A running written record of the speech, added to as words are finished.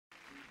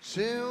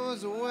She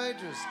was a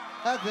waitress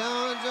at the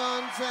Orange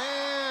on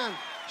Town.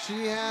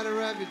 She had a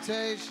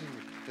reputation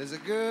as a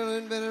girl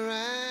who'd been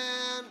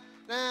around.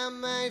 Now,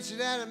 man, she'd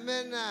had at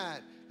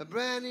midnight a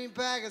brand new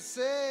pack of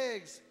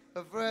cigs,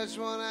 a fresh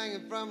one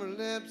hanging from her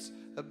lips,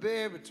 a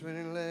beer between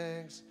her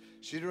legs.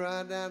 She'd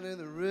ride down to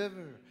the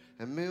river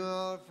and meet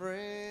all her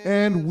friends.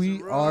 And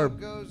we are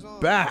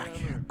back.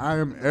 I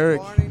am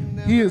Eric.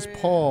 He is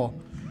Paul.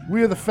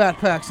 We are the Fat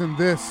Packs, and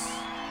this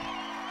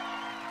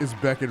is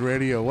Beckett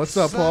Radio. What's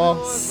up,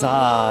 Paul?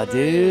 Saw,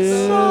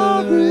 dude.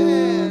 Saw,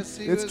 dude.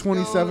 It's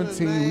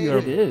 2017. We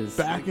are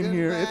back in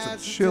here. It's a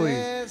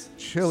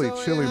chilly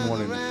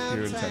morning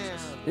here in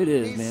Texas. It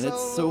is, man.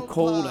 It's so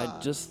cold.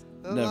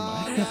 Never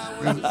mind.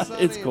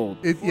 It's cold.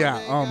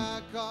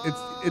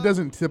 It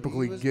doesn't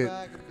typically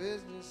get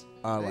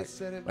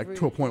like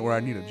to a point where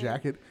I need a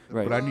jacket,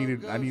 right. But I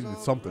needed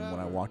something when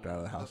I walked out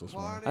of the house this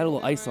morning. I had a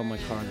little ice on my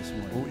car this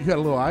morning. Oh, you had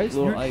a little ice?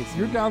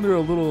 You're down there a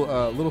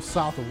little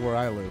south of where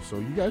I live, so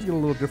you guys get a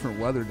little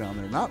different weather down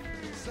there.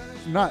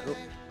 Not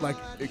like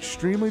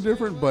extremely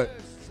different, but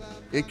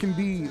it can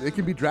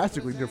be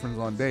drastically different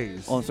on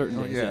days. On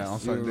certain days, yeah, yes, on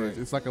certain days. Right.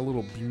 It's like a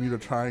little Bermuda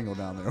Triangle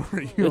down there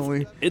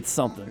where it's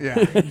something. Yeah,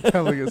 you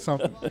definitely get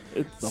something.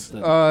 It's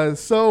something.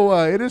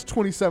 It is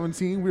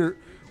 2017.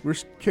 We're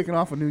kicking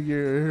off a new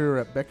year here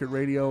at Beckett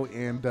Radio,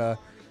 and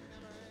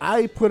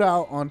I put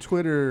out on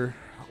Twitter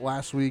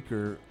last week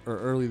or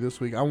early this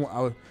week, I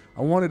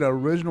wanted an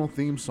original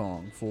theme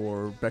song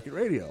for Beckett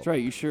Radio. That's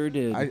right, you sure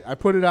did. I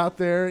put it out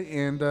there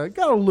and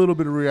got a little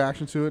bit of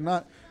reaction to it,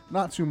 not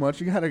too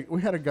much. We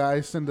had a guy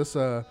send us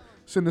a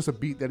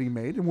beat that he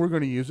made, and we're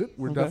going to use it.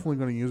 We're definitely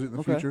going to use it in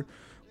the future.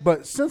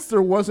 But since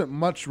there wasn't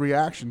much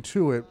reaction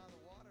to it,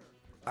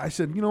 I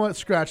said, you know what,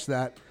 scratch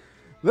that.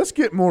 Let's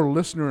get more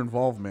listener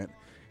involvement.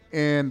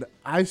 And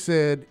I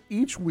said,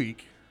 each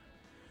week,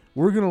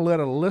 we're going to let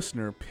a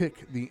listener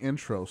pick the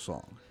intro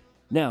song.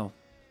 Now,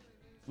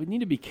 we need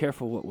to be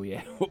careful what we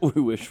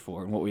wish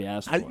for and what we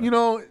ask for.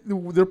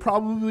 There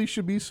probably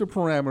should be some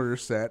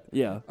parameters set.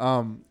 Yeah.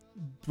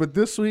 But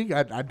this week,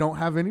 I don't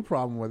have any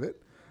problem with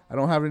it. I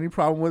don't have any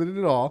problem with it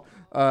at all.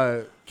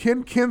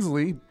 Ken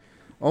Kinsley,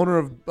 owner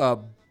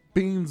of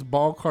Beans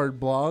Ball Card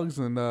Blogs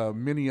and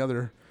many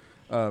other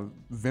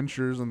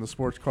ventures in the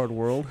sports card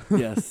world.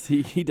 Yes,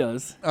 he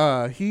does.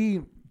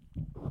 He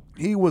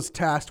was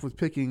tasked with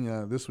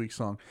picking this week's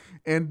song,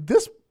 and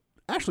this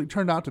actually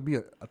turned out to be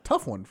a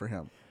tough one for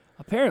him.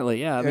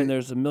 Apparently, yeah. I mean,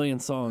 there's a million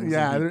songs.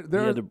 Yeah,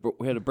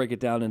 we had to break it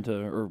down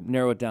or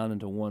narrow it down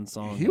into one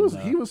song. He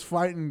was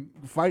fighting,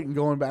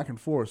 going back and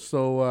forth.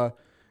 So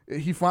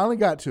he finally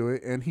got to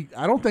it, and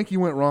I don't think he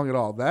went wrong at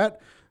all.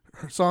 That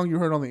song you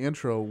heard on the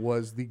intro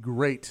was the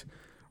great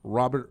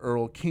Robert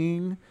Earl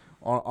King,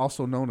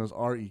 also known as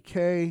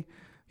R.E.K.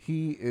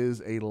 He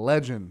is a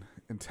legend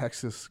in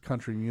Texas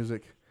country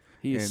music.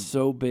 He is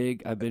so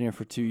big. I've been here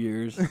for 2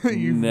 years.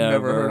 You've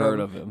never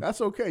heard of him.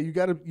 That's okay. You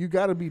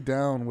gotta be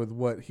down with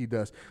what he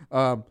does.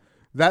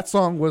 That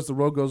song was "The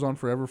Road Goes On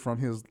Forever" from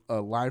his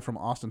Live from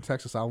Austin,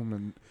 Texas album,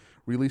 and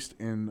released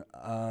in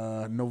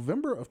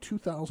November of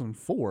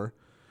 2004,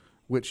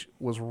 which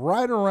was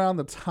right around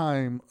the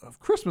time of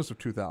Christmas of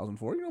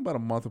 2004. About a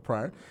month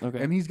prior. Okay.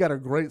 And he's got a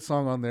great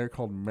song on there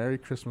called "Merry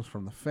Christmas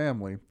from the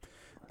Family,"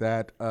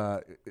 that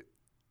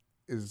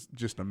is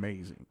just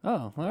amazing.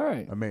 Oh, all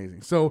right.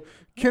 Amazing. So,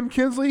 Ken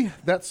Kinsley,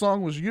 that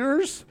song was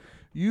yours.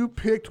 You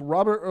picked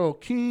Robert Earl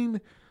Keen,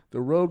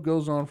 "The Road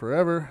Goes On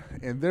Forever,"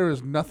 and there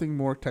is nothing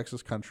more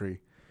Texas country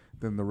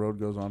than "The Road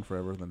Goes On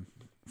Forever" than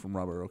from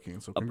Robert Earl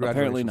Keen. So,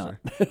 congratulations.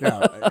 Apparently not.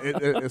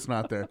 Yeah, it's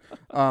not there.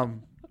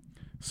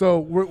 So,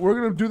 we're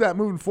going to do that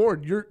moving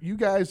forward. You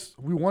guys,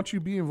 we want you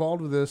to be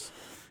involved with this.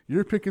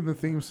 You're picking the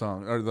theme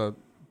song or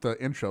the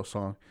intro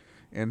song.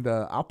 And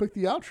I'll pick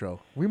the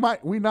outro. We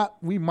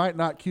might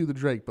not cue the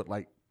Drake, but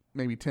like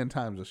maybe 10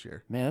 times this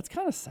year. Man, that's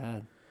kind of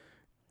sad.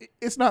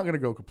 It's not going to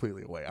go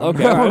completely away. I'm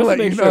going to let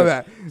you know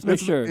that. Let's make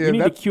sure. You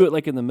need to cue it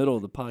like in the middle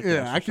of the podcast.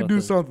 Yeah, I can do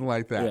something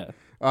like that.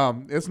 Yeah.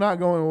 It's not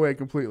going away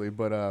completely,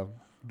 but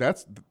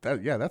that's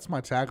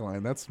my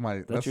tagline.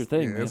 That's your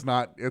thing. It's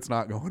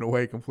not going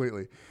away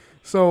completely.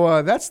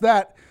 So that's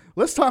that.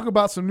 Let's talk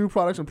about some new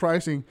products and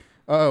pricing.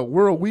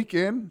 We're a week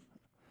in.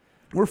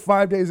 We're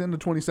 5 days into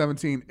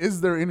 2017.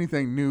 Is there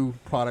anything new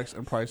products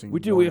and pricing?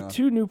 We do. We have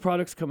 2 new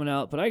products coming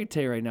out, but I can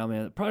tell you right now,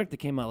 man, the product that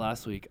came out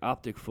last week,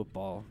 Optic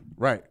Football.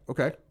 Right.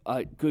 Okay.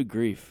 Good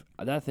grief.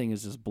 That thing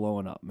is just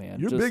blowing up, man.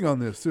 You're big on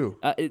this, too.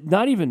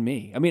 Not even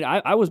me. I mean,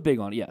 I was big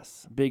on it,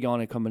 yes. Big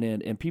on it coming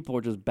in, and people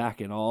are just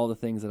backing all the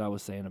things that I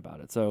was saying about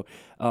it. So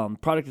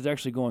product is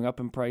actually going up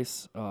in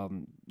price.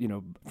 From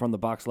the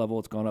box level,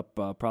 it's gone up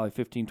probably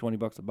 $15,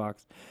 $20 a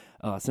box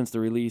since the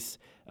release.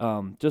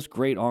 Just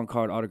great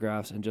on-card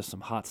autographs and just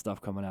some hot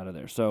stuff coming out of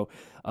there. So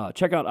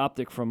check out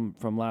Optic from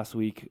last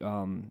week.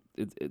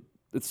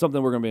 It's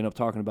something we're going to end up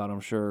talking about,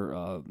 I'm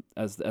sure,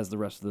 as the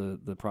rest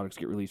of the products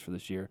get released for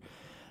this year.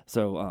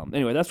 So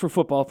anyway, that's for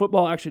football.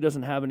 Football actually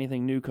doesn't have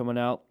anything new coming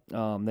out.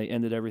 They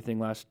ended everything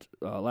last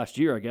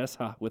year, I guess,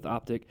 with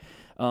Optic.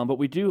 But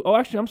we do. Oh,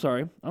 actually, I'm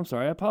sorry.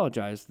 I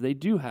apologize. They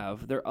do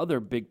have their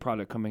other big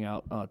product coming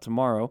out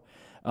tomorrow.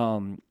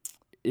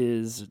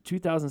 Is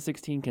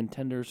 2016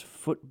 Contenders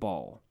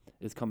Football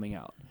is coming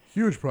out.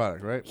 Huge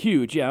product, right?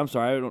 Huge. Yeah, I'm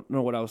sorry. I don't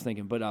know what I was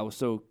thinking, but I was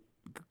so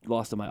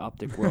lost in my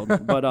Optic world.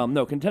 But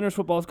no, Contenders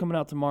Football is coming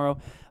out tomorrow.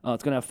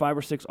 It's going to have 5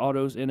 or 6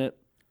 autos in it.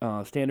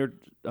 Standard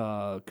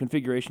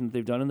configuration that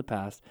they've done in the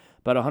past.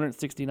 About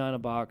 $169 a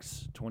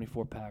box,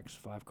 24 packs,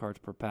 5 cards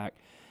per pack.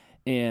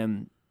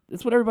 And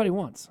it's what everybody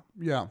wants.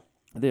 Yeah.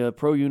 The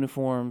pro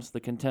uniforms, the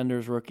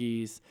Contenders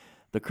rookies,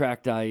 the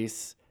cracked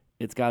ice.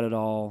 It's got it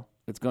all.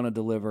 It's going to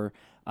deliver.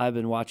 I've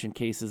been watching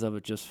cases of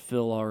it just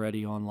fill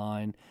already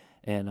online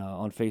and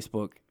on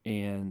Facebook,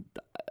 and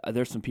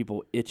there's some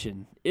people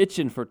itching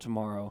for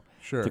tomorrow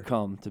to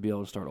come to be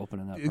able to start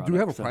opening that product. Do we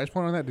have a price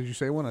point on that? Did you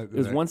say one? It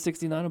was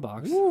 $169 a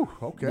box. Ooh,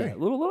 okay. Yeah,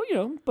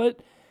 little,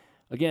 but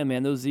again,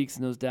 man, those Zekes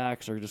and those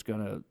Dax are just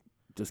going to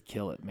just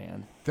kill it,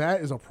 man.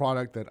 That is a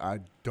product that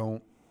I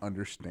don't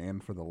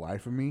understand for the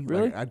life of me.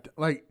 Really?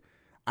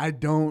 I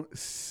don't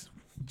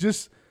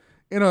just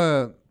in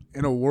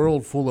a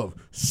world full of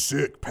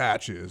sick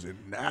patches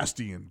and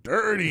nasty and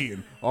dirty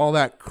and all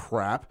that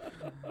crap.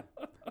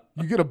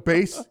 You get a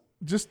base,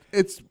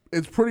 it's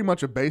pretty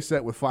much a base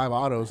set with 5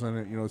 autos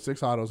and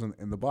 6 autos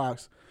in the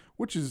box,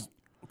 which is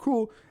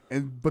cool.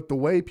 But the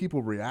way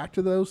people react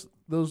to those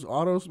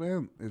autos,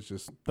 man, it's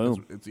just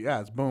boom.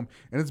 It's boom,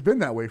 and it's been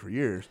that way for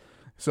years.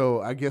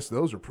 So I guess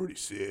those are pretty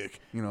sick,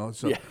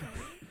 So yeah.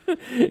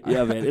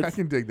 Yeah, man, I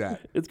can dig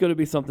that. It's going to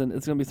be something.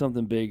 It's going to be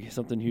something big,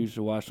 something huge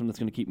to watch. Something that's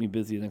going to keep me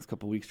busy the next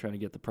couple of weeks trying to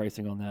get the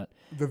pricing on that.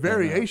 The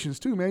variations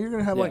too, man. You're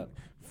going to have like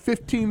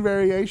 15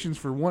 variations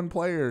for one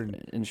player,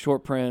 and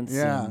short prints,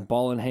 and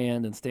ball in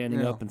hand, and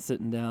standing up and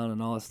sitting down,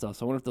 and all that stuff.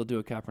 So I wonder if they'll do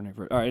a Kaepernick.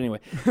 All right,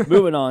 anyway,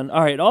 moving on.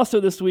 All right. Also,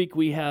 this week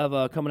we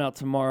have coming out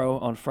tomorrow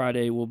on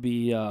Friday will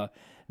be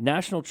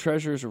National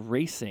Treasures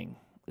Racing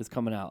is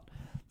coming out.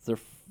 It's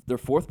their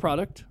 4th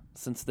product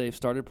since they've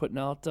started putting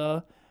out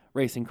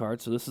racing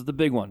cards. So this is the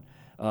big one.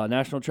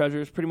 National Treasure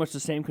is pretty much the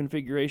same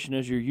configuration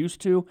as you're used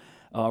to.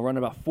 Run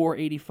about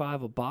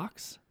 $485 a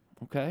box.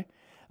 Okay,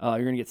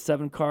 you're gonna get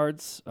 7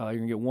 cards. You're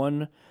gonna get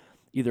 1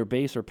 either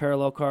base or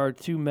parallel card,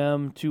 2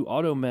 mem, 2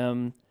 auto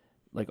mem,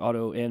 like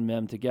auto and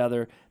mem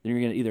together. Then you're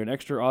gonna get either an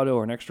extra auto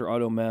or an extra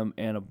auto mem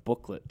and a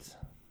booklet.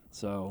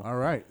 So all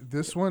right,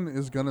 this one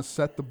is gonna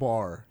set the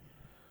bar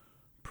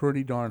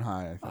pretty darn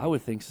high. I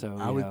would think so.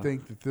 I would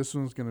think that this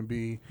one's gonna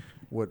be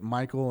what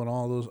Michael and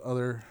all those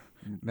other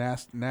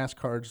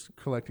NASCAR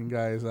collecting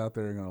guys out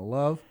there are going to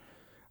love.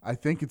 I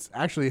think it's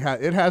actually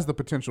it has the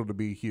potential to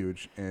be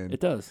huge, and it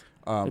does.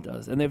 It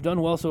does, and they've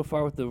done well so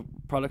far with the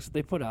products that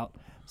they put out.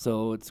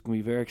 So it's going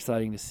to be very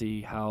exciting to see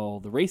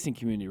how the racing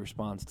community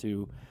responds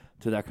to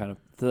that kind of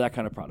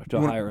product, to a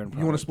higher end product.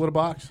 You want to split a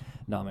box?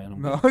 No, man.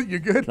 You're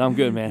good. No, I'm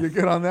good, man. You're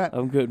good on that.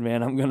 I'm good,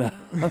 man. I'm gonna.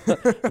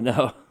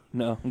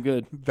 No, I'm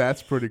good.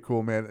 That's pretty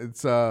cool, man.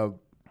 It's a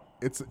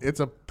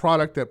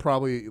product that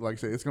probably, like I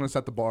say, it's going to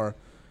set the bar.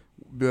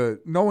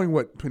 Knowing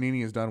what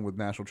Panini has done with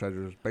National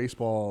Treasures,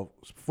 baseball,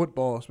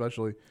 football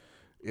especially,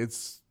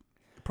 it's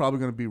probably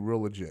going to be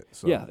real legit.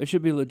 So. Yeah, it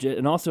should be legit.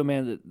 And also,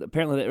 man,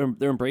 apparently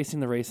they're embracing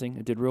the racing.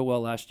 It did real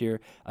well last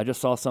year. I just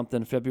saw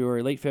something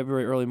late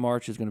February, early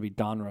March is going to be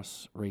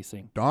Donruss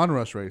Racing.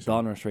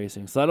 Donruss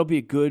Racing. So that'll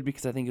be good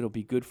because I think it'll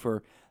be good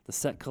for the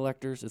set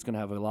collectors. It's going to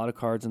have a lot of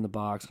cards in the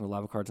box and a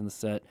lot of cards in the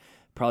set.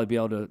 Probably be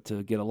able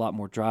to get a lot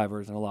more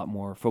drivers and a lot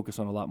more focus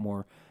on a lot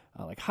more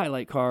like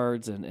highlight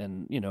cards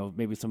and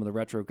maybe some of the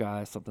retro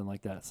guys, something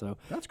like that. So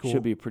that's cool.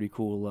 Should be a pretty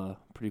cool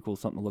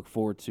something to look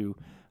forward to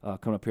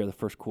coming up here the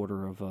first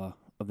quarter of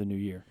the new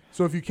year.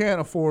 So if you can't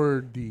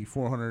afford the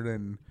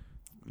 $495,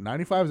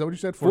 is that what you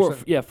said?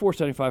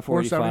 $475,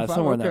 $485,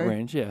 somewhere in that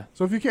range. Yeah.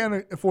 So if you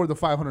can't afford the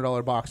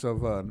 $500 box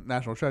of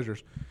National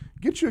Treasures,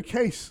 get you a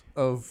case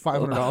of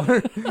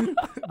 $500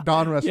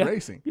 Donruss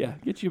Racing. Yeah,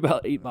 get you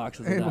about 8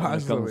 boxes of that when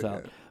it comes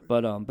out.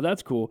 But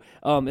that's cool.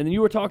 And then we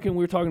were talking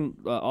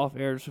off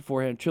air just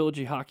beforehand.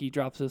 Trilogy Hockey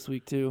drops this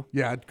week too.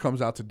 Yeah, it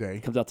comes out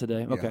today.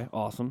 Yeah. Okay,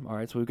 awesome. All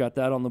right, so we've got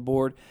that on the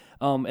board.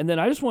 And then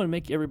I just want to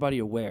make everybody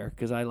aware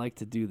because I like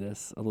to do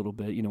this a little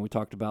bit. We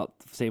talked about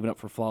saving up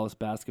for Flawless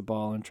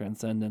Basketball and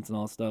Transcendence and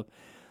all that stuff.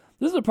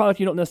 This is a product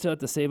you don't necessarily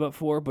have to save up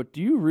for, but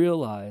do you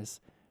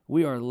realize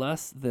we are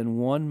less than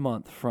 1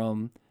 month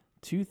from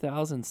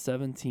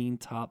 2017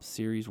 Topps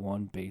Series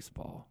 1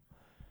 baseball?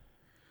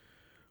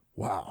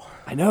 Wow.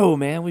 I know,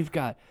 man. We've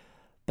got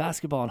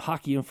basketball and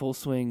hockey in full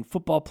swing.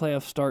 Football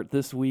playoffs start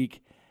this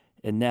week.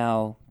 And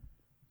now,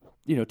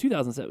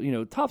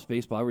 2007, Topps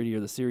baseball every year,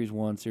 the Series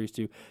 1, Series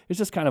 2. It's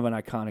just kind of an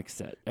iconic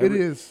set. It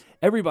is.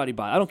 Everybody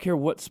buy it. I don't care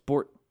what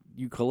sport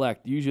you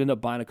collect. You usually end up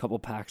buying a couple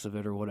packs of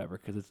it or whatever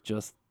because it's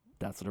just,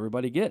 that's what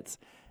everybody gets.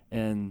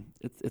 And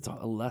it's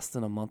less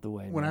than a month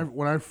away.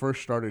 When I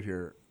first started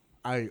here,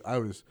 I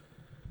was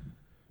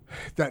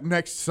that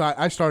next.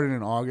 I started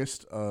in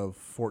August of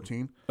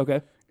 14.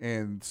 Okay.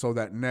 And so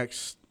that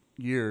next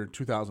year,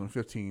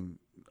 2015,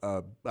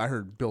 I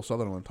heard Bill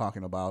Sutherland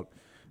talking about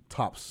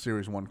Topps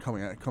Series 1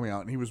 coming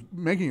out, and he was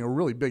making a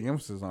really big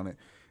emphasis on it.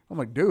 I'm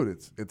like, dude,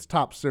 it's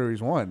Topps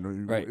Series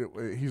 1. Right.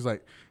 He's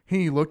like,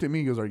 he looked at me,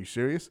 he goes, "Are you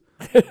serious?"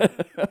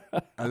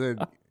 I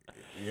said,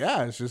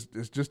 "Yeah,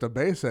 it's just a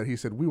base set." He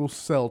said, "We will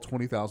sell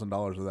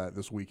 $20,000 of that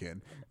this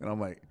weekend." And I'm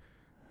like,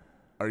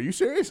 "Are you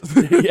serious?"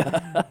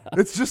 Yeah.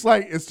 It's just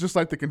like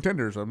the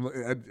contenders.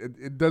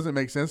 It doesn't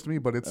make sense to me,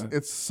 but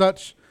it's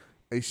such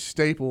a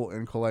staple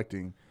in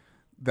collecting,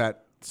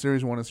 that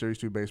Series 1 and Series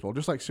 2 baseball,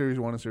 just like Series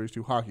 1 and Series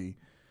 2 hockey,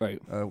 Right.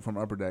 From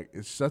Upper Deck.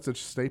 It's such a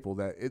staple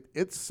that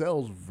it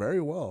sells very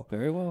well.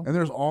 Very well. And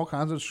there's all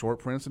kinds of short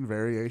prints and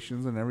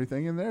variations and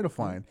everything in there to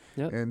find.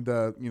 Yep.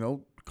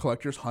 And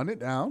collectors hunt it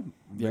down.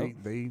 Yep.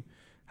 They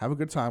have a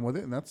good time with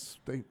it, and that's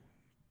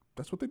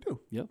what they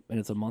do. Yep. And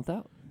it's a month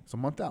out. It's a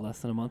month out. Less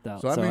than a month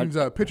out. So that means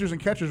pitchers and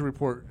catchers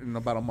report in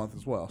about a month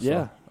as well. So,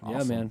 yeah,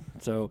 awesome. yeah, man.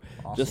 So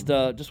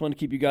Awesome. just wanted to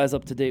keep you guys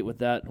up to date with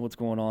that, what's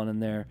going on in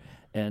there,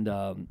 and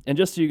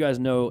just so you guys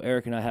know,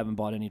 Eric and I haven't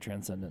bought any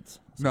Transcendence.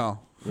 No,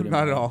 We didn't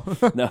not at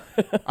buy all. No.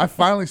 I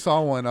finally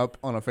saw one up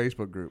on a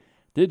Facebook group.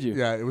 Did you?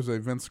 Yeah, it was a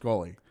Vince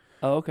Scully.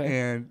 Oh, okay.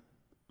 And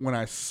when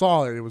I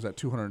saw it, it was at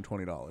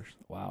 $220.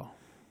 Wow.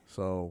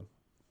 So,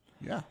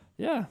 yeah.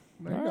 Yeah.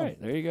 There you All go.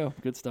 right. There you go.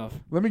 Good stuff.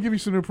 Let me give you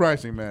some new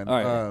pricing, man. All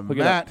right, hook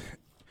it up.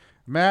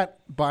 Matt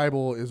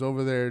Bible is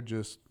over there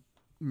just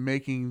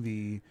making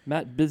the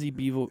Matt Busy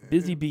Bee Bible.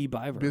 Busy Bee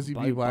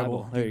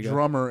Bible, There the you go.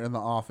 drummer in the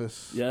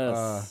office.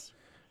 Yes.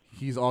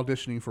 He's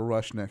auditioning for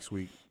Rush next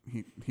week.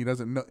 He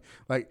doesn't know,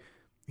 like,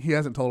 he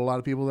hasn't told a lot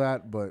of people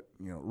that, but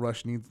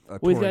Rush needs a.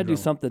 Well, he's got to touring do drummer.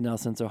 something now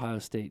since Ohio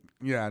State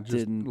Yeah, just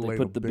didn't. They laid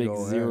put a the big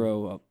ol' egg.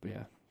 zero up.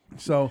 Yeah.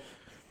 So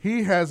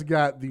he has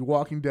got the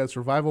Walking Dead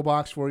Survival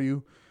Box for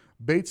you,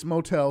 Bates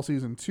Motel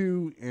Season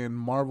 2, and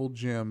Marvel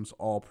Gems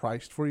all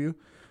priced for you.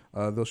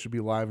 Those should be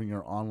live in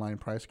your online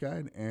price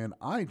guide. And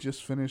I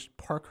just finished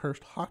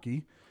Parkhurst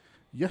Hockey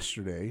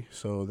yesterday,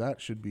 so that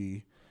should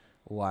be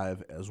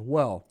live as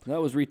well.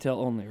 That was retail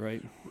only,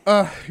 right?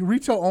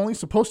 Retail only,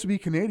 supposed to be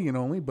Canadian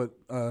only, but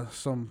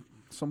some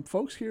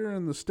folks here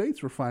in the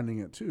States were finding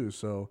it too.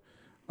 So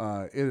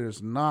it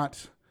is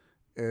not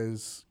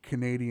as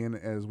Canadian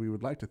as we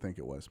would like to think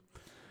it was.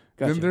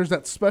 Gotcha. Then there's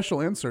that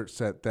special insert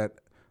set that,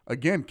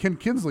 again, Ken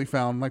Kinsley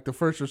found like the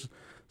first or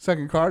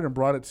second card and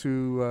brought it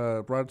to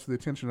the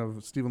attention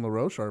of Stephen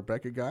LaRoche, our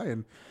Beckett guy,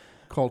 and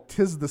called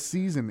 "Tis the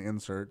Season"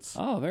 inserts.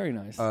 Oh, very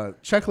nice.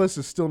 Checklist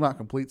is still not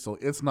complete, so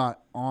it's not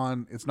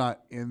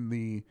in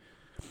the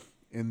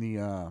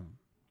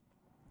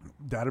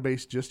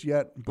database just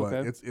yet, but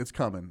Okay. it's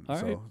coming. All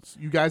so right.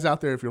 you guys out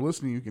there, if you're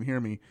listening, you can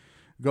hear me.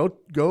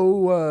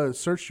 Go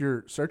search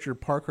your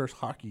Parkhurst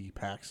Hockey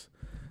packs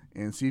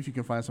and see if you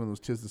can find some of those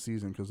 "Tis the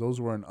Season," because those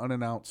were an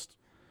unannounced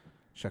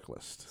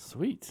checklist.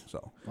 Sweet.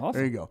 So Awesome.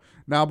 there you go.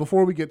 Now,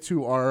 before we get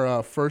to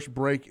our first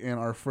break and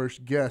our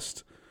first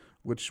guest,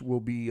 which will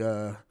be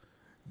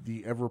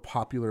the ever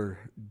popular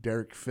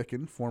Derek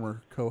Ficken,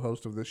 former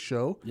co-host of this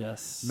show,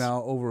 Yes.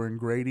 now over in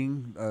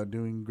grading,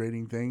 doing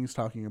grading things,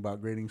 talking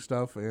about grading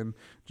stuff, and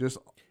just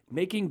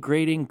Making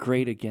grading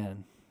great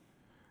again.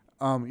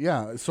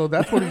 yeah. So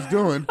that's what he's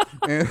doing.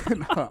 And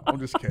I'm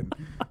just kidding.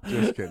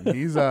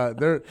 He's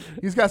there.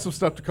 He's got some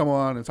stuff to come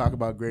on and talk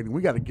about grading.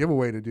 We got a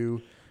giveaway to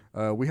do.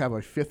 We have a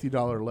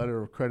 $50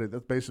 letter of credit.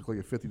 That's basically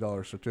a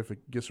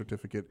 $50 gift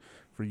certificate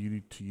for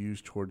you to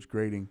use towards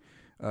grading.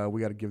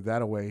 We got to give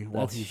that away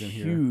while That's he's in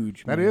here.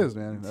 huge, That man. is,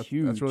 man. That's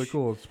That's really huge.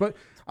 cool. But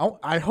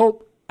I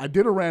hope I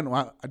did a random,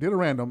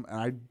 and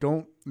I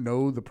don't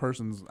know the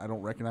person's. I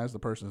don't recognize the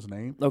person's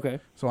name. Okay.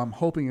 So I'm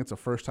hoping it's a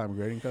first-time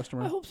grading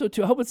customer. I hope so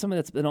too. I hope it's somebody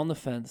that's been on the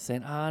fence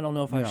saying, I don't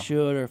know if I Yeah.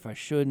 should or if I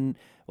shouldn't.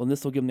 Well,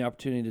 this will give them the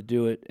opportunity to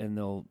do it, and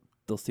they'll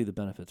see the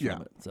benefits Yeah.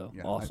 from it. So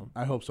Yeah, awesome.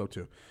 I hope so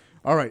too.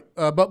 All right,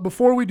 but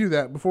before we do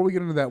that, before we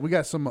get into that, we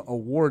got some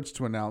awards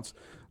to announce.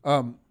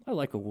 I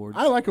like awards.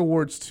 I like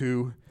awards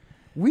too.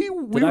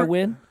 Did I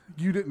win?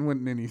 You didn't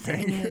win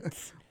anything, Dang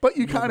it. but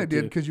you kind Never of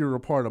did do. because you were a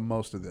part of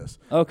most of this.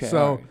 Okay.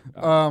 So,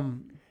 all right.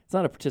 It's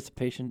not a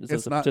participation. Is this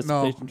it's a not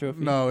participation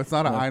trophy? No, it's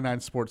not an No.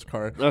 I-9 sports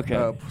card.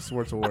 Okay.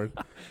 Sports award.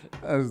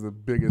 That is the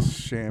biggest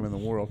sham in the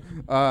world.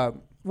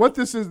 What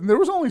this is, there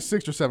was only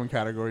 6 or 7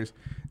 categories.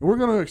 And we're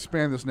going to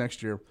expand this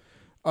next year.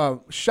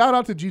 Shout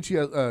out to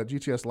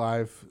GTS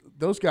Live.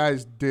 Those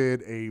guys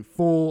did a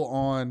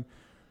full-on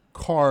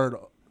card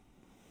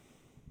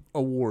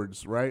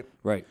awards, right?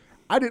 Right.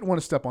 I didn't want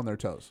to step on their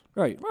toes.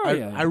 Right. Oh,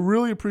 I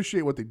really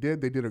appreciate what they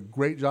did. They did a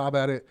great job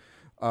at it.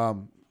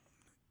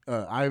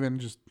 Ivan,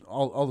 just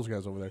all those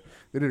guys over there,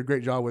 they did a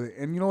great job with it.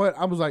 And you know what?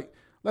 I was like,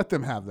 let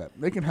them have that.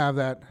 They can have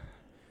that.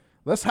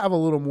 Let's have a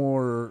little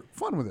more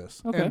fun with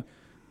this. Okay.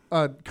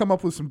 And come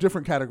up with some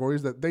different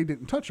categories that they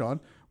didn't touch on,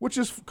 which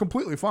is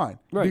completely fine.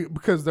 Right.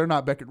 Because they're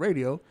not Beckett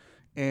Radio,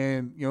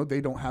 and they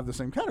don't have the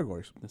same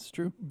categories. That's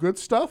true. Good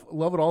stuff.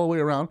 Love it all the way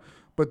around.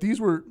 But these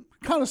were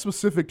kind of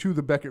specific to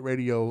the Beckett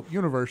Radio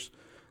universe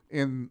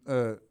in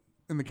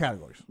in the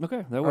categories.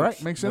 Okay, that All works.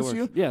 right, makes That sense to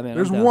you? works. Yeah, man.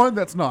 There's I'm down. one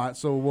that's not,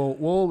 so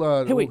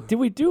we'll. Hey, wait.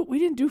 We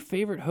didn't do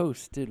favorite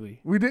host, did we?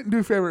 We didn't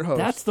do favorite host.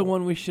 That's the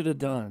one we should have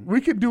done. We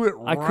could do it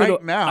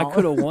right now. I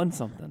could have won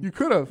something. You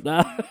could have.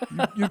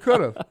 You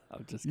could have.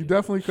 I'm just You kidding.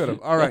 definitely could have.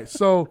 All right,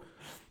 so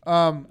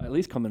At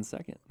least come in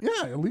second.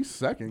 yeah, at least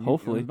second.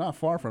 Hopefully. You're not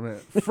far from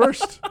it.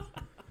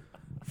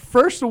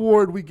 First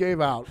award we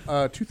gave out,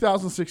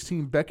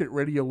 2016 Beckett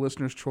Radio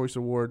Listeners Choice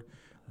Award,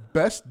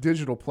 Best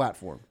Digital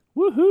Platform.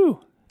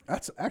 Woohoo!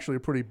 That's actually a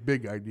pretty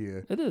big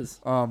idea. It is.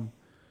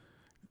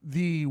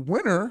 The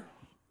winner,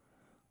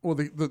 well,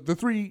 the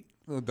three,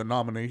 the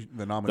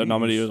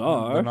nominees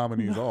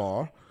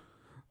are,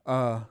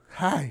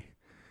 hi,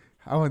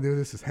 I want to do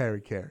this as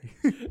Harry Carey.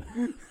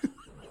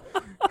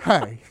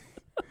 Hi.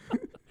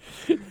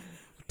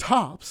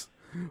 Tops,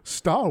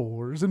 Star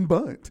Wars and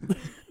Bunt.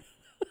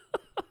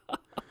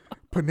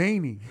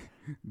 Panini,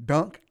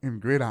 Dunk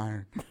and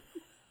Gridiron.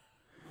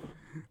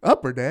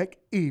 Upper Deck,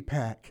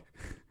 E-Pack.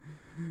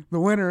 The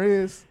winner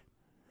is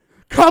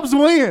Cubs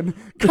win.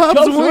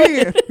 Cubs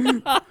win.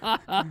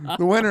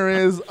 The winner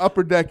is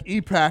Upper Deck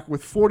E-Pack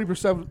with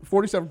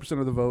 47%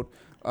 of the vote.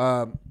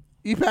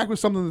 E-Pack was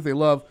something that they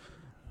love.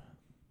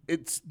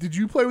 Did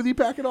you play with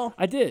E-Pack at all?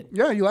 I did.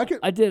 Yeah, you like it?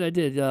 I did.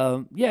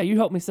 Yeah, you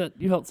helped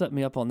set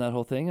me up on that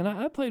whole thing, and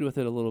I played with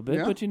it a little bit.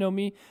 Yeah? But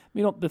me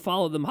don't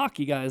follow them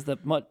hockey guys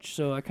that much,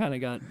 so I kind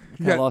of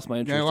lost my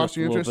interest. Yeah, I lost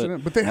your interest in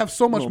it. But they have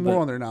so much more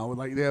on there now.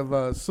 Like they have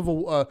not Civil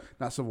War,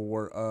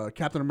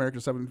 Captain America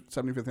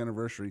 75th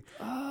anniversary,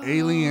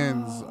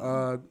 Aliens.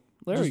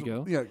 There we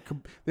go. Yeah,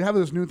 they have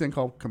this new thing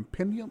called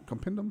Compendium.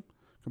 Ken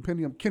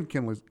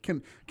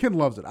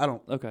loves it. I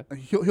don't. Okay.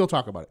 He'll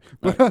talk about it.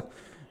 But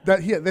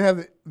they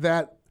have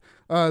that.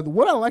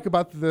 What I like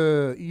about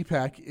the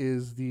E-Pack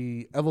is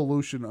the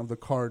evolution of the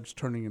cards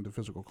turning into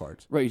physical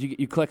cards. Right,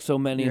 you collect so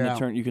many Yeah.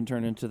 and you can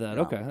turn into that.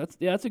 Yeah. Okay,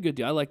 that's a good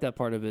deal. I like that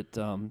part of it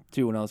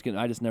too. When I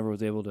just never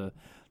was able to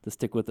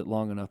stick with it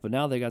long enough. But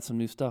now they got some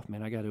new stuff,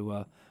 man. I got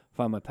to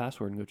find my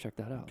password and go check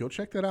that out. Go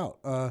check that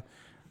out.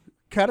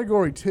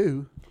 Category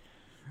 2,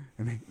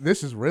 and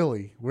this is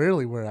really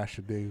where I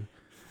should do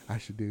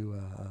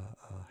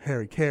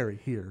Harry Carey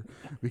here,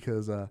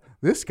 because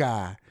this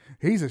guy,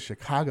 he's a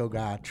Chicago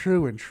guy,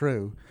 true and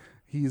true.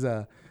 He's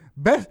a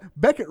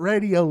Beckett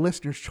Radio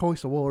Listeners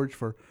Choice Awards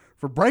for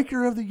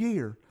Breaker of the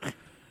Year.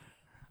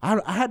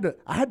 I had to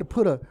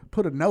put a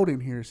note in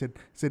here. Said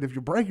if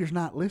your breaker's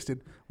not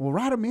listed, well,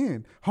 write them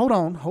in. Hold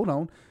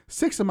on.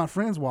 6 of my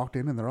friends walked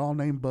in and they're all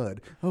named Bud.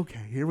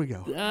 Okay, here we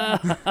go.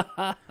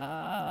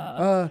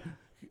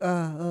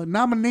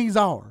 Nominees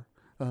are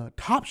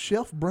Top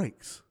Shelf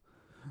Breaks,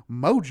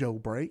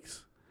 Mojo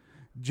Breaks,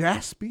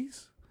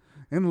 Jaspys,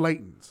 and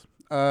Layton's.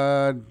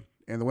 And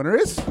the winner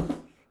is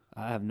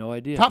I have no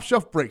idea. Top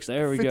Shelf Breaks.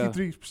 There we go.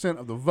 53%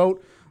 of the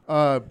vote.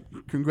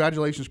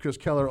 Congratulations, Chris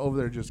Keller over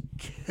there, just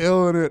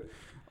killing it.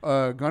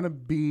 Gonna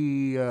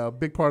be a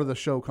big part of the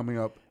show coming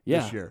up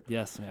this year.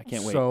 Yes, I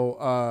can't wait.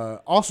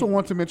 So, also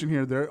want to mention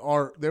here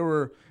there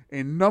were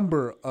a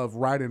number of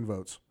write-in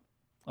votes.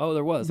 Oh,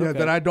 there was. Yeah, Okay.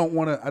 that I don't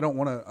want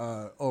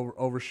to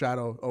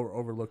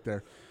overlook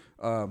there.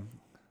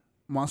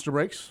 Monster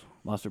Breaks.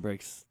 Monster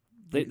Breaks.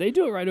 They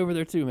do it right over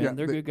there too, man. Yeah,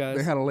 They're good guys.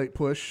 They had a late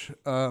push,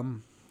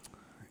 and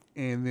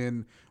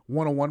then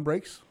 101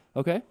 Breaks.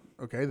 Okay.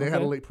 Okay, they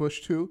had a late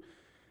push too.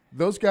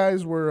 Those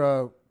guys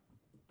were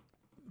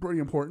pretty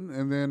important,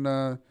 and then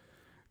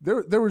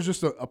there was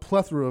just a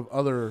plethora of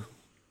other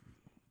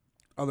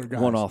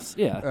guys. One-offs.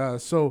 Yeah.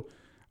 So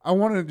I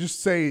want to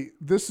just say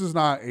this is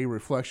not a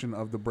reflection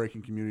of the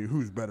breaking community.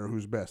 Who's better?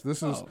 Who's best?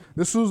 This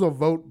was a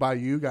vote by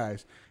you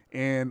guys,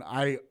 and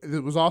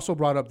it was also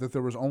brought up that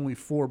there was only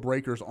 4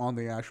 breakers on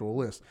the actual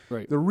list.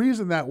 Right. The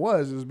reason that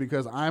is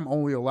because I'm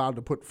only allowed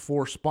to put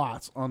 4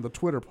 spots on the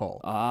Twitter poll.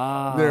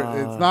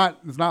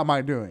 It's not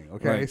my doing.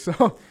 Okay, Right.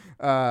 so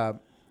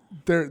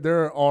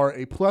there are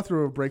a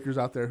plethora of breakers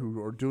out there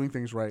who are doing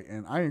things right,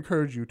 and I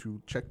encourage you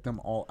to check them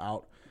all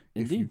out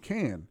if you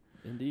can.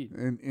 Indeed.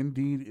 And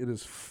indeed, it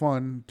is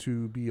fun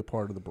to be a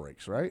part of the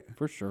breaks, right?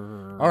 For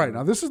sure. All right,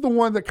 now this is the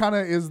one that kind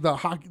of is the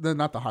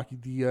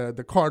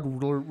card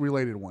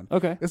related one.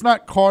 Okay. It's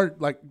not card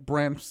like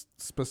brand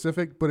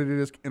specific, but it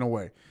is in a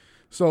way.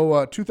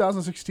 So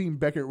 2016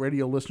 Beckett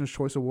Radio Listeners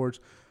Choice Awards,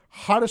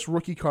 hottest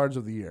rookie cards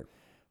of the year.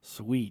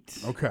 Sweet.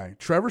 Okay,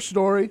 Trevor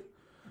Story,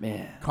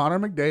 Man. Connor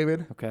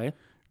McDavid, Okay.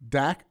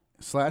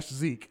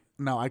 Dak/Zeke.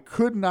 Now I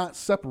could not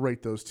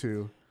separate those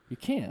two. You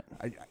can't.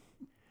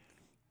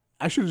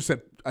 I should have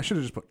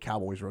just put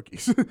Cowboys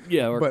rookies.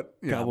 Yeah, or but,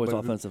 Cowboys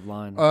offensive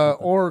line.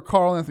 Or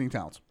Karl Anthony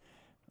Towns.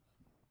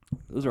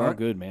 Those are all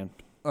good, man.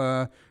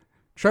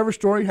 Trevor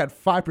Story had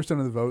 5%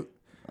 of the vote.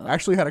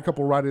 Actually had a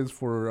couple write-ins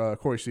for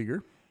Corey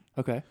Seager.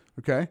 Okay.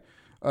 Okay.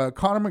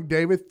 Connor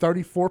McDavid,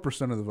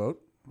 34% of the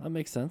vote. That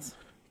makes sense.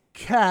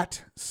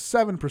 Cat,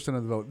 7%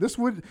 of the vote. This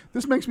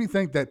makes me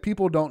think that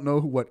people don't know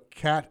what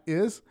Cat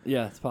is.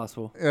 Yeah, it's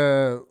possible.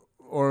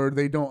 or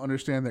they don't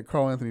understand that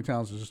Karl Anthony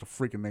Towns is just a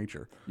freak of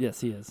nature. Yes,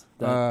 he is.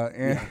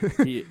 And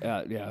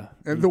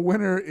the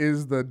winner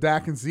is the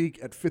Dak and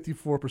Zeke at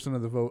 54%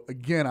 of the vote.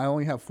 Again, I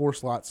only have 4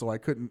 slots, so I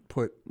couldn't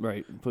put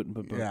put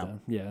both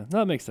down. Yeah,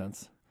 that makes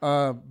sense.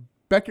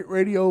 Beckett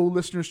Radio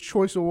Listeners'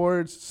 Choice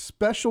Awards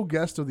special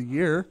guest of the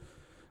year,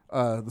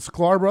 the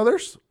Sklar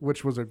Brothers,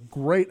 which was a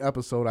great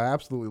episode. I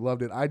absolutely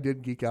loved it. I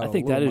did geek out. I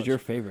think that is your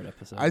favorite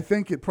episode. I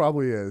think it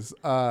probably is.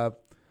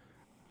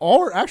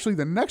 Or actually,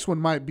 the next one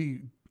might be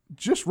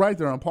just right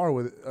there on par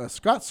with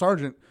Scott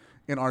Sargent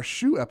in our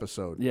shoe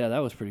episode. Yeah, that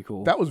was pretty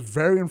cool. That was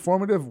very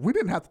informative. We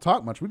didn't have to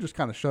talk much. We just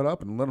kind of shut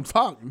up and let them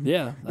talk.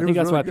 Yeah, I think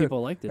that's really why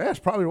people liked it. Yeah, that's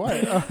probably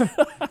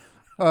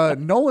why.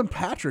 Nolan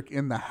Patrick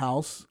in the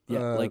house.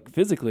 Yeah, like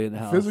physically in the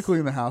house. Physically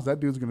in the house. That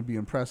dude's going to be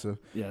impressive.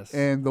 Yes.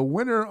 And the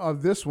winner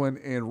of this one,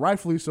 and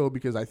rightfully so,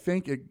 because I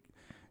think it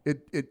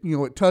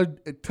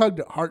tugged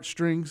at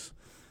heartstrings,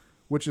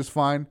 which is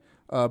fine.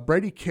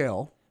 Brady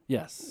Kale.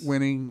 Yes.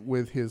 Winning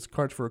with his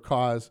Cards for a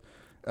Cause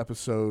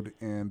episode,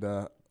 and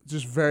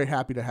just very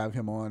happy to have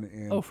him on.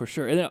 And for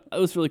sure. And it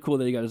was really cool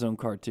that he got his own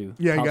card, too.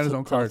 Yeah, he got his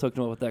own card. Hooked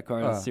him up with that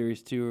card,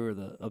 Series 2 or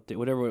the update,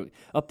 whatever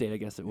update I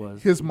guess it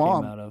was. His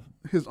mom,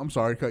 I'm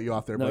sorry to cut you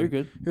off there. No, but you're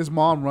good. His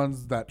mom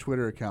runs that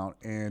Twitter account,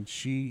 and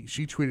she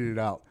tweeted it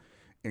out,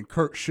 and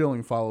Kurt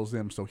Schilling follows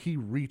them, so he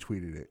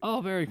retweeted it.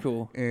 Oh, very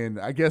cool. And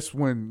I guess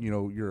when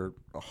you're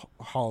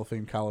a Hall of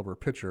Fame caliber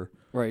pitcher,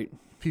 right?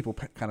 People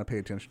kind of pay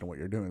attention to what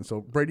you're doing. So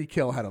Brady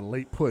Kale had a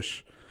late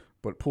push,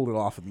 but pulled it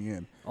off in the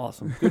end.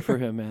 Awesome. Good for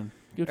him, man.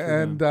 Good for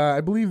him. And I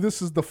believe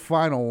this is the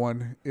final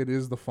one. It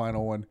is the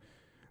final one.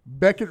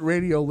 Beckett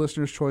Radio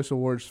Listeners' Choice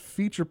Awards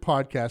feature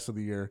podcast of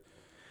the year.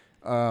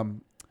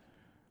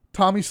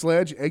 Tommy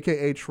Sledge,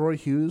 a.k.a. Troy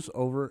Hughes,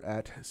 over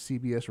at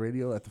CBS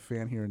Radio at the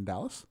Fan here in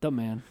Dallas. The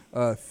man.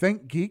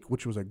 Think Geek,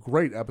 which was a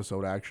great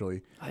episode,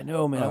 actually. I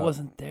know, man. I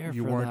wasn't there for that one.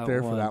 You weren't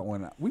there for that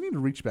one. We need to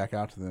reach back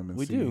out to them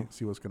and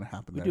see what's going to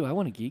happen there. We do. I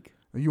want to geek.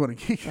 You want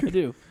to geek? I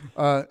do.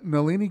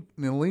 Nalini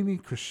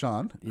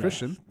Christian.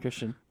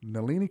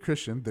 Nalini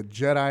Christian, the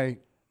Jedi.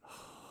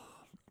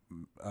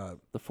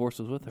 The Force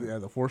was with her. Yeah,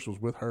 the Force was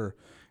with her.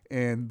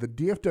 And the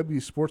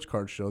DFW Sports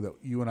Card Show that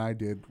you and I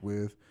did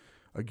with...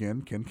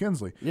 Again, Ken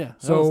Kinsley. Yeah.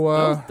 So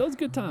that was a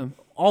good time.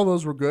 All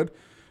those were good.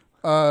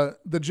 The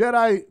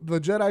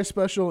Jedi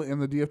special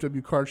and the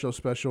DFW Card Show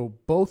special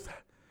both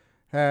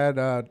had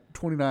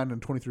 29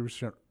 and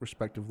 23%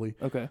 respectively.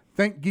 Okay.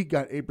 Think Geek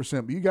got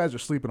 8%, but you guys are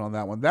sleeping on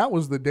that one. That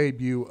was the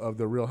debut of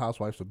the Real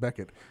Housewives of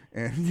Beckett,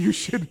 and you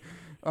should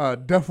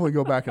definitely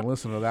go back and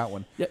listen to that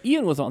one. Yeah,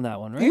 Ian was on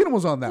that one, right? Ian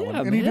was on that one,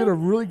 and man. he did a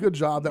really good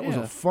job. That was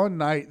a fun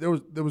night. There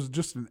was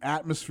just an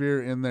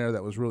atmosphere in there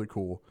that was really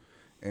cool.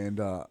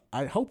 And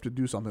I hope to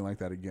do something like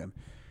that again.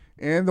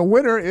 And the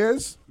winner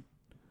is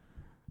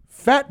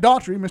Fat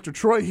Daughtry, Mr.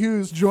 Troy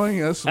Hughes,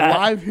 joining us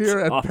live here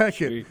at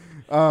Beckett.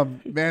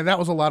 Man, that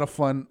was a lot of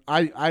fun.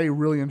 I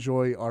really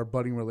enjoy our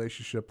budding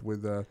relationship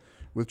with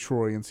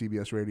Troy and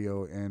CBS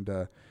Radio.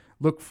 And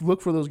look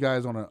for those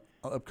guys on an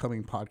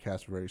upcoming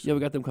podcast very soon. Yeah,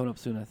 we got them coming up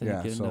soon, I think.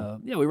 Yeah,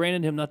 and, we ran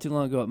into him not too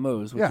long ago at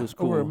Moe's, which was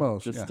cool. Over at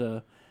Moe's.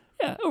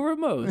 Over at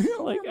Moe's.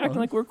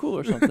 Acting like we're cool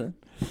or something.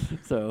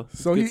 So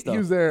he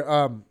was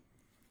there.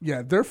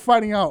 Yeah, they're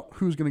fighting out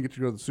who's going to get to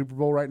go to the Super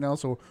Bowl right now.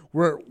 So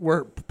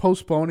we're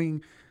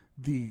postponing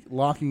the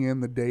locking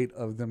in the date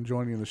of them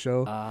joining the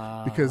show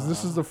because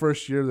this is the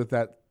first year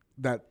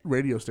that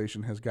radio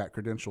station has got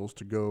credentials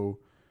to go,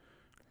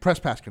 press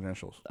pass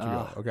credentials to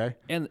go. Okay,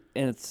 and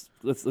it's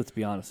let's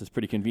be honest, it's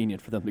pretty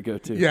convenient for them to go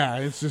to. Yeah,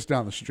 it's just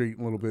down the street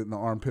a little bit in the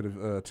armpit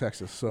of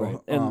Texas. So right.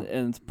 And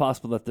it's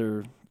possible that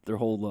their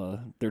whole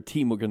their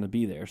team are going to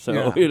be there.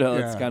 So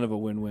it's kind of a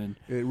win-win.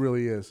 It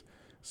really is.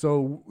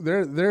 So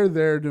they're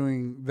there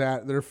doing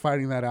that. They're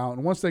fighting that out,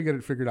 and once they get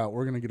it figured out,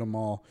 we're going to get them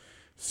all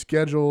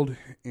scheduled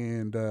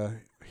and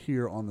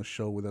here on the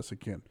show with us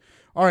again.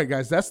 All right,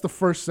 guys, that's the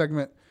first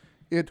segment.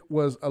 It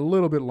was a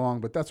little bit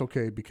long, but that's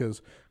okay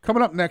because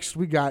coming up next,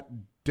 we got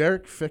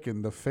Derek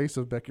Ficken, the face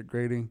of Beckett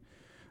Grading.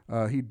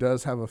 He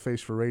does have a face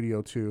for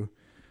radio too.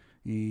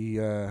 He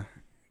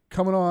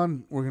coming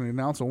on, we're going to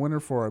announce a winner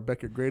for our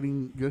Beckett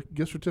Grading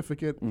gift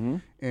certificate,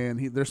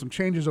 and there's some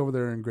changes over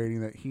there in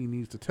grading that he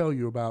needs to tell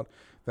you about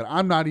that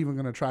I'm not even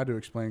going to try to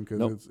explain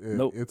because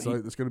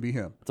it's going to be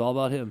him. It's all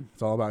about him.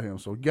 It's all about him.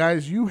 So,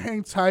 guys, you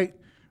hang tight.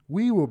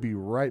 We will be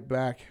right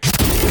back.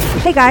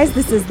 Hey, guys,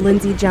 this is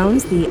Lindsay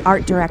Jones, the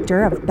art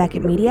director of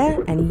Beckett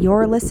Media, and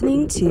you're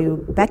listening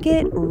to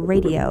Beckett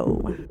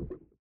Radio.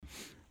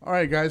 All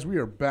right, guys, we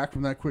are back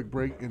from that quick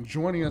break, and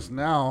joining us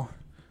now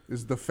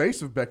is the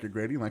face of Beckett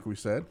Grading, like we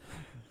said,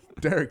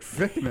 Derek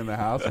Ficken in the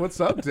house. What's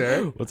up,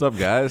 Derek? What's up,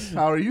 guys?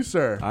 How are you,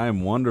 sir? I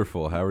am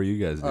wonderful. How are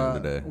you guys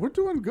doing today? We're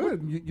doing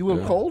good. You a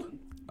little cold?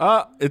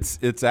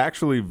 It's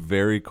actually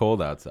very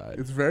cold outside.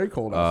 It's very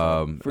cold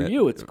outside. For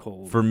you, it's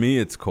cold. For me,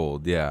 it's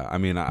cold, yeah. I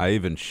mean, I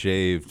even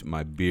shaved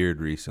my beard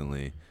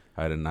recently.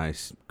 I had a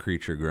nice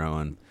creature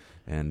growing,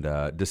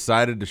 and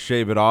decided to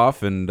shave it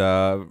off, and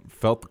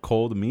felt the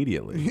cold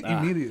immediately.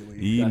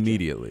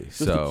 Immediately. Just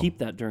So to keep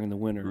that during the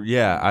winter.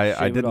 yeah, I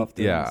Shave it didn't. off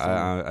during the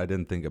summer. I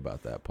didn't think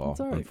about that, Paul. That's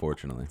all right.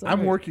 Unfortunately, It's all I'm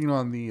right. working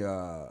on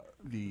the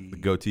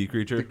goatee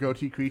creature. the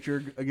goatee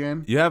creature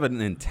again. You have an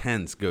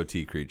intense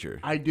goatee creature.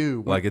 I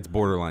do. Like it's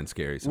borderline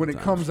scary. when Sometimes. it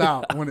comes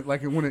out, when it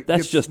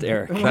That's gets, just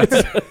Eric.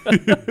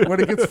 when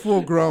it gets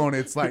full grown,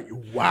 it's like,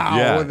 wow,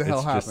 yeah, what the hell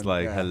it's happened? just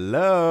like, Yeah.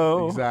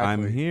 hello, Exactly.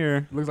 I'm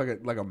here. It looks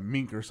like a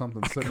mink or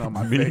something sitting on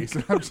my face.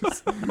 I'm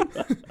just,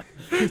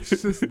 it's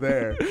just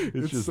there.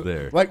 It's just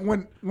there. Like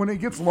when it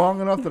gets long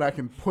enough that I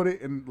can put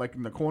it in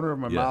the corner of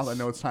my mouth, I Yes.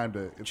 know it's time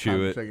to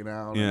Chew it. take it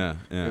out. Yeah,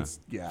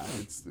 yeah.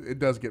 It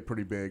does get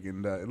pretty big,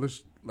 and it looks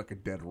like a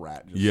dead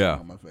rat just Yeah.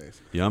 sitting on my face.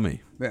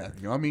 Yummy. Yeah,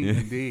 yummy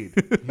indeed.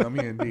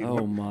 Yummy indeed.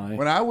 Oh, my.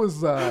 When I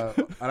was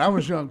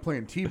young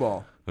playing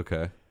t-ball,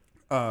 Okay.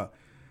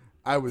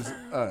 I was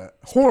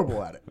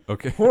horrible at it.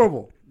 Okay.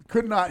 Horrible.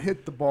 Could not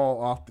hit the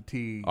ball off the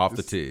tee. Off the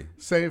Just tee.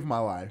 Save my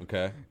life.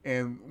 Okay.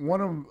 And one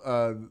of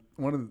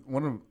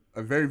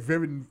a very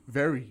vivid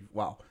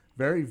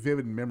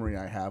memory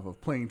I have of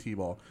playing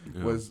t-ball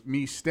was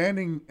me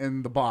standing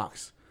in the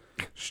box,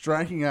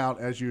 striking out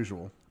as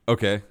usual.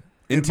 Okay.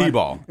 In In my-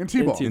 T-ball. In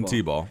t-ball. In In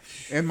T-ball.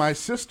 And my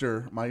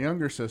sister, my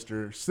younger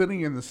sister,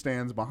 sitting in the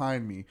stands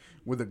behind me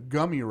with a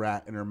gummy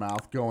rat in her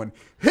mouth going,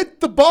 "Hit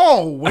the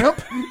ball, wimp."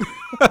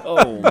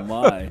 Oh,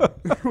 my.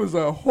 It was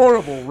a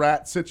horrible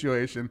rat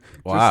situation,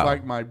 Wow. just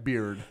like my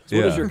beard. So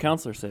what does Yeah. your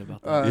counselor say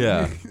about that?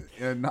 Yeah.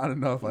 Yeah, not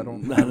enough. I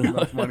don't have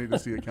enough money to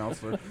see a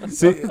counselor.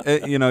 See,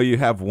 you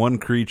have one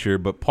creature,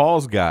 but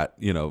Paul's got,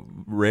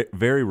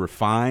 very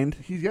refined,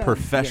 Yeah.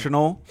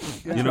 professional.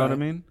 Yeah. You know what I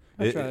mean?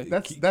 That's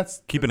right.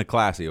 That's Keeping it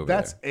classy over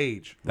that's there.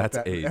 age. That's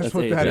age. That's That's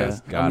what age, that yeah.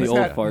 is. Got I'm it. the old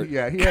Had- fart.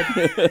 Yeah,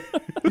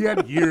 he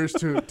had years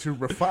to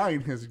refine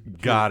his.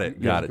 Got it.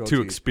 To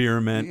goatee.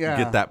 experiment, Yeah.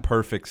 get that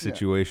perfect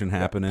situation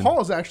happening. Paul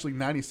is actually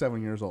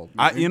 97 years old.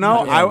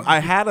 I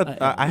had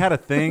a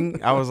thing.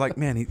 I was like,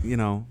 man,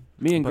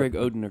 Me and Greg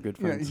Oden are good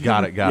friends.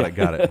 got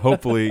it.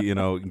 Hopefully,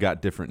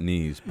 got different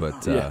knees,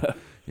 but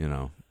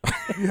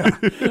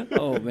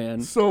Oh,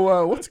 man.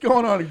 So what's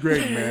going on in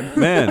Greg, man?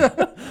 man,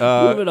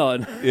 Moving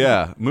on.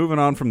 yeah. Moving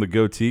on from the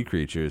goatee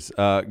creatures,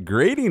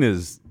 grading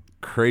is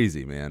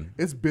crazy, man.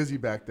 It's busy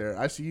back there.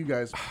 I see you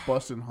guys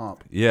busting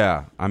hump.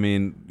 Yeah, I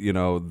mean,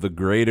 the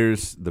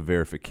graders, the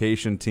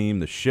verification team,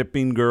 the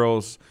shipping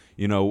girls,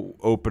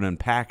 opening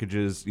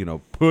packages,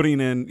 putting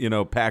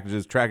in,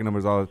 packages, tracking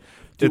numbers, all.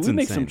 Dude, It's we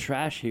make insane. some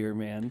trash here,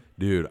 man.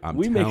 Dude, I'm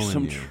We telling make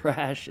some you.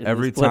 trash in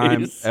Every this time,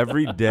 place.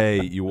 every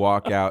day you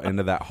walk out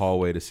into that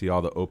hallway to see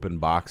all the open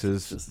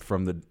boxes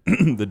from the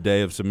the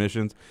day of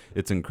submissions,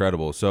 it's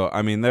incredible. So,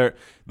 I mean,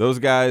 those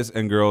guys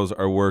and girls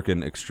are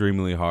working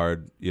extremely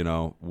hard,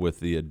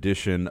 with the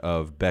addition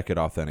of Beckett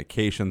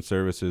Authentication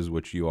Services,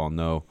 which you all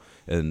know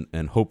and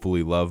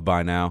hopefully love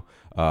by now.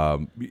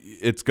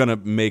 It's going to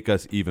make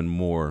us even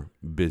more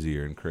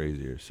busier and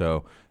crazier.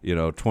 So,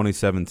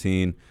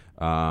 2017,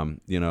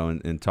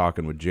 in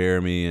talking with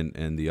Jeremy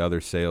and the other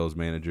sales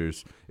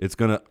managers, it's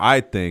going to, I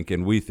think,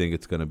 and we think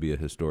it's going to be a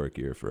historic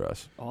year for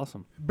us.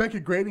 Awesome.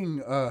 Beckett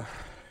Grading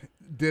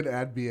did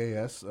add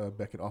BAS,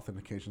 Beckett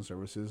Authentication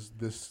Services,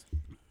 this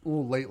a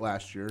little late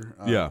last year.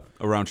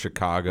 Around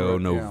Chicago,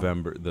 right, yeah.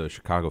 November, the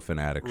Chicago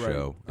Fanatic Right.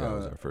 show. That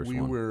was our first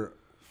one.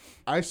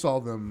 I saw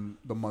them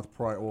the month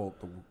prior,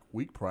 the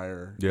week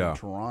prior Yeah. in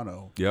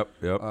Toronto. Yep.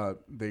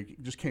 They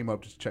just came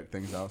up to check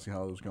things out, see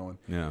how it was going.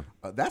 Yeah.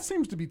 That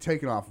seems to be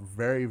taking off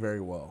very,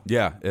 very well.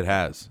 Yeah, it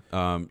has.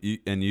 And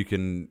you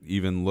can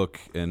even look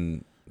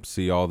and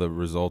see all the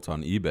results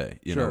on eBay,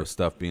 Sure. with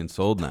stuff being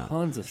sold now.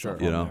 Tons of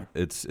stuff You on know,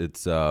 there.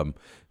 it's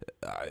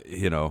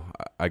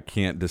I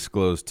can't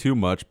disclose too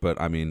much, but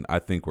I mean, I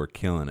think we're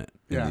killing it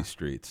in Yeah. these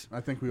streets.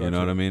 I think we You are know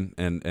too. what I mean?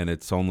 And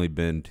it's only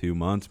been 2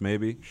 months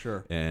maybe.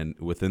 Sure. And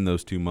within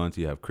those 2 months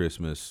you have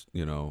Christmas,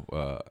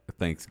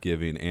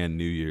 Thanksgiving and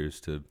New Year's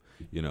to,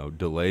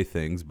 delay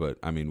things, but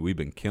I mean, we've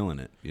been killing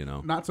it,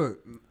 Not to,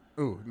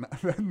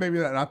 maybe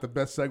not the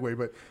best segue,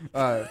 but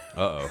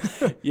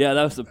Yeah,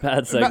 that was a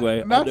bad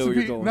segue. Not I know to where be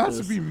you're going not with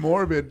to this. be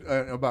morbid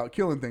about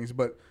killing things,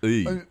 but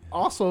Eey.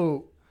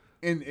 also,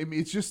 and I mean,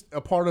 it's just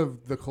a part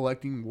of the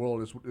collecting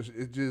world.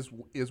 It just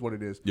is what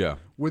it is. Yeah.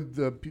 With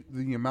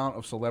the amount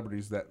of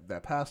celebrities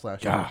that passed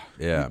last year,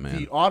 yeah, the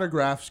man.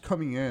 autographs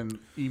coming in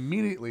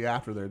immediately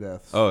after their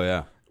deaths Oh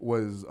yeah.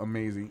 was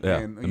amazing. Yeah,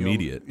 and,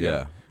 immediate,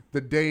 yeah.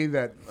 The day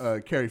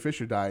that Carrie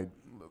Fisher died,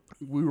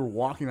 we were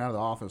walking out of the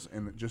office,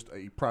 and just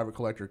a private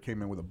collector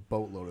came in with a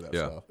boatload of that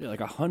Yeah. stuff. Yeah, like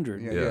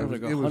 100. Yeah, Yeah, it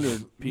like was- it was-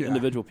 100 yeah.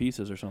 individual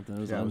pieces or something. It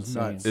was Yeah, it was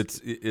insane.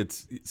 nuts.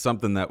 It's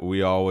something that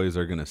we always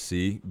are going to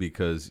see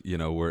because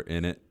we're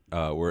in it.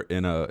 We're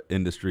in a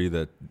industry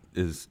that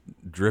is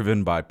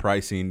driven by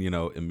pricing,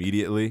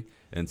 immediately,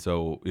 and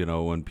so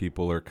when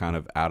people are kind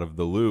of out of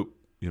the loop,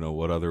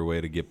 what other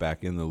way to get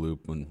back in the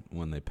loop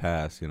when they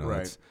pass?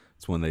 Right.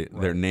 It's when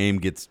their name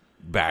gets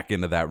back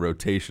into that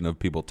rotation of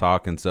people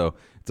talking. So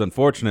it's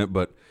unfortunate,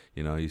 but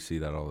you see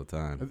that all the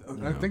time.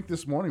 I think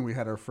this morning we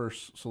had our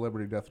first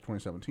celebrity death of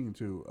 2017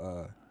 too.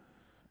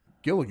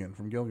 Gilligan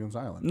from Gilligan's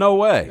Island. No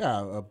way.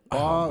 Yeah,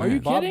 Bob, Are you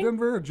Bob kidding?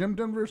 Denver, or Jim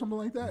Denver, or something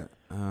like that.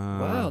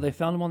 Wow, they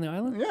found him on the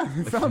island. Yeah,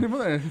 they found him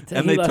there. Dang,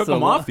 And he they took lasted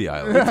him a off lo- the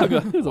island.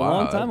 It was a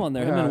long time on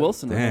there. Him Yeah. and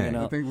Wilson were Dang. hanging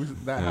I out.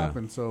 think that Yeah.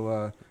 happened.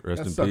 So Rest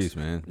that in sucks. peace,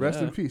 man. Rest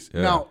in Yeah. peace.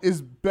 Yeah. Now,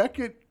 is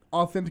Beckett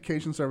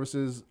Authentication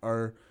Services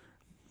are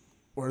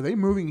they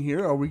moving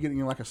here? Are we getting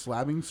like a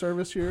slabbing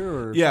service here?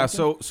 Or Yeah.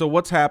 something? So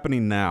what's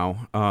happening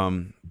now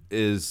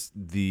is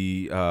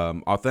the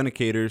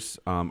authenticators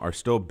are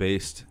still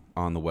based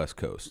on the West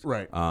Coast,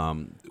 Right.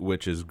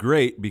 Which is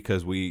great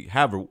because we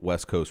have a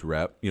West Coast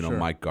rep, Sure.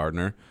 Mike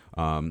Gardner.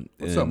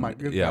 What's up, Mike?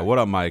 Good Yeah, guy. what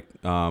up, Mike?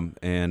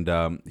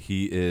 And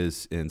he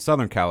is in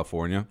Southern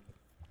California,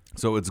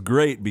 so it's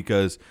great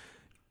because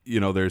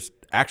there's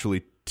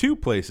actually 2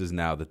 places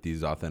now that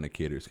these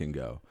authenticators can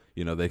go.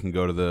 They can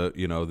go to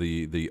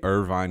the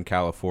Irvine,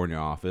 California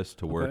office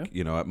to work,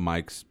 Okay. at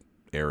Mike's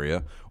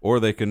area, or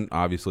they can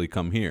obviously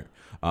come here.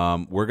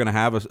 We're gonna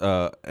have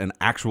an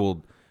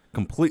actual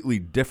completely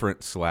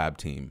different slab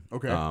team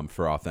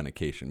for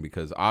authentication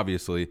because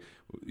obviously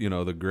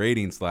the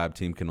grading slab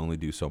team can only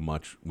do so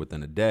much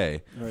within a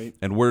day, Right.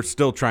 and we're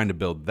still trying to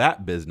build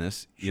that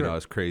business, Sure.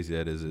 as crazy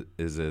as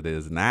it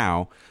is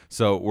now.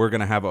 So we're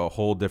going to have a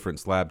whole different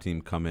slab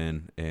team come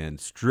in and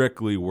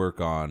strictly work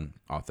on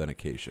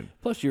authentication.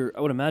 Plus, I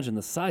would imagine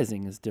the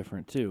sizing is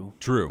different too.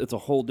 True. It's a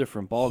whole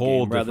different ball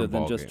Whole game rather different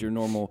than ball just game. your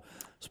normal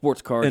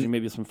sports cars And- and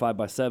maybe some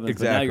 5x7s.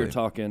 But now Exactly. you're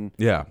talking.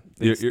 Yeah,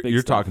 Big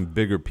you're stuff. talking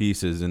bigger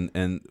pieces,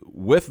 and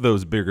with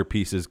those bigger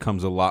pieces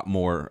comes a lot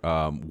more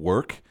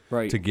work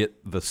Right. to get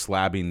the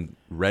slabbing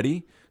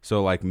ready.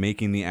 So like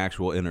making the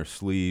actual inner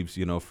sleeves,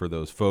 for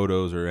those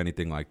photos or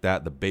anything like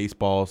that. The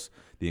baseballs,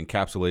 the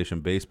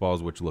encapsulation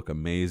baseballs, which look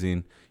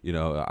amazing.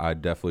 I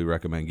definitely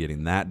recommend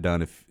getting that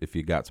done if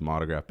you got some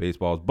autographed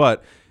baseballs.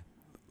 But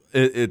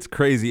it's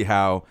crazy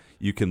how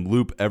you can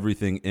loop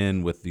everything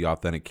in with the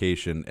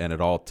authentication, and it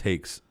all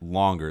takes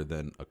longer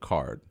than a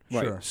card.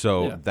 Right. Sure.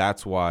 So Yeah.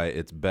 that's why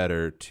it's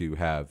better to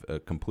have a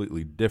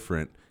completely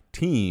different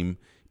team,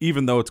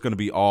 even though it's going to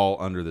be all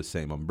under the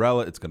same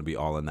umbrella. It's going to be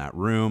all in that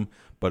room,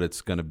 but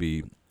it's going to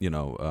be,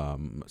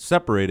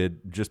 separated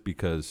just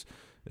because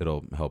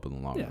it'll help in the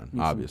long run,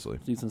 obviously.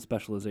 Need some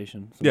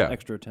specialization, some Yeah.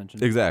 extra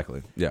attention.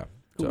 Exactly. Yeah.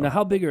 Cool. So- Now,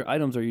 how big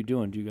items are you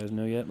doing? Do you guys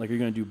know yet? Like, are you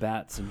going to do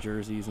bats and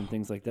jerseys and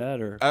things like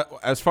that, or?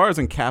 As far as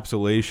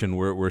encapsulation,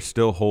 we're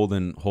still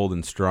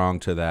holding strong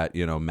to that,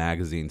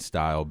 magazine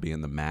style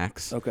being the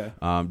max. Okay.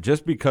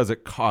 Just because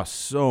it costs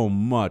so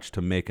much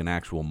to make an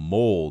actual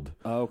mold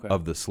Oh, okay.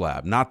 of the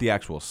slab, not the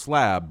actual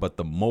slab, but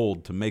the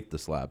mold to make the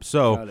slab. Got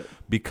So it.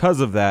 because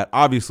of that,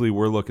 obviously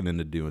we're looking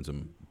into doing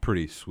some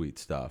pretty sweet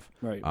stuff.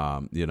 Right.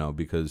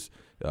 Because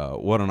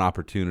what an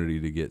opportunity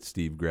to get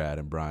Steve Grad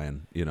and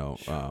Brian,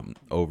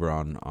 over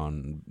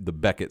on the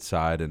Beckett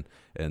side,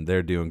 and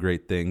they're doing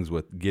great things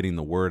with getting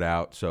the word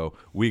out. So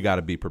we got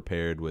to be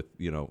prepared with,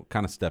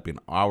 kind of stepping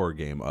our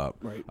game up.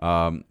 Right.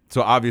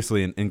 So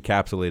obviously an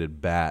encapsulated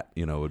bat,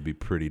 would be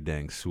pretty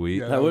dang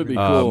sweet. Yeah, That would be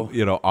cool.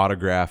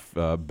 Autograph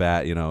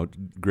bat,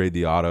 grade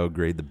the auto,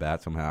 grade the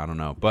bat somehow. I don't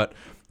know.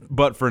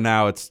 But for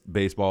now it's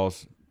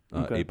baseballs,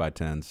 Okay.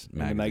 8x10s,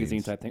 And the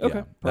magazine type thing. Yeah,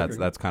 Okay, that's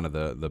perfect. kind of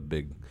the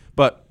big,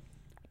 but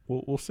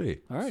we'll see.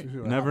 All right. See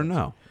what Never happens.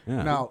 know.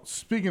 Yeah. Now,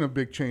 speaking of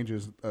big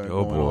changes, oh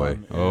going boy.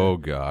 on, Oh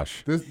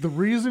gosh. the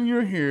reason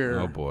you're here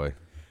Oh boy.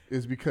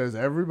 is because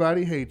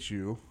everybody hates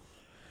you.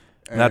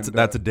 That's And,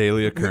 a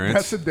daily occurrence.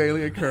 That's a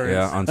daily occurrence.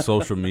 Yeah, on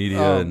social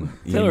media and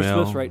Taylor email.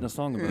 Swift's writing a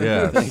song about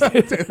Yeah.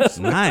 it.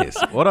 Nice.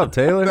 What up,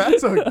 Taylor?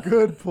 That's a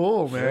good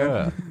pull,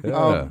 man.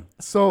 Yeah.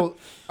 So,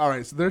 all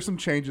right. So there's some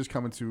changes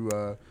coming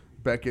to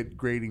Beckett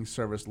grading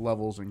service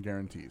levels and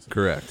guarantees.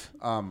 Correct.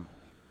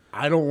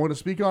 I don't want to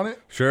speak on it,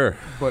 Sure.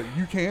 but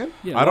you can.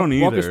 Yeah, I don't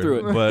walk either. us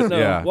through it. But No,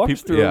 yeah, walk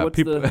us peop- through yeah, it. What's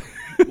people-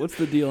 what's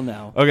the deal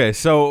now? Okay,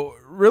 so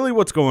really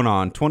what's going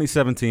on?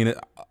 2017,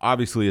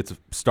 obviously it's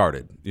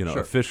started. Sure.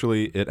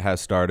 Officially it has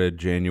started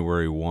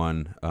January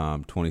 1,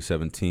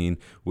 2017.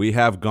 We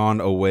have gone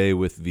away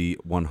with the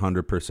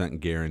 100%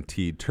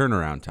 guaranteed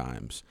turnaround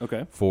times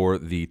Okay. for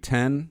the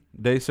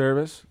 10-day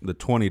service, the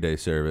 20-day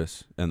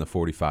service, and the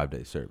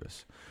 45-day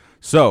service.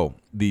 So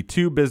the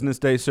 2 business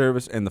day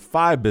service and the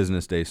 5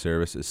 business day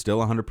service is still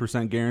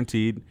 100%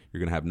 guaranteed. You're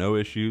going to have no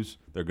issues.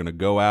 They're going to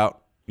go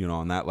out,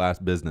 on that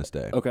last business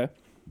day. Okay.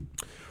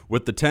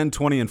 With the 10,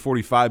 20, and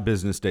 45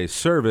 business day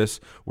service,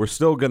 we're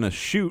still going to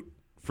shoot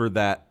for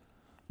that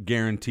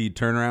guaranteed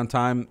turnaround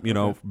time,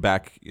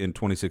 back in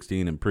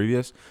 2016 and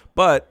previous.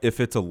 But if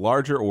it's a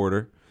larger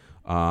order,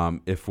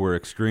 if we're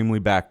extremely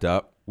backed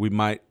up, we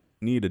might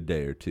need a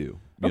day or two,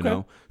 you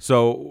know?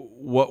 So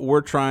what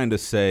we're trying to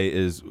say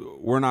is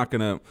we're not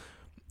going to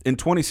 – in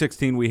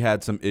 2016, we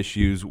had some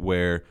issues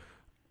where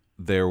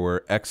there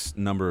were X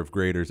number of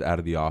graders out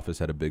of the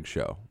office at a big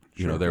show.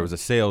 There was a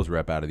sales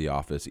rep out of the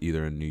office,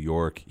 either in New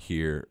York,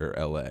 here, or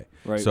L.A.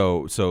 Right.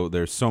 So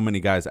there's so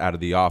many guys out of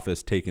the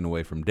office taken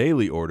away from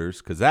daily orders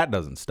because that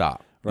doesn't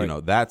stop. Right.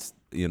 That's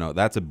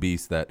a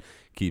beast that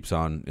keeps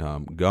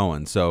on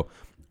going. So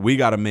we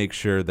got to make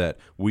sure that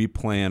we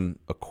plan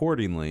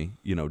accordingly,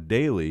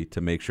 daily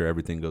to make sure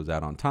everything goes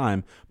out on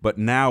time. But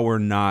now we're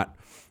not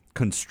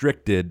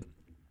constricted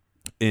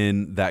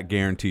in that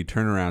guaranteed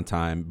turnaround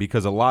time,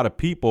 because a lot of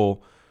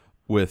people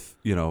with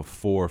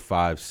 4,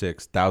 5,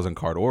 6,000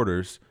 card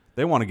orders,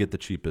 they want to get the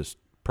cheapest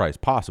price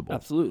possible.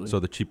 Absolutely. So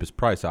the cheapest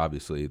price,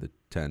 obviously, the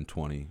 10,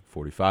 20,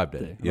 45 day,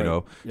 Right.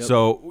 know. Yep.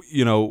 So,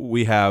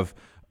 we have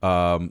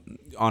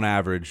on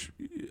average,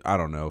 I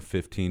don't know,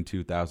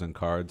 2,000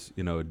 cards,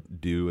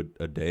 due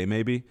a day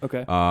maybe.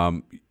 Okay.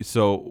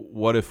 So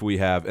what if we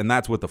have, and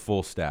that's with the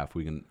full staff,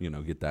 we can,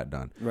 get that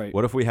done. Right.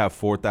 What if we have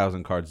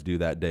 4,000 cards due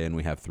that day and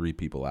we have 3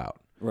 people out?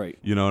 Right.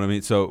 You know what I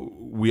mean? So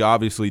we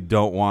obviously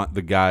don't want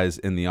the guys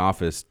in the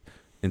office,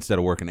 instead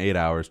of working 8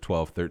 hours,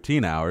 12,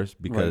 13 hours,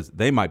 because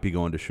they might be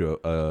going to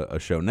a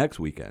show next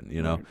weekend,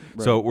 Right.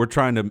 So we're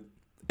trying to,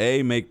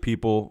 make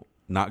people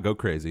not go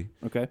crazy,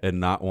 Okay. and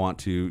not want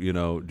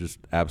to, just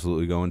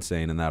absolutely go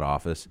insane in that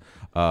office.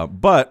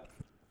 But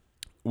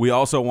we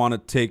also want to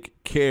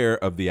take care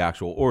of the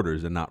actual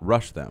orders and not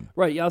rush them.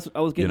 Right. Yeah,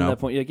 I was getting to know? that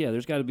point. Yeah,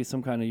 there's got to be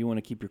some kind of, you want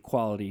to keep your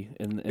quality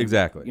and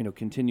Exactly.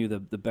 Continue the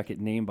Beckett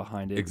name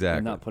behind it. Exactly.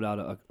 And not put out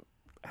a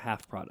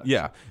half product.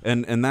 Yeah,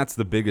 and that's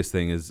the biggest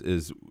thing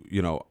is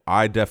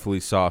I definitely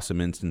saw some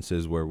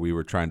instances where we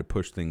were trying to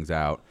push things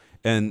out,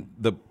 and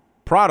the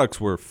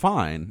products were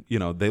fine.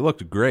 They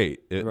looked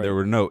great. Right. There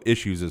were no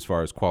issues as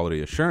far as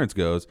quality assurance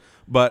goes,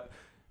 but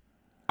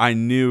I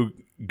knew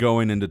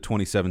going into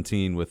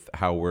 2017 with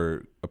how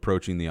we're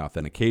approaching the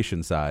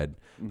authentication side,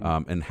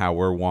 and how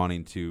we're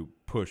wanting to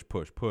push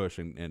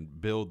and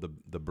build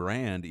the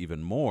brand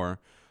even more,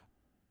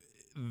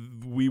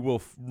 we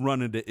will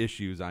run into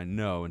issues, I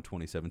know, in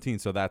 2017.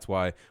 So that's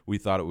why we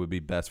thought it would be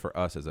best for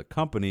us as a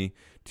company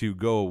to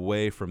go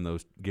away from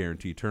those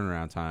guaranteed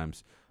turnaround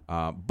times.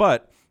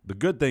 But the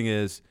good thing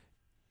is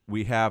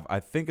we have, I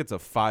think it's a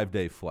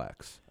 5-day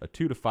flex, a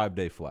 2 to 5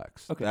 day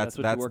flex. Okay, that's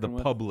what you're the working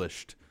with?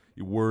 published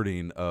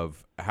wording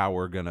of how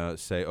we're going to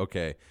say,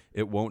 okay,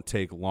 it won't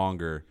take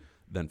longer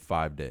than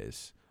 5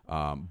 days.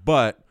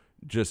 But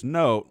just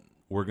note,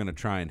 we're going to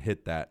try and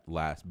hit that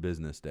last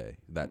business day,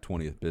 that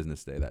 20th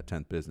business day, that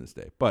 10th business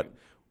day. But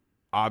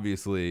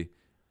obviously,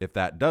 if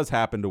that does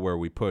happen to where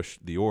we push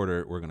the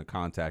order, we're going to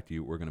contact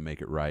you. We're going to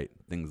make it right,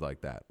 things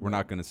like that. We're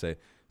not going to say,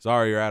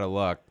 sorry, you're out of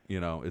luck.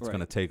 It's going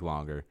to take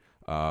longer.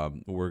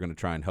 We're going to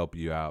try and help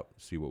you out,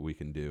 see what we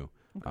can do.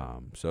 Okay.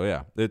 So,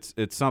 yeah, it's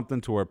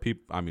something to where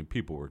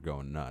people were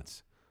going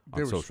nuts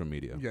on social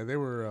media. Yeah, they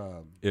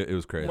were It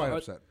was crazy. quite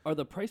upset. Are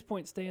the price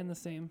points staying the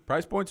same?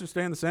 Price points are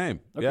staying the same.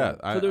 Okay.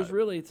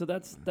 Yeah. So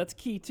that's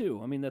key too.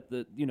 I mean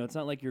it's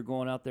not like you're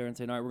going out there and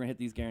saying, all right, we're gonna hit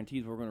these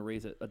guarantees. We're gonna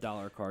raise it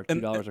 $1 a card,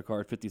 $2 a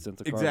card, 50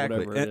 cents a card,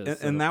 exactly. whatever it is.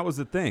 So- And that was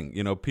the thing.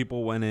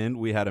 People went in.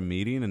 We had a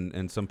meeting,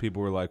 and some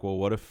people were like, "Well,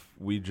 what if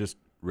we just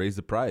raise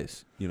the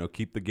price?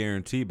 Keep the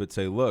guarantee, but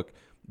say, look,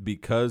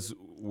 because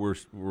we're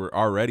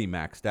already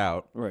maxed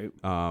out. Right.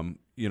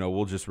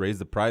 We'll just raise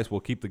the price. We'll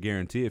keep the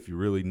guarantee if you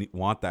really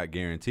want that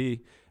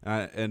guarantee."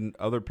 And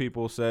other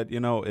people said,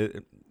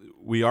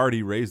 we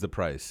already raised the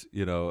price,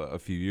 a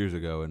few years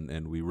ago,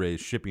 and we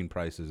raised shipping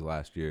prices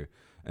last year.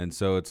 And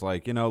so it's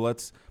like,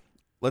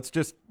 let's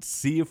just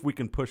see if we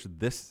can push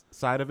this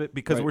side of it,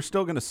 because Right. we're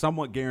still going to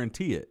somewhat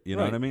guarantee it. You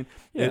know Right. what I mean?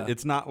 Yeah.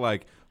 It's not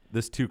like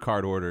this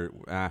 2-card order,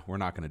 we're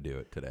not going to do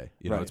it today.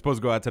 Right. It's supposed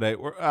to go out today.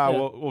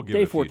 We'll give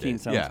Day it a few 14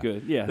 days. sounds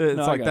good. Yeah. It's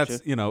No, I like gotcha.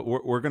 that's,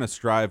 we're going to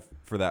strive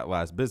for that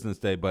last business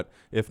day, but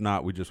if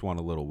not, we just want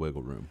a little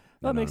wiggle room.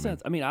 That makes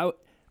sense. I mean,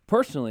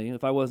 personally,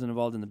 if I wasn't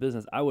involved in the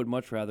business, I would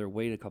much rather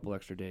wait a couple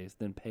extra days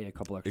than pay a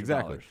couple extra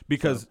Exactly. dollars.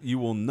 Because you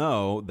will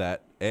know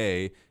that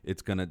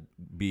it's going to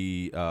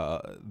be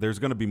there's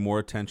going to be more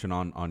attention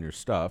on your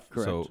stuff.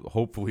 Correct. So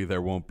hopefully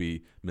there won't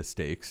be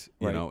mistakes,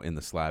 Right. in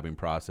the slabbing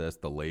process,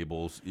 the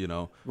labels,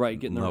 Right,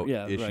 getting the- no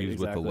yeah, right, issues with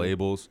the exactly.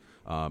 labels,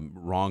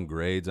 wrong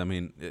grades. I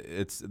mean,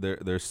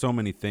 there's so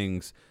many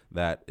things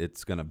that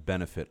it's going to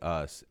benefit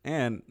us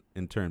and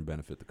in turn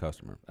benefit the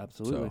customer.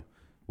 Absolutely. So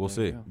we'll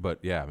There you see. go. But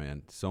yeah,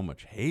 man, so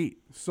much hate.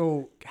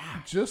 So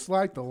just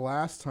like the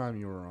last time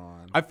you were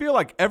on, I feel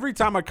like every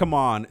time I come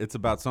on, it's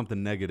about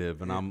something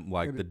negative, and I'm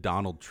like the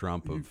Donald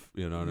Trump of,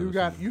 what I you mean?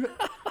 got you.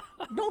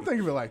 Don't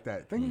think of it like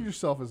that. Think of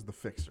yourself as the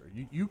fixer.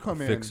 You come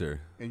in Fixer.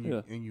 and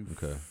you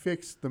Okay.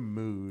 fix the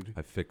mood.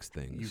 I fix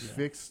You things.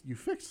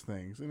 fix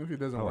things, and if it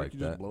doesn't I work, like you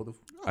that. just blow the.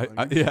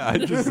 I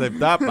just say,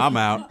 stop, I'm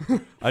out.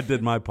 I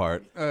did my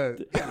part. Yeah,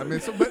 I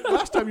mean, but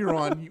last time you were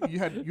on, you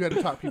had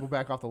to talk people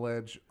back off the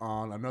ledge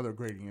on another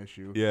grading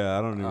issue. Yeah,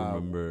 I don't even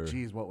remember.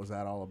 Geez, what was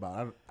that all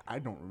about? I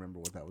don't remember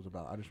what that was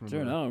about. I just Sure,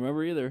 remember. I don't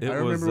remember either. It I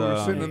remember was, we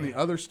were sitting in the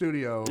other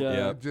studio,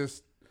 Yeah.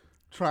 just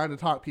trying to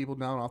talk people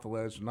down off the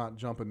ledge, not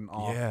jumping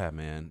off. Yeah,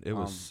 man. It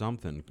was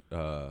something.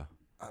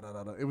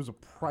 It was a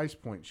price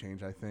point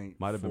change, I think.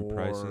 Might have been for,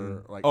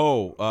 pricing.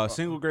 Like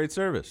single grade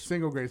service.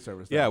 single grade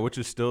service. Yeah, which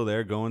is still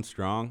there, going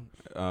strong.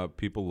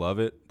 People love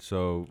it.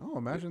 So, Oh,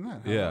 imagine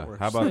that. Yeah, that works.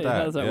 how about Hey, that?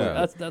 how does that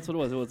Yeah. work? That's what it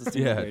was. It was a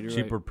single yeah, grade, you're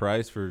cheaper right.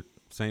 price for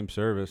same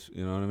service.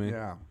 You know what I mean?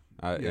 Yeah.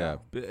 Yeah.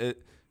 Yeah.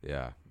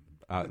 Yeah.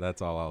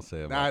 That's all I'll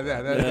say about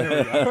that.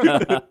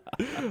 There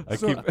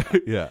we go.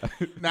 Yeah.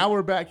 Now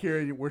we're back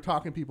here. We're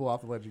talking people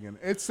off the ledge again.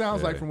 It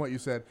sounds like Yeah. from what you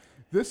said,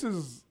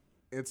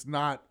 it's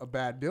not a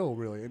bad deal,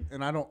 really.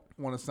 And I don't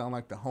want to sound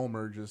like the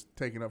homer just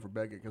taking up for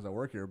Beckett because I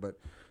work here, but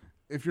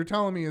if you're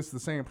telling me it's the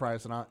same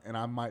price and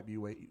I might be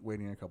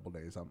waiting a couple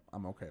days,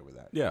 I'm okay with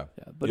that. Yeah.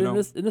 But in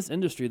this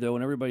industry though,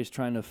 when everybody's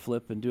trying to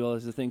flip and do all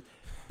these things,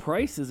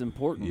 price is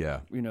important. Yeah.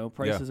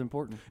 Price is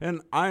important.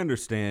 And I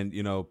understand,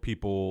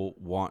 people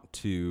want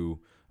to,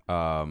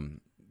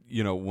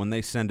 when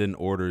they send in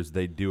orders,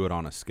 they do it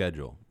on a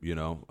schedule,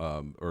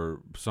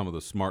 or some of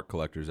the smart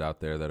collectors out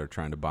there that are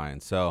trying to buy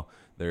and sell,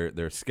 they're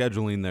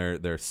scheduling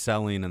their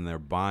selling and their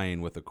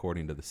buying with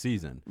according to the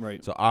season.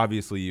 Right. So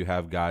obviously you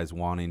have guys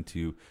wanting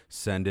to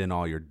send in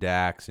all your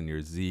Dax and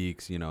your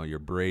Zekes, your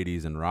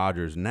Bradys and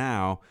Rodgers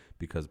now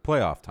because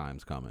playoff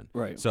time's coming.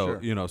 Right. So,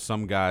 Sure.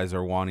 Some guys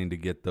are wanting to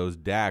get those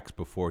Dax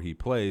before he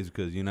plays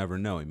because you never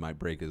know. He might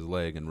break his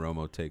leg and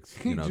Romo takes,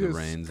 He the just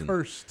reins. And,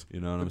 cursed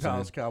you know what the I'm saying?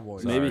 Dallas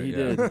Cowboys. Maybe Sorry, he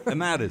yeah. did.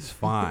 And that is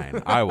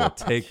fine. I will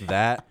take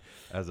that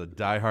as a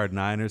diehard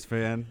Niners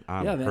fan.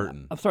 I'm Yeah, man.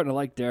 hurting. I'm starting to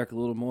like Derek a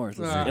little more as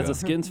a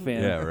Skins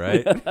fan. Yeah,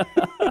 right.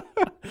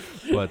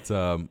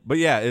 But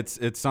yeah,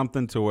 it's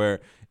something to where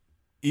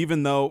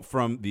even though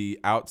from the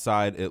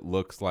outside it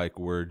looks like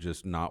we're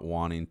just not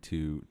wanting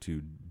to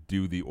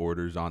do the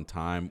orders on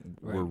time,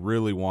 Right. we're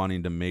really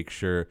wanting to make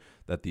sure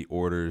that the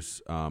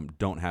orders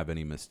don't have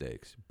any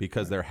mistakes,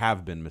 because there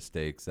have been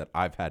mistakes that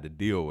I've had to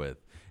deal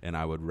with, and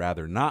I would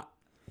rather not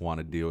want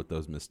to deal with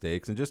those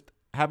mistakes and just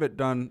have it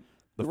done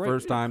the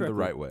first time the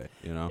right way,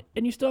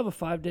 And you still have a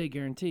 5-day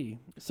guarantee.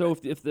 So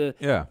if the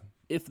Yeah.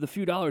 if the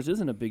few dollars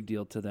isn't a big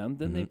deal to them,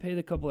 then they pay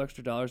the couple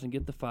extra dollars and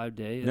get the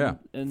 5-day. And, Yeah,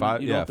 and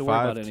five. you don't Yeah, have to worry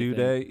about 5 anything.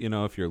 2-day.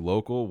 If you're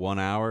local, 1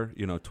 hour.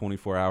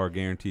 24-hour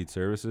guaranteed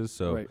services.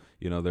 So Right.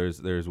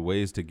 there's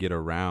ways to get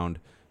around.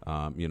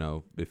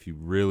 If you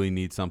really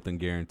need something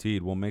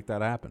guaranteed, we'll make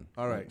that happen.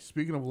 All right.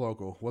 Speaking of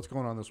local, what's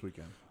going on this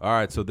weekend? All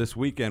right. So this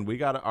weekend we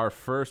got our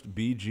first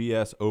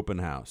BGS open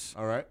house.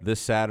 All right. This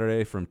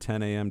Saturday from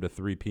 10 a.m. to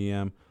 3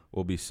 p.m.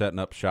 We'll be setting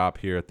up shop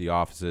here at the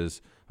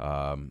offices.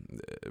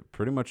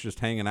 Pretty much just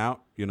hanging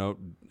out,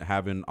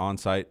 having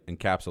on-site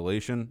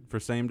encapsulation for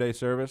same-day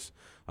service,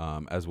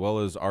 as well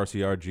as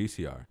RCR,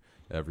 GCR.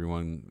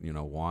 Everyone,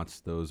 wants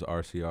those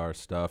RCR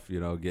stuff,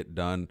 get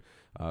done,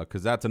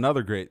 because that's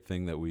another great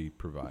thing that we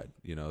provide,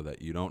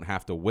 that you don't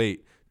have to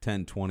wait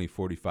 10, 20,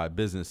 45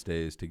 business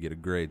days to get a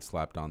grade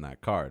slapped on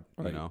that card.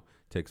 Right.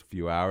 Takes a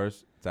few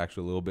hours. It's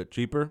actually a little bit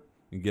cheaper.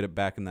 And get it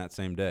back in that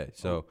same day.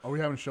 So Are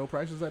we having show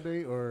prices that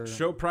day or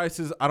show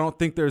prices, I don't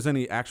think there's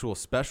any actual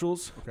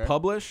specials Okay.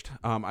 published.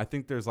 I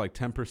think there's like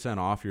 10%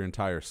 off your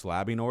entire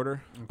slabbing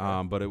order,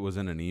 but it was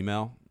in an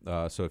email.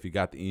 So if you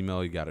got the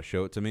email, you got to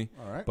show it to me.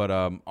 All right. But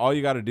all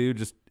you got to do,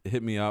 just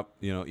hit me up,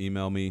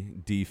 email me,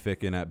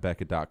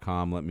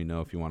 dficken@beckett.com. Let me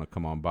know if you want to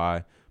come on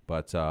by.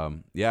 But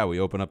yeah, we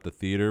open up the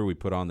theater, we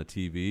put on the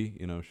TV,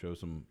 show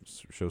some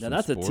Now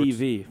that's sports. a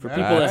TV for That-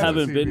 people that that's a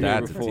haven't been TV. here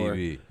That's a before.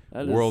 TV.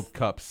 That World is-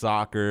 Cup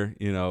soccer,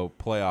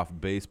 playoff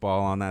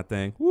baseball on that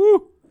thing.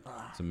 Woo!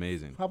 It's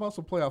amazing. how about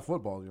some playoff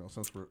football,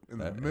 since we're in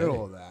the That- middle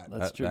hey. of that?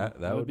 That's true.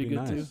 That would be good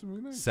nice. too. This would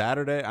be nice.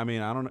 Saturday, I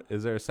don't know.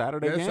 Is there a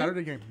Saturday Yeah, game?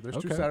 Saturday game. There's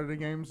two Okay. Saturday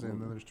games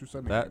and then there's two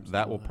Sunday That games.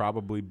 that will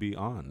probably be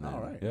on. Then.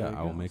 All right. Yeah, There you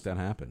I will go. make that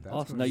happen. That's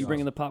Awesome. gonna Now you be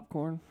bringing awesome. the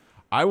popcorn?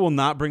 I will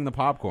not bring the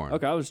popcorn.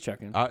 Okay, I was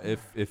checking.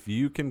 If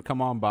you can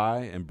come on by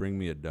and bring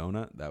me a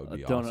donut, that would A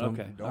be donut. awesome.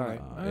 Okay. Donut. All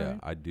right. All Yeah, right.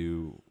 I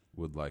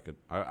would like it.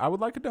 I would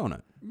like a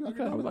donut.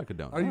 Okay. I would like a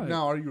donut. Are you Alright.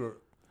 now?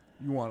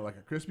 You want like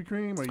a Krispy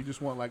Kreme, or you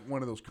just want like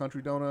one of those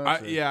country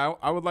donuts? or-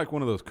 I would like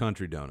one of those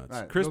country donuts.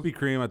 All right, Krispy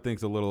Kreme, I think,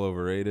 is a little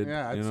overrated.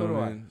 Yeah, you know so do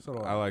what I. I mean? So do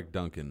I. I like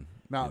Dunkin'.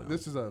 Now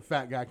this is a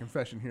fat guy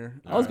confession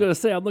here. I was going to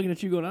say, I'm looking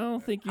at you going, I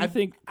don't think you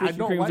think I Krispy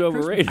don't Kreme's like Krispy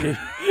overrated.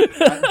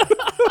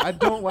 I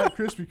don't like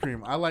Krispy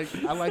Kreme. I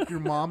like your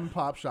mom and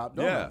pop shop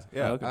donuts.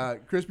 Yeah. Okay.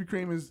 Krispy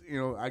Kreme is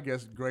I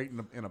guess great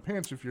in a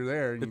pinch if you're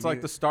there. and It's you like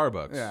need the it.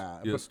 Starbucks. Yeah,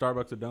 the but-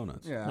 Starbucks of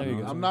donuts. Yeah, There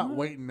you go. I'm not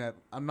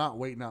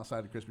waiting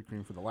outside the Krispy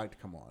Kreme for the light to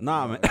come on.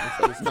 Nah, man.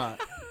 it's not.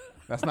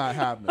 That's not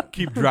happening.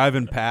 Keep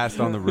driving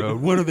past on the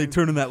road. When are they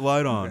turning that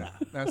light on? Yeah,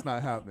 that's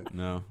not happening.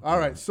 No. All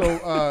right,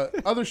 so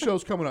other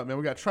shows coming up, man.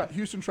 We got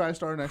Houston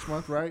TriStar next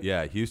month, right?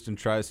 Yeah, Houston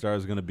TriStar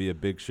is going to be a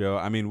big show.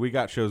 I mean, we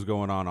got shows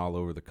going on all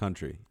over the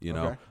country,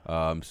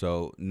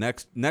 So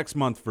next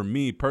month for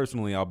me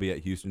personally, I'll be at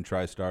Houston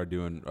TriStar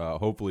doing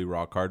hopefully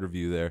Raw card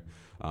review there.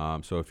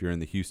 So if you're in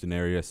the Houston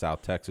area,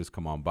 South Texas,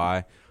 come on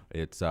by.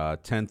 It's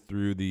 10th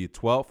through the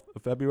 12th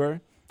of February.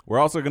 We're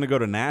also going to go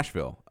to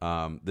Nashville.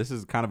 This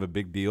is kind of a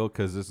big deal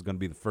because this is going to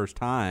be the first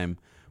time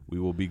we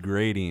will be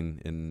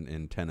grading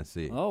in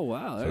Tennessee. Oh,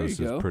 wow. So There this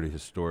you go. is pretty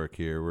historic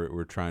here.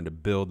 We're trying to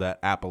build that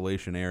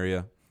Appalachian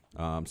area.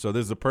 So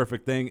this is a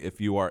perfect thing. If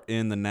you are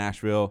in the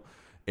Nashville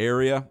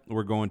area,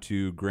 we're going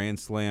to Grand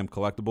Slam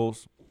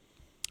Collectibles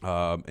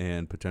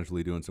and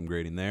potentially doing some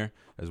grading there,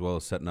 as well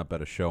as setting up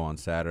at a show on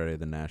Saturday,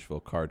 the Nashville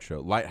Card Show,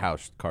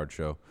 Lighthouse Card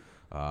Show.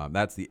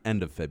 That's the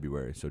end of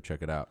February, so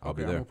check it out. I'll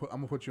be there. I'm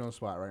gonna put you on the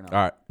spot right now.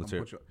 All right, I'm let's gonna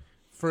hear put you-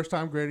 First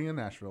time grading in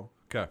Nashville.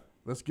 Okay.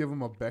 Let's give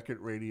them a Beckett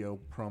Radio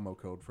promo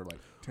code for like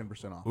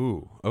 10% off.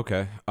 Ooh,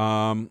 okay.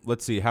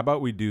 Let's see. How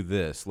about we do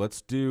this?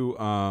 Let's do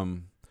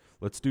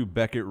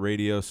Beckett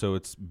Radio, so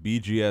it's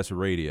BGS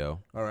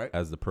Radio. All right.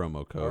 As the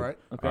promo code. All right.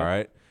 Okay. All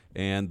right.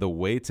 And the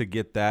way to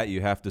get that,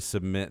 you have to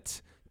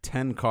submit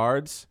 10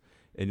 cards,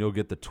 and you'll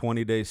get the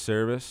 20-day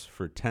service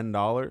for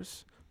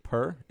 $10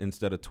 per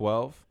instead of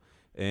 $12.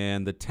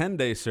 And the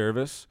 10-day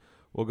service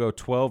will go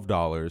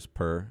 $12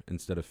 per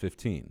instead of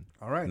 $15.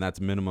 All right. And that's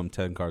minimum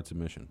 10 card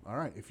submission. All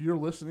right. If you're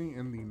listening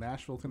in the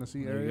Nashville,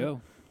 Tennessee There you area,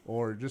 go.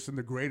 or just in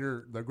the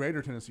greater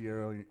Tennessee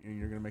area, and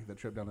you're going to make that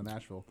trip down to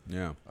Nashville,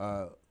 Yeah.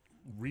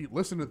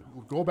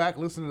 go back,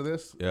 listen to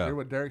this, Yeah. hear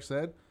what Derek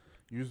said,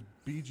 use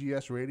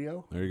BGS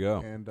Radio, There you go.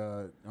 and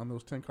on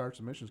those 10 card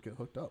submissions, get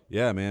hooked up.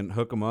 Yeah, man,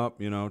 hook them up.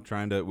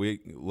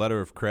 Letter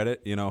of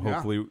credit. Yeah.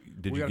 Hopefully,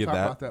 did we you gotta get talk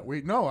that? about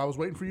that. No, I was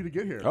waiting for you to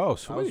get here. Oh, I was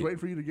sweet. waiting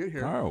for you to get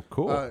here. Oh,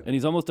 cool. Uh, And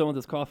he's almost done with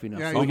his coffee now.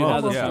 Yeah, so we can have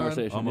almost this done.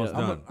 conversation. Almost yeah.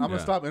 done. I'm gonna Yeah.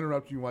 stop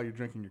interrupting you while you're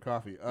drinking your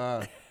coffee.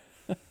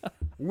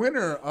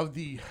 Winner of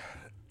the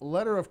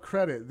letter of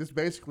credit. This is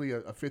basically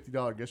a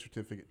 $50 gift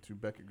certificate to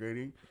Beckett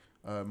Grading.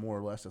 More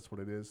or less, that's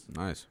what it is.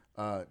 Nice.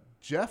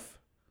 Jeff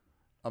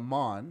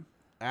Amon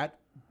at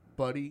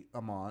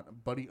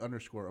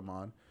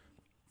Buddy_Amon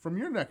from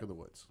your neck of the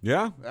woods.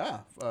 Yeah. Yeah,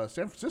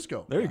 San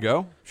Francisco. There you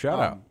go. Shout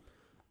out.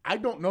 I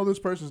don't know this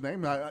person's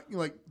name.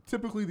 Like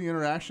typically the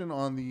interaction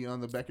on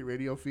the Beckett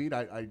Radio feed,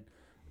 I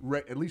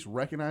at least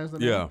recognize the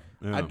name.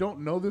 Yeah. I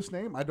don't know this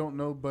name. I don't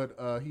know,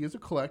 but he is a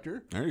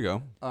collector, There you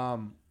go.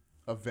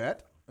 a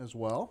vet as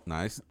well.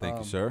 Nice. Thank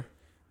you, sir.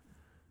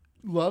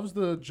 Loves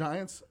the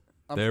Giants.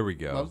 There we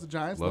go. Loves the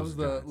Giants. Loves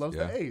Loves the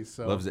Giants, the A's.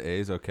 So Loves the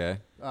A's. Okay.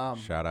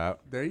 Shout out.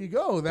 there you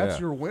go. That's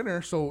Yeah. your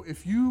winner. So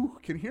if you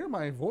can hear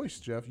my voice,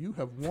 Jeff, you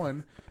have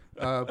won.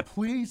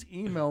 Please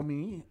email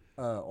me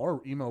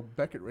or email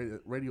Beckett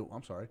Radio.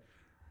 I'm sorry.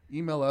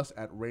 Email us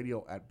at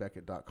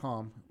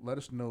radio@beckett.com. Let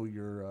us know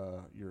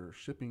your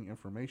shipping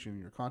information,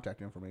 your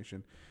contact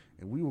information,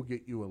 and we will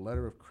get you a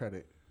letter of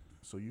credit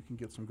so you can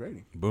get some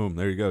grading. Boom.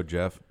 There you go,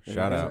 Jeff.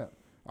 Shout That's out. it.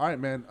 All right,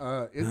 man.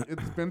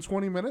 It's been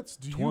 20 minutes.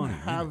 Do you 20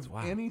 have minutes,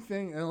 wow.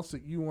 anything else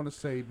that you want to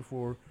say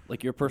before?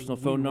 Like your personal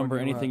We phone run number,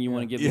 you anything out, you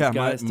want to give Yeah, these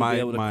guys to be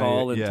able to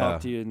call and talk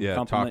to you and talk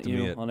compliment to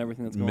me you at on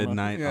everything that's going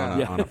midnight on?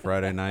 Yeah. on a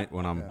Friday night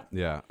when I'm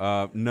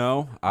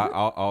no,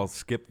 I'll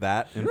skip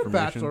that You're a information.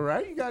 bachelor,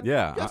 right? You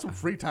got some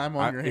free time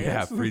on your hands.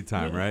 Yeah, free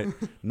time, right?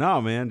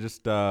 No, man,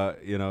 just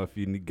if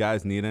you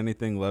guys need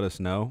anything, let us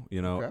know.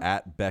 Okay.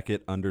 At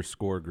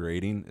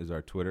Beckett_grading is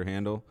our Twitter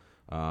handle.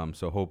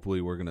 So hopefully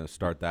we're gonna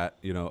start that,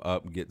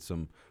 up and get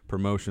some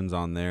promotions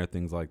on there,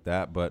 things like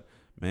that. But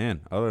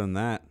man, other than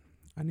that,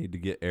 I need to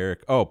get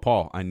Eric. Oh,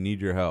 Paul, I need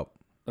your help.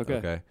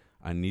 Okay.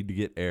 I need to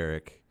get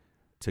Eric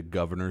to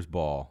Governor's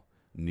Ball,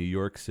 New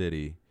York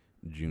City,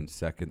 June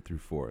 2nd through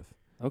 4th.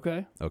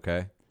 Okay.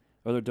 Okay.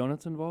 Are there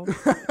donuts involved?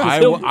 I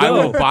He'll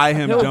will go. buy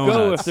him He'll donuts.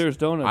 go if there's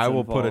donuts I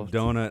will put a involved.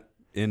 donut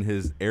in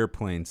his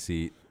airplane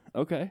seat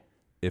Okay.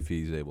 if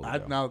he's able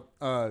to.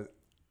 go.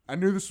 I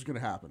knew this was going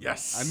to happen.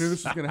 Yes. I knew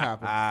this was going to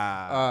happen.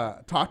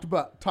 Talked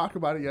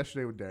about it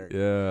yesterday with Derek. Yeah.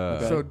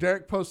 Okay. So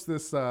Derek posts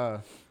this.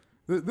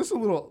 This is a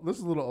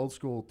little old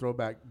school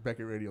throwback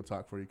Beckett Radio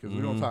talk for you because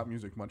we don't talk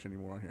music much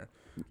anymore on here.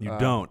 You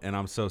don't, and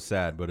I'm so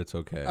sad, but it's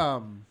okay.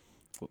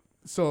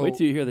 So Wait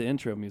till you hear the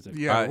intro music.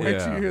 yeah, wait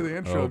till you hear the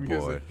intro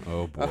music.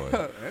 Oh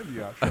boy. And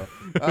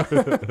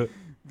the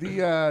outro.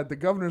 The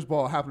Governor's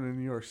Ball happened in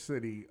New York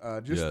City.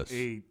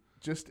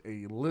 Just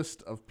a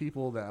list of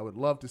people that I would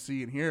love to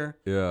see and hear.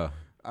 Yeah.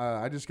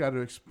 I just got to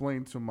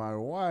explain to my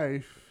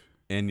wife.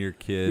 And your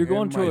kid. You're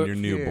going And to my a your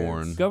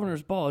newborn.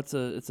 Governor's Ball. It's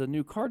a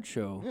new card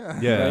show.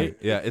 Yeah. Yeah. Right?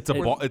 Yeah. It's a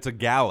ball. It's a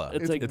gala.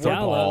 It's a it's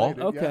gala. a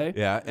ball. Okay.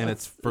 Yeah, and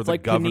it's for It's the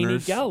like Panini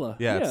governors. Gala.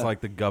 Yeah, it's Yeah.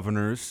 like the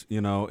governors,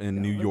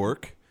 in New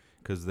York,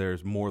 because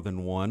there's more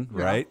than one,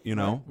 Yeah. right?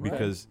 Right.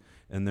 Because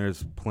and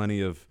there's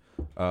plenty of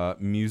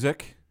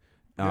music,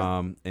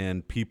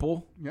 and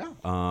people, Yeah.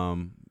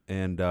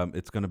 and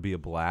it's gonna be a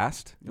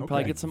blast. You'll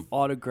probably get some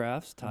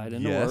autographs tied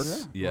into work.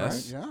 Yes, Yeah,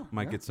 yes. right, yeah,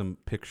 Might yeah. get some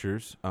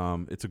pictures.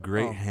 It's a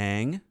great Oh.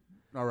 hang.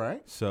 All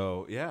right.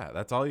 So yeah,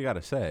 that's all you got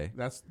to say.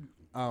 That's.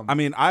 I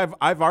mean, I've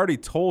already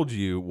told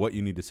you what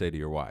you need to say to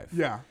your wife.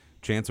 Yeah.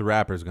 Chance the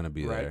Rapper's gonna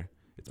be Right. there.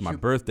 It's my She-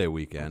 birthday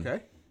weekend.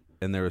 Okay.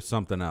 And there was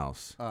something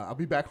else. I'll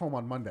be back home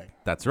on Monday.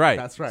 That's right.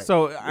 That's right.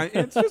 So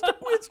it's just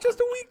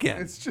a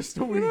weekend. It's just a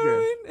You weekend. know what I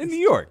mean? In New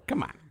York.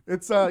 Come on.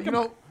 It's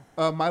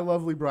my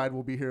lovely bride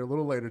will be here a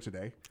little later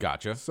today,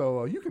 Gotcha.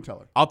 so you can tell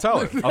her. I'll tell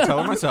her. I'll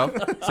tell her myself.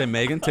 Say,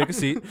 Megan, take a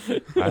seat.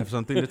 I have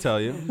something to tell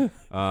you.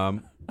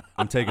 I'm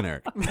taking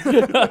Eric.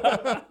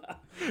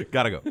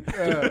 Gotta go.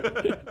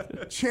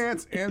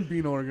 Chance and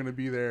Bino are going to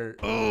be there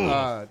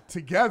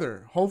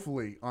together,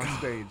 hopefully on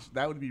stage.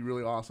 That would be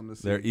really awesome to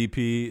see. Their EP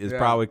is Yeah.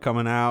 probably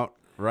coming out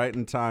right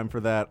in time for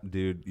that,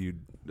 dude.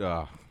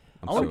 I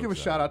want to give a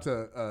shout out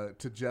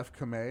to Jeff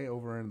Kamei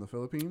over in the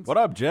Philippines. What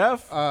up,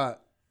 Jeff?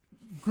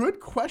 Good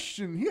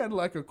question. He had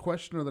like a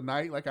question of the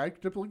night, like I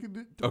typically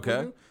do.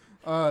 Okay.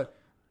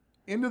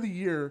 End of the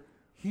year,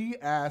 he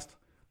asked,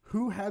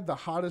 who had the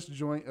hottest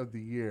joint of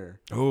the year?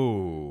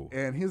 Oh.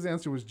 And his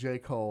answer was J.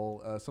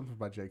 Cole, something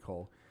by J.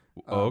 Cole.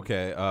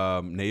 Okay.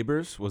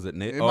 Neighbors? Was it?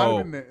 It might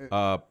have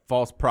been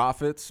False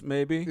Prophets,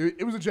 maybe?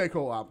 It was a J.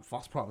 Cole album.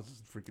 False Prophets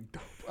is freaking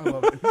dope. I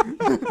love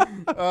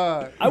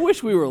it. I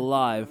wish we were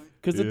live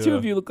because the two Yeah.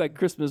 of you look like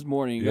Christmas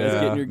morning. You guys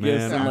getting your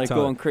gifts man, and I'm like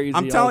telling- going crazy.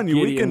 I'm all telling you,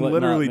 we giddy can and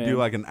whatnot, literally man. do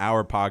like an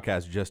hour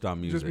podcast just on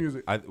music.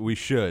 music. We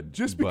should.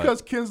 Just but-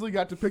 because Kinsley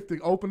got to pick the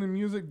opening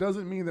music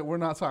doesn't mean that we're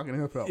not talking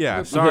hip hop.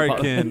 Yeah, sorry,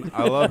 Ken.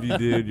 I love you,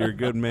 dude. You're a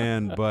good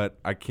man, but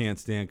I can't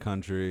stand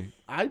country.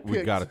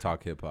 We got to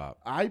talk hip hop.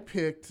 I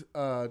picked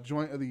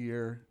joint of the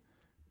year.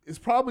 It's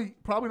probably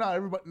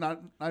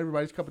not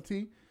everybody's cup of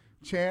tea.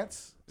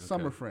 Chance,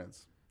 Summer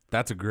Friends.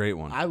 That's a great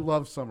one. I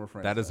love Summer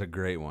Friends. That is a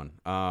great one.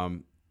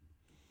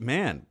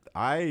 Man,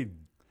 I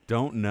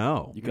don't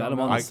know. You got him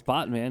on the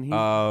spot, man.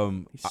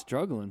 He's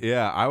struggling.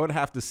 Yeah, I would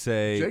have to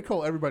say J.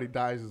 Cole, Everybody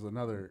Dies is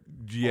another.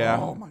 Yeah.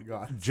 Oh my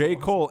God. J.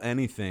 Cole,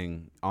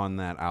 anything on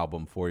that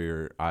album, For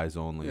Your Eyes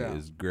Only, Yeah.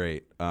 is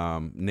great.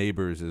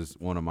 Neighbors is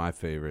one of my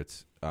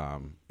favorites.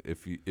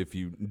 If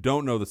you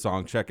don't know the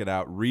song, check it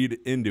out. Read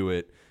into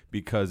it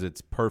because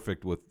it's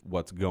perfect with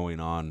what's going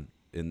on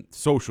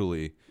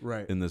socially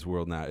Right. in this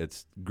world now.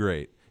 It's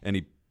great, and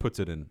he puts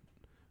it in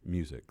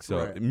music, so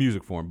Right.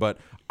 music form. But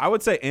I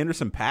would say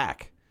Anderson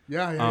 .Paak.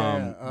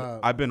 Yeah.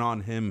 I've been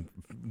on him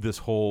this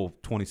whole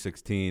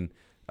 2016.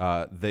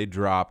 They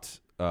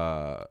dropped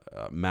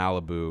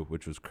Malibu,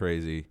 which was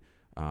crazy.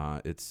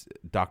 It's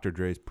Dr.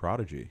 Dre's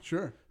Prodigy.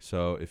 Sure.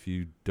 So if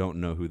you don't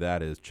know who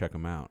that is, check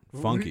him out.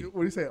 Funky.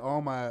 What do you say?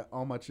 All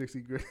my chicks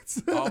eat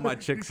grits. All my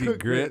chicks Cook eat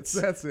grits.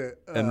 That's it.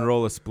 And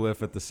roll a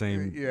spliff at the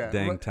same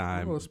dang roll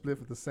time. a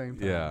spliff at the same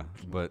time. Yeah,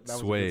 but That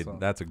was a good Suede, song.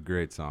 that's a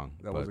great song.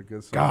 That was a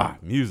good song. God,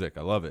 music,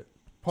 I love it.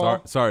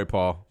 Paul? Sorry,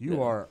 Paul.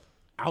 You are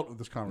out of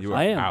this conversation. You are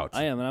I am. out.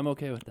 I am, and I'm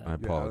okay with that. I You're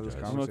out of apologize.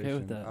 this I'm okay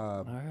with conversation. that.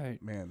 All right.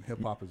 Man,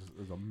 hip hop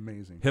is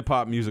amazing. Hip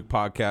Hop Music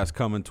Podcast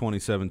coming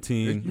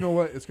 2017. You know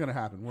what? It's gonna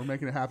happen. We're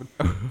making it happen.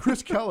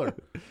 Chris Keller.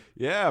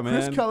 Yeah,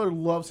 man. Chris Keller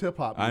loves hip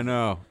hop. I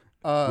know.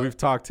 We've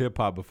talked hip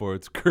hop before.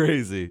 It's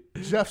crazy.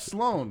 Jeff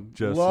Sloan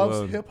Jeff loves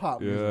Sloan. hip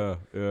hop music.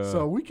 Yeah.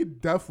 So we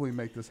could definitely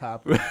make this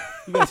happen.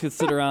 You guys could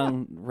sit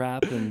around,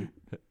 rap, and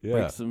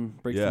Yeah.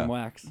 break some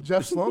wax.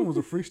 Jeff Sloan was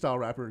a freestyle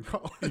rapper in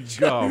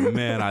college. Oh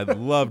man, I'd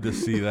love to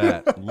see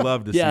that.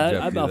 Love to see Yeah,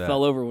 Jeff I do about that.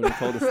 fell over when he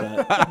told us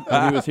that.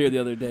 When he was here the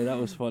other day. That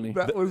was funny.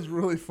 That was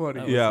really funny.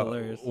 That was Yeah,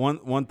 hilarious.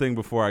 one thing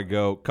before I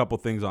go, couple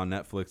things on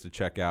Netflix to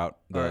check out.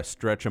 The All right.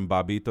 Stretch and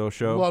Babito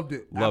show. Loved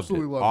it.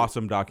 Absolutely loved it.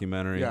 Awesome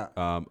documentary Yeah.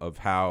 of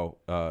how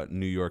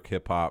New York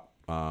hip hop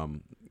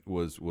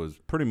was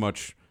pretty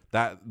much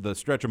that. The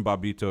Stretch and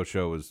Babito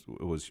show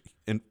was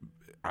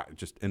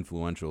just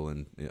influential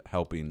in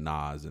helping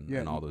Nas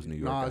and all those New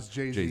York Nas, guys.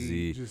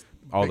 Jay-Z, just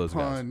all Big those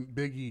guys. Pun,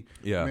 Biggie.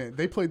 Yeah. Man,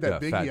 they played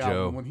that Yeah, Biggie Fat album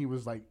Joe. when he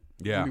was like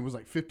Yeah.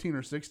 15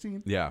 or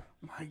 16. Yeah.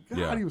 My God,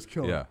 Yeah. he was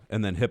killing Yeah. it.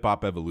 And then Hip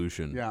Hop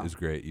Evolution Yeah. is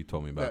great. You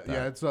told me about that.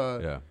 Yeah, it's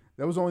Yeah.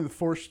 that was only the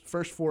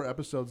first 4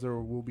 episodes. There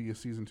will be a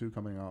season 2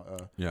 coming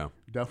out. Yeah.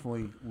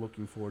 Definitely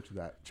looking forward to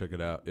that. Check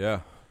it out.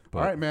 Yeah. But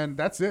All right, man,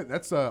 that's it.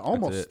 That's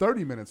almost it.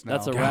 30 minutes now.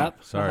 That's a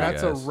wrap. Sorry,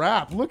 That's guys. a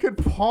wrap. Look at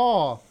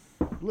Paul.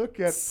 Look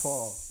at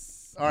Paul.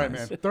 All right,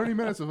 man. 30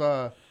 minutes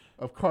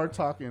of card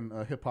talk and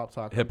hip hop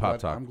talk. Hip-hop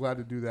talk. I'm glad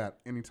to do that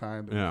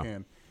anytime that Yeah. we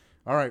can.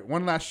 All right,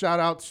 one last shout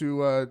out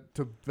to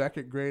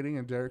Beckett Grading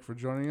and Derek for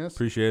joining us.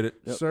 Appreciate it.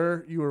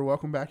 Sir, you are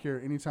welcome back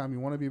here anytime you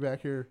want to be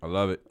back here. I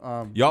love it.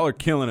 Y'all are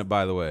killing it,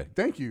 by the way.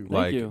 Thank you.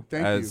 Like you.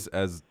 Thank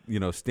as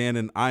you know,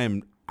 standing. I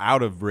am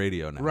out of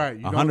radio now. Right,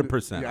 you don't-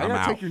 100%. Yeah, I I'm gotta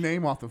out. take your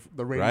name off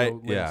the radio Right?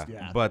 list.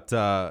 Yeah. But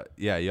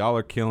yeah, y'all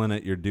are killing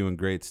it. You're doing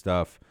great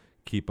stuff.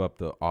 Keep up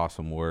the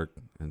awesome work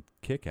and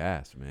kick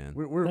ass, man.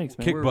 we're Thanks,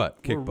 man. Kick we're-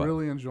 butt, kick we're butt.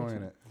 really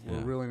enjoying it. We're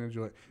Yeah. really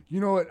enjoying it. You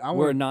know what?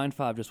 We're a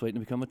 9.5 just waiting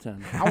to become a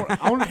 10.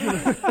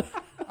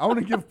 I want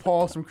to give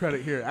Paul some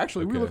credit here.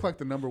 Actually, we Okay. look like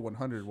the number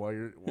 100 while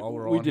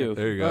we're We on do. here.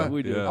 There you go.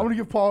 We do. Yeah. I want to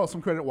give Paul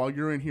some credit while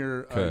you're in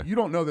here. Okay. You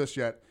don't know this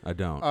yet. I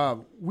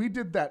don't. We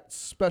did that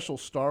special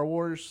Star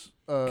Wars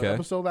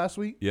episode last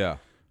week. Yeah.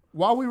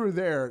 While we were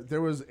there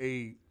was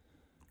a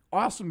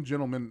awesome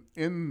gentleman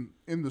in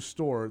the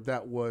store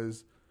that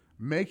was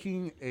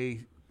making a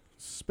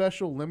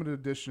special limited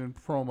edition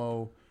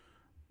promo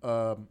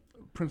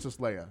Princess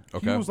Leia. He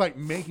Okay. was like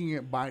making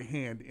it by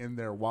hand in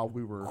there while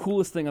we were.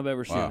 Coolest thing I've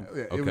ever Wow. seen.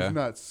 Yeah, it Okay. was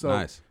nuts. So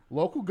Nice.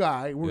 local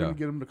guy, we're Yeah. gonna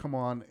get him to come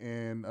on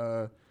and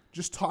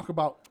just talk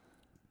about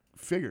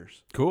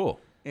figures. Cool.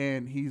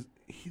 And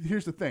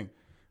here's the thing,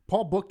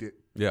 Paul booked it.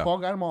 Yeah. Paul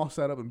got him all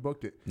set up and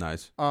booked it.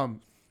 Nice.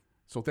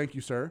 So thank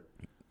you, sir.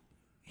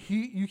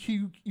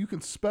 You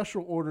can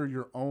special order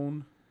your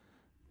own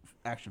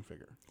action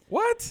figure.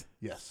 What?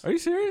 Yes. Are you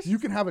serious? You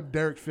can have a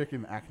Derek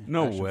Ficken action.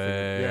 No action way.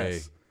 Figure.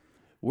 Yes.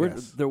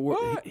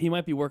 Yes. He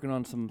might be working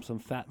on some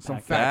fat Some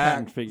pack fat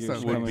action pack figures.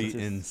 stuff would coming be to-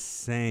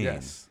 insane.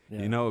 Yes.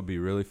 Yeah. You know, it would be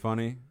really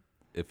funny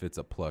if it's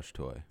a plush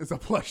toy. It's a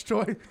plush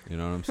toy. You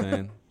know what I'm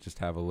saying? just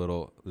have a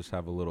little,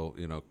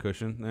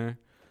 cushion there.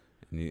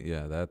 And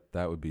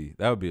that would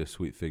be a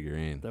sweet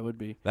figurine. That would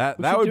be. That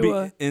We that should would do be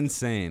a-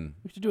 insane.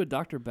 We should do a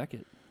Dr.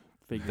 Beckett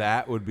figure.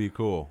 That would be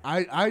cool.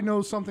 I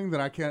know something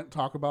that I can't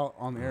talk about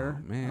on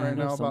air man. right I know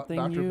now about something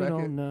Dr. you Beckett.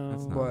 don't know.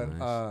 That's not But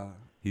nice.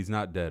 He's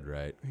not dead,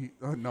 right?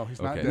 no, he's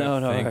not Okay. dead.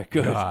 No, Thank all right,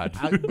 good.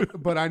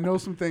 God. But I know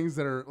some things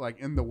that are like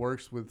in the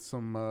works with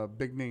some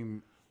big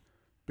name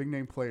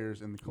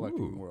players in the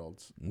collecting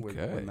worlds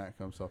okay. when that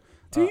comes. So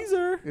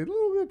Teaser. a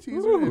little bit of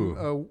teaser. Ooh.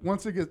 And,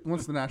 once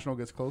the national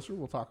gets closer,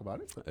 we'll talk about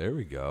it. There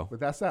we go.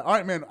 But that's that. All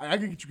right, man. I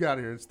can get you out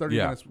of here. It's 30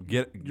 minutes.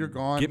 You're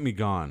gone. Get me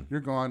gone.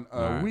 You're gone.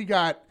 right. We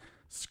got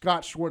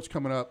Scott Schwartz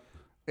coming up,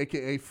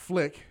 aka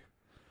Flick,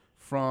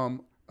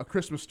 from A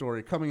Christmas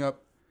Story, coming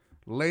up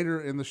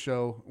later in the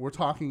show. We're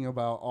talking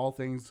about all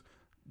things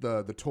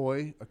the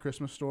toy, A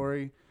Christmas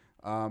Story,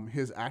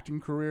 his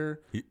acting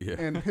career,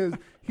 and his.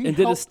 And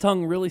did his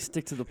tongue really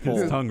stick to the pole?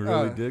 His tongue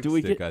really did do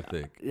we stick, get- I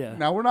think. Yeah.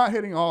 Now we're not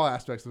hitting all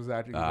aspects of his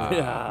acting,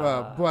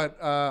 career, but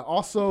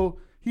also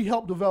he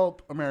helped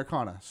develop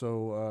Americana.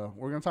 So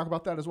we're going to talk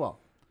about that as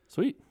well.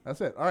 Sweet.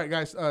 That's it. All right,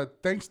 guys.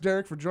 Thanks,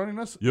 Derek, for joining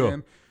us. Yeah.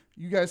 And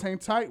you guys hang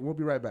tight. We'll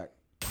be right back.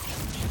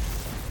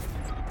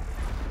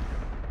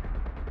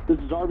 This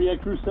is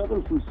RBI Crew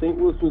 7 from St.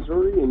 Louis,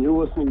 Missouri, and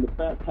you're listening to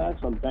Fat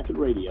Packs on Beckett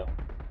Radio.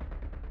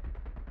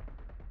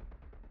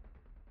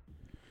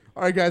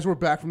 All right, guys, we're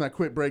back from that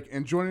quick break,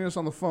 and joining us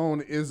on the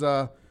phone is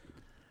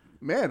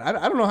man. I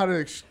don't know how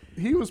to.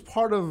 He was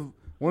part of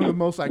one of the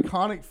most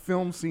iconic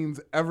film scenes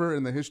ever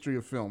in the history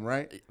of film,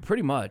 right?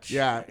 Pretty much.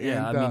 Yeah,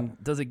 Yeah. and, I mean,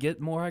 does it get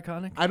more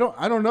iconic? I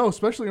don't know,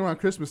 especially around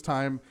Christmas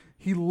time.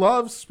 He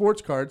loves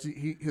sports cards.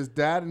 His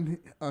dad and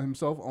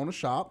himself own a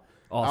shop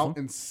Awesome. out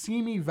in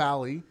Simi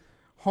Valley,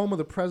 home of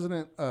the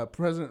President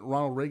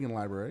Ronald Reagan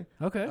Library.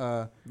 Okay.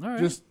 All right.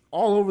 Just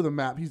all over the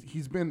map.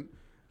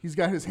 He's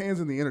got his hands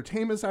in the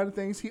entertainment side of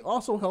things. He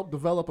also helped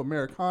develop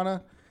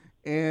Americana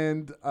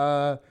and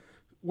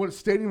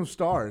Stadium of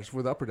Stars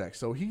with Upper Deck.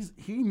 So he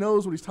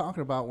knows what he's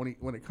talking about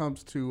when it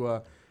comes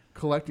to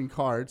collecting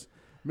cards.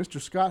 Mr.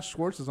 Scott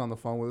Schwartz is on the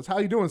phone with us. How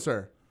you doing,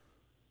 sir?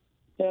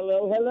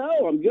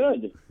 Hello. I'm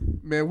good.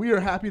 Man, we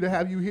are happy to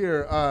have you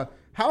here.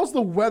 How's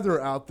the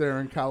weather out there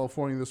in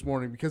California this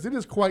morning? Because it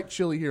is quite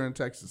chilly here in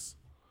Texas.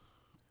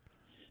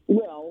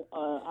 Well,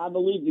 I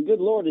believe the good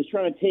Lord is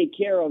trying to take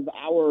care of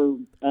our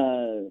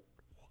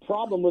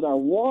problem with our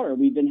water.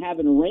 We've been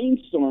having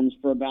rainstorms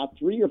for about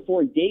 3 or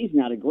 4 days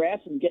now. The grass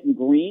is getting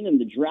green,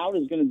 and the drought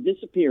is going to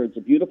disappear. It's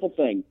a beautiful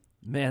thing.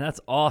 Man, that's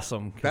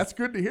awesome. That's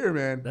good to hear,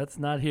 man. That's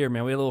not here,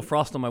 man. We had a little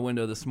frost on my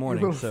window this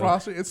morning. A little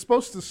frosty. It's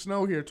supposed to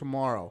snow here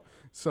tomorrow.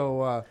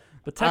 So,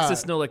 but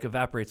Texas snow like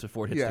evaporates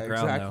before it hits the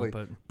ground, exactly.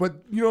 though.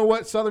 But you know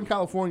what? Southern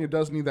California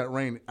does need that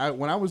rain.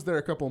 When I was there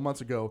a couple of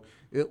months ago,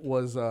 it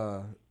was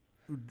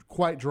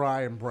quite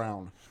dry and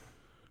brown.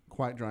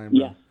 Quite dry and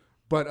brown. Yes.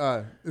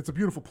 But it's a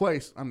beautiful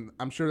place.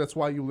 I'm sure that's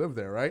why you live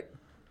there, right?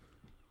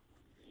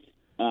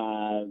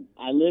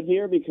 I live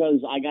here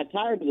because I got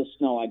tired of the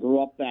snow. I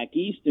grew up back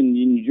east in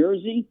New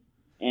Jersey,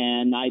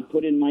 and I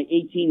put in my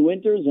 18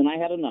 winters, and I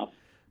had enough.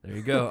 There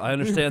you go. I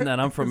understand that.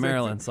 I'm from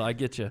Maryland, so I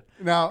get you.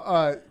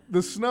 Now,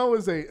 the snow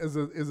is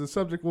a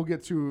subject we'll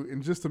get to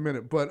in just a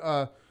minute.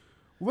 But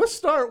let's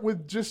start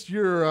with just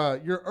your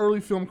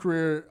early film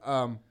career,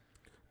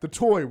 The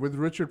Toy with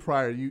Richard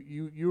Pryor.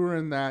 You were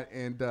in that,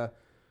 and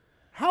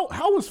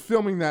how was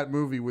filming that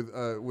movie with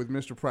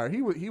Mr. Pryor?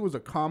 He was a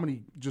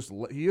comedy.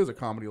 He is a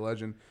comedy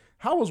legend.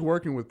 How was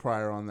working with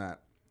Pryor on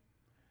that?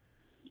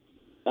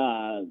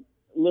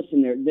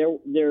 Listen,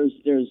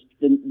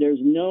 there's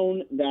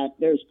known that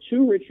there's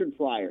two Richard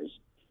Pryors.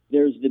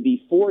 There's the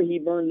before he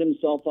burned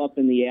himself up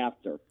and the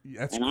after.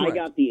 That's and correct. I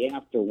got the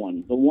after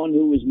one, the one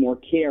who was more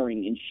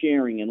caring and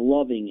sharing and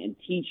loving and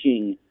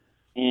teaching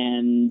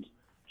and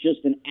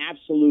just an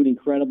absolute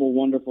incredible,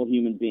 wonderful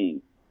human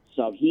being.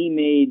 So he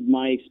made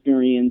my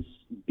experience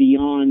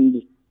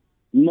beyond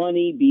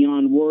money,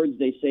 beyond words.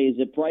 They say, is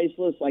it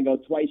priceless? I go,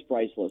 twice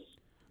priceless.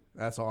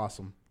 That's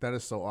awesome. That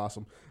is so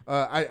awesome.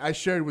 I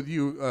shared with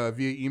you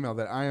via email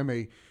that I am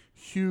a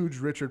huge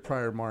Richard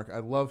Pryor mark. I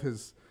love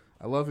his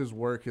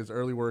work, his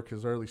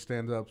early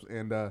stand-ups,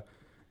 and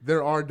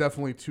there are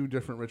definitely two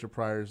different Richard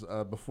Pryors,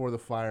 before the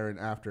fire and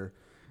after.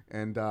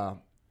 And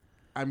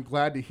I'm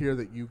glad to hear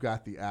that you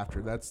got the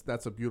after.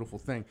 That's a beautiful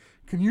thing.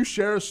 Can you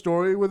share a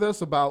story with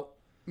us about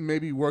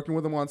maybe working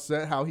with him on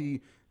set, how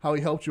he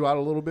helped you out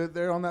a little bit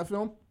there on that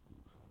film?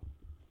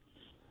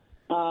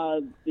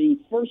 The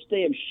first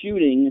day of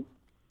shooting,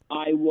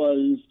 I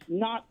was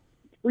not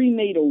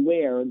pre-made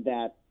aware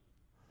that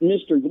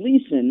Mr.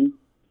 Gleason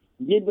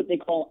did what they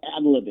call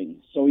ad-libbing.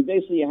 So he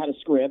basically had a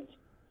script,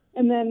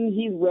 and then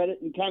he read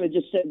it and kind of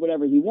just said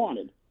whatever he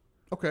wanted.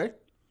 Okay.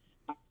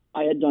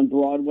 I had done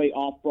Broadway,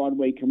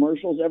 off-Broadway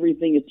commercials.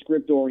 Everything is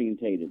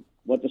script-orientated.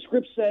 What the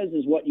script says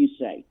is what you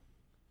say.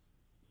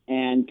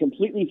 And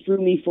completely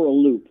threw me for a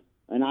loop,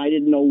 and I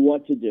didn't know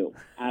what to do.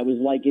 I was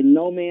like in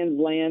no man's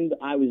land.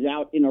 I was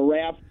out in a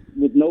raft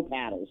with no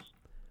paddles.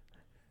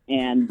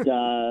 And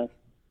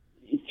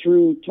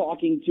through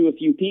talking to a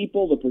few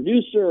people, the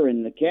producer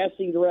and the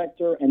casting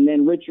director, and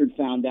then Richard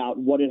found out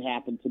what had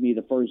happened to me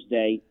the first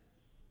day.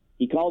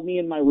 He called me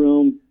in my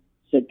room,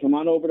 said, come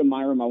on over to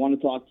my room. I want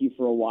to talk to you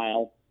for a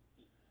while.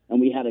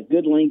 and we had a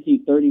good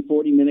lengthy 30,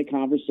 40-minute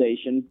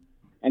conversation.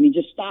 And he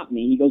just stopped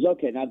me. He goes,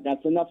 okay, now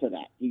that's enough of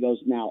that. He goes,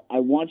 now, I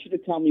want you to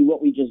tell me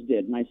what we just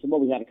did. And I said, well,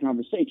 we had a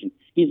conversation.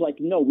 He's like,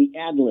 no, we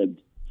ad-libbed.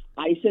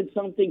 I said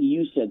something,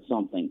 you said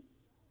something.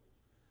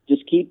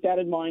 Just keep that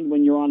in mind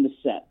when you're on the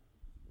set.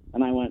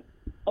 And I went,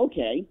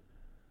 okay.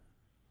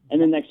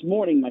 And the next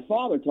morning, my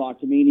father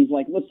talked to me, and he's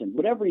like, listen,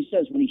 whatever he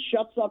says, when he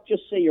shuts up,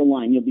 just say your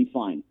line. You'll be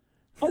fine.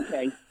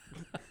 Okay.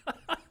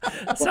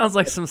 That sounds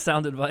like some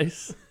sound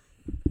advice.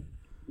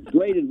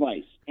 Great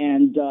advice.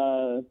 And,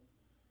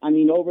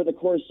 over the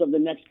course of the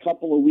next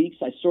couple of weeks,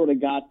 I sort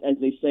of got, as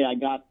they say, I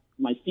got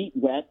my feet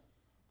wet,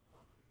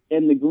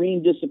 and the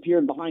green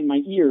disappeared behind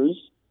my ears.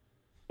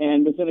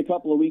 And within a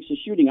couple of weeks of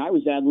shooting, I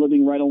was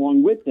ad-libbing right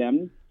along with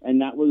them,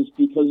 and that was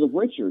because of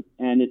Richard.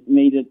 And it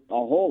made it a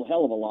whole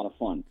hell of a lot of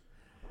fun.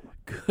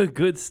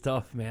 Good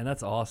stuff, man.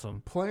 That's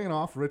awesome. Playing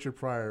off Richard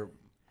Pryor,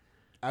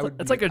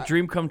 it's like a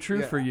dream come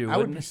true for you. I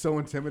would be so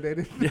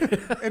intimidated.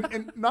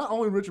 and not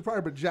only Richard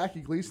Pryor, but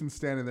Jackie Gleason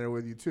standing there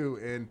with you, too.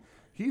 And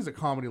he's a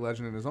comedy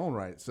legend in his own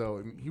right.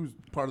 So he was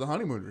part of the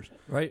Honeymooners.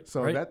 Right.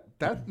 So right.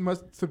 that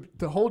must,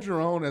 to hold your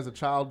own as a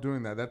child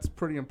doing that, that's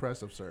pretty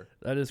impressive, sir.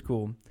 That is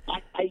cool.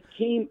 I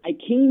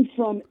came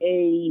from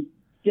a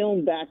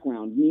film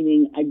background,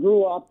 meaning I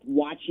grew up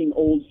watching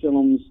old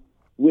films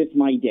with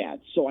my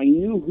dad. So I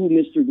knew who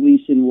Mr.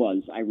 Gleason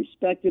was. I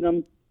respected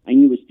him. I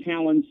knew his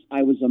talents.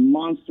 I was a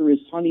monstrous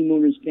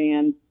Honeymooners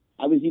fan.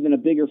 I was even a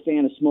bigger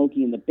fan of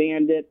Smokey and the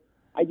Bandit.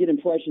 I did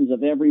impressions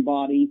of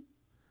everybody.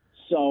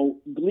 So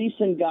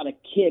Gleason got a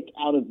kick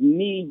out of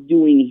me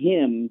doing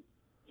him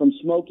from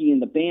Smokey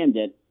and the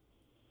Bandit,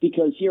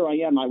 because here I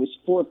am. I was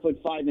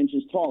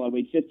 4'5" tall. I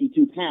weighed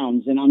 52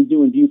 pounds, and I'm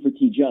doing Buford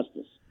T.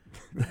 Justice.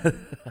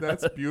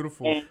 That's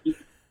beautiful.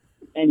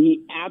 And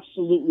he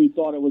absolutely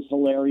thought it was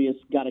hilarious,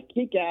 got a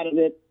kick out of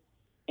it,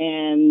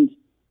 and,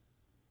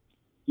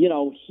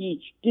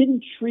 he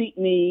didn't treat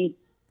me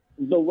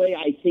the way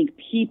I think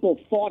people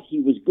thought he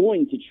was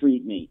going to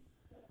treat me.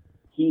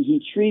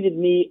 He treated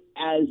me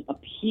as a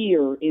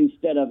peer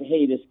instead of,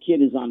 hey, this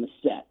kid is on the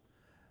set.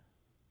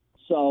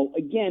 So,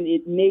 again,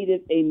 it made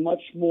it a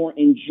much more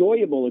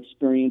enjoyable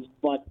experience,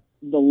 but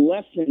the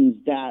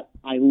lessons that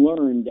I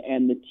learned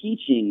and the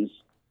teachings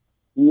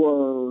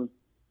were,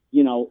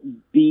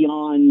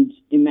 beyond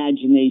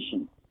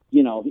imagination.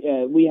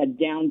 We had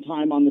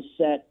downtime on the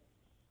set.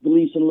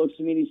 Gleason looks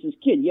at me and he says,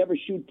 kid, you ever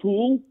shoot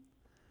pool?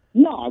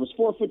 No, I was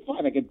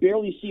 4'5". I could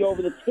barely see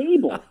over the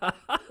table.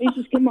 He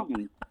says, come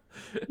on.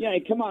 Yeah,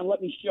 come on,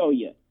 let me show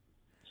you.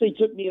 So he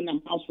took me in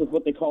the house with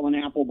what they call an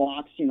apple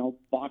box,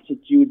 box that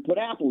you would put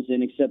apples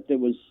in, except it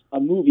was a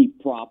movie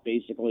prop,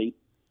 basically.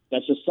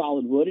 That's just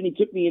solid wood. And he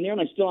took me in there,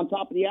 and I stood on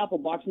top of the apple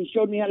box, and he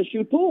showed me how to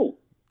shoot pool.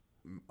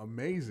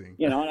 Amazing.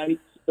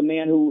 The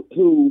man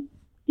who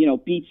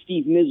beat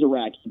Steve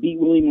Miserak, beat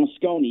Willie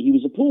Moscone. He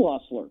was a pool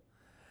hustler.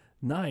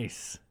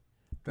 Nice.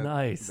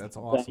 Nice. That's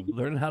awesome.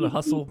 Learning how to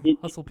hustle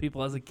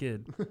people as a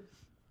kid.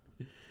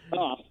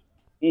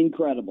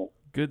 Incredible.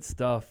 Good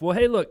stuff. Well,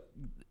 hey, look,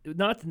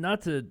 not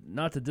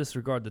to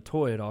disregard the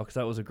toy at all, because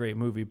that was a great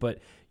movie, but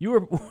you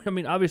were,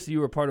 obviously you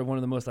were part of one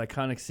of the most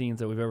iconic scenes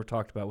that we've ever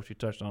talked about, which we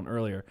touched on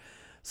earlier.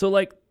 So,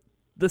 like,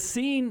 the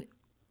scene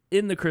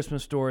in The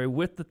Christmas Story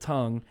with the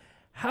tongue,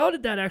 how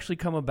did that actually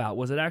come about?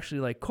 Was it actually,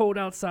 like, cold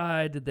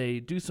outside? Did they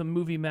do some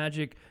movie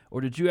magic?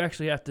 Or did you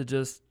actually have to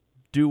just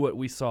do what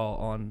we saw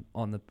on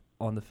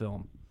the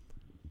film?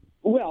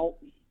 Well,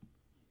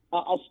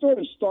 I'll start,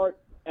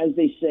 as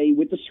they say,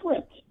 with the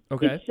script.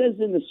 Okay. It says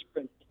in the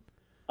script,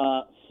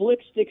 flick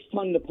sticks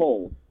tongue to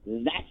pole.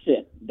 That's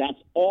it. That's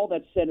all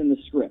that's said in the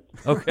script.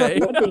 Okay.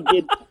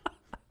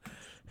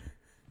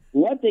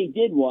 What they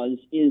did was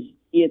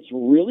it's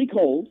really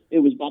cold. It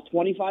was about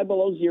 25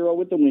 below zero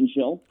with the wind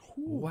chill.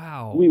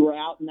 Wow. We were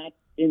out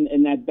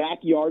in that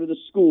backyard of the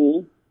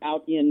school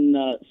out in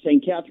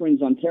St.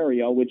 Catharines,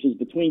 Ontario, which is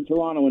between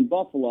Toronto and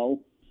Buffalo,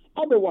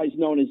 otherwise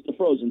known as the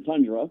frozen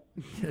tundra.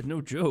 Yeah,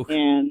 no joke.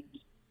 And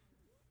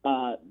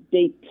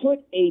they put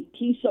a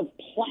piece of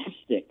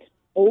plastic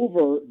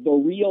over the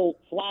real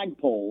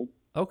flagpole.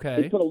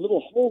 Okay. They put a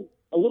little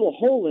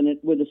hole in it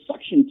with a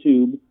suction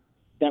tube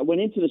that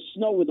went into the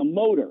snow with a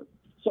motor.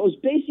 So it was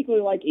basically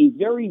like a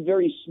very,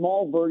 very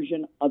small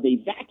version of a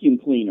vacuum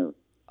cleaner,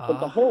 but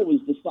the hole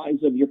was the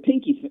size of your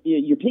pinky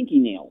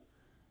nail.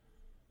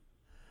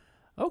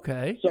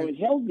 Okay. So it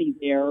held me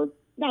there.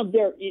 Now,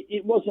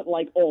 it wasn't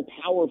like all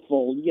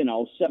powerful,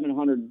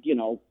 700,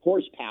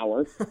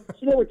 horsepower. So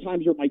there were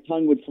times where my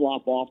tongue would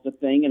flop off the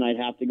thing, and I'd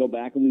have to go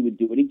back, and we would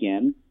do it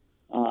again.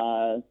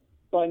 But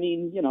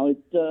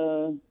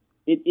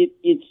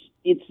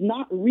it's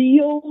not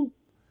real,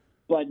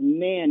 but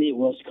man, it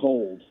was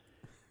cold.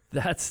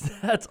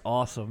 That's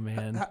awesome,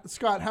 man.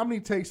 Scott, how many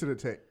takes did it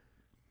take?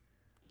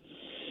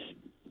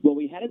 Well,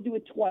 we had to do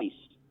it twice.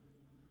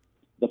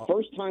 The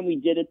first time we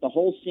did it, the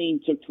whole scene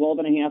took 12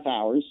 and a half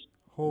hours.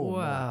 Oh,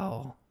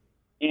 wow.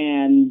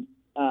 And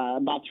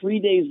about 3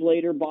 days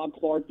later, Bob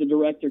Clark, the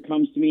director,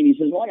 comes to me and he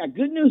says, well, I got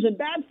good news and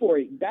bad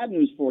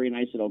news for you. And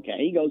I said, okay.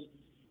 He goes,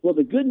 well,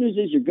 the good news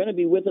is you're going to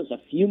be with us a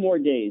few more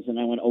days. And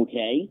I went,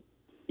 okay.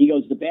 He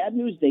goes, the bad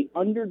news, they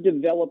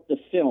underdeveloped the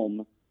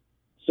film,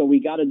 so we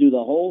got to do the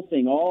whole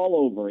thing all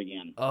over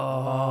again.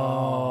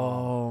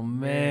 Oh,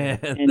 man.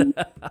 And,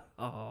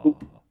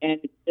 and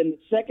the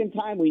second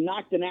time, we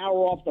knocked an hour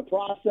off the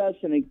process,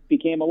 and it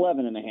became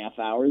 11 and a half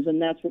hours,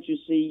 and that's what you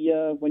see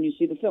when you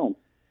see the film.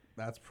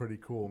 That's pretty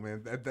cool,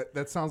 man.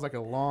 That sounds like a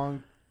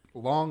long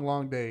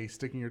day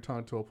sticking your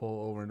tongue to a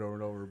pole over and over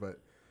and over, but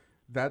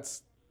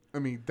that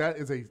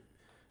is a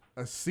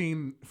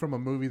scene from a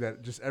movie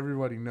that just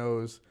everybody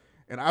knows.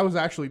 And I was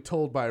actually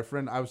told by a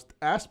friend, I was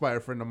asked by a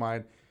friend of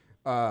mine,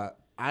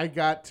 I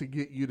got to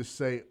get you to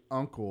say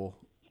uncle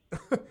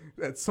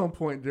at some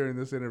point during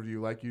this interview,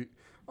 like you,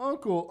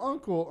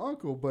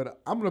 uncle, but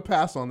I'm going to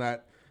pass on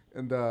that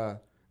and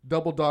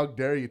double dog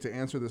dare you to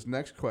answer this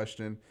next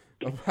question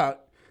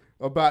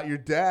about your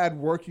dad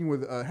working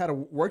with, had a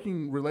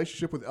working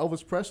relationship with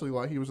Elvis Presley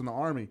while he was in the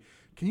Army.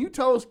 Can you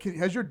tell us,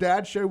 has your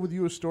dad shared with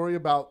you a story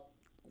about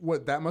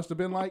what that must have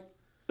been like?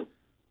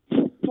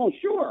 Oh,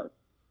 sure.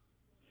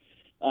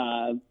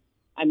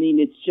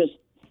 It's just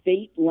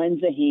fate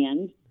lends a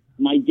hand.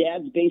 My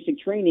dad's basic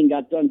training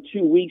got done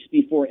 2 weeks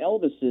before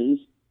Elvis's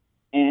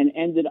and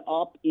ended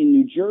up in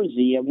New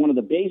Jersey at one of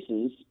the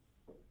bases.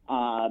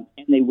 And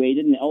they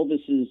waited, and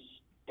Elvis's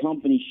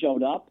company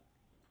showed up.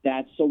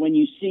 So when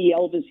you see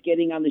Elvis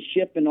getting on the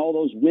ship and all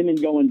those women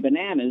going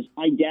bananas,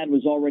 my dad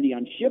was already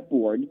on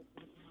shipboard.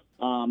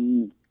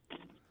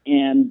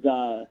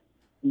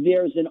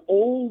 There's an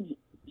old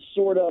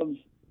sort of,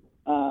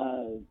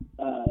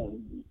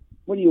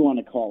 what do you want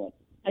to call it?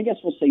 I guess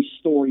we'll say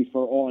story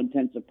for all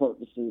intents and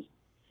purposes,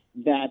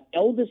 that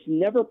Elvis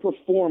never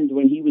performed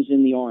when he was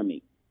in the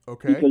Army.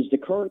 Okay. Because the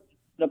Kurds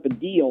set up a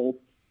deal,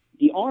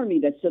 the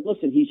Army that said,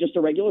 listen, he's just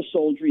a regular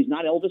soldier, he's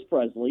not Elvis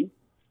Presley,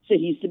 so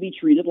he's to be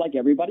treated like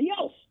everybody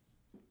else.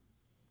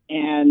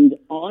 And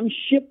on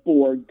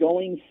shipboard,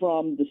 going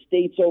from the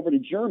States over to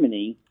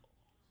Germany,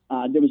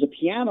 there was a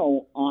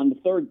piano on the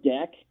third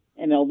deck,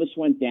 and Elvis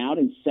went down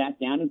and sat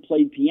down and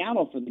played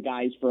piano for the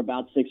guys for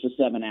about 6 or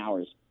 7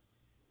 hours.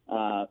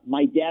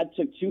 My dad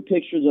took 2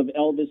 pictures of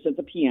Elvis at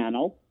the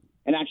piano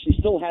and actually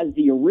still has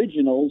the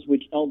originals,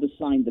 which Elvis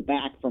signed the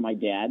back for my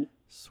dad.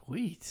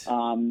 Sweet.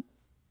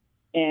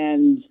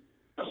 And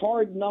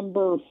card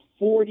number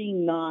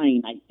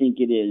 49, I think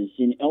it is,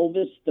 in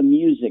Elvis the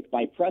Music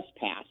by Press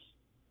Pass.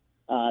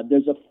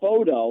 There's a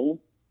photo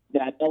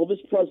that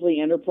Elvis Presley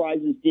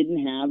Enterprises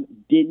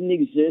didn't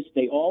exist.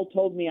 They all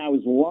told me I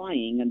was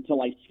lying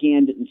until I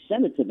scanned it and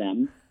sent it to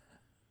them.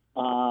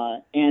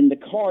 And the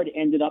card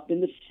ended up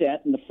in the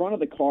set, and the front of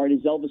the card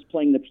is Elvis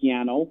playing the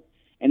piano,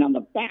 and on the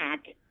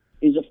back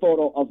is a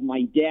photo of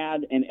my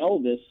dad and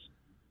Elvis.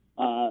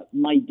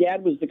 My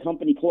dad was the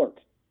company clerk.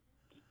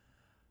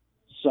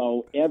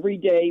 So every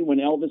day when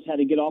Elvis had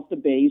to get off the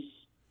base,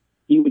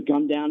 he would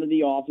come down to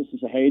the office and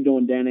say, how you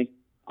doing, Danny?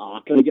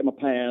 Can I get my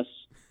pass?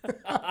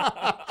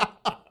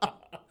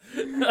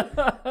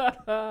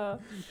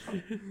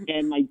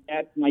 And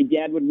my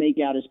dad would make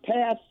out his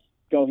pass,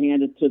 go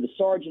hand it to the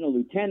sergeant or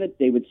lieutenant.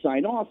 They would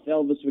sign off.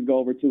 Elvis would go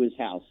over to his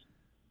house.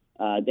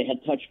 They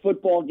had touch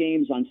football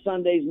games on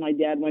Sundays. My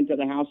dad went to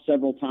the house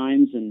several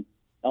times, and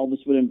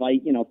Elvis would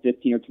invite,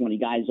 15 or 20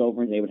 guys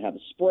over, and they would have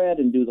a spread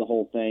and do the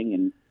whole thing.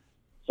 And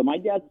so my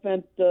dad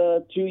spent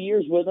 2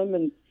 years with him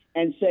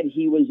and said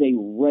he was a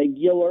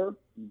regular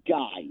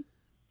guy.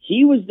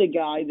 He was the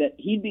guy that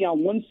he'd be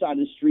on one side of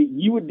the street,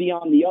 you would be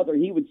on the other.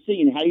 He would see,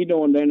 and how you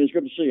doing, man? It's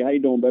good to see you. How you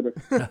doing, baby?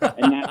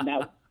 And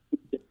that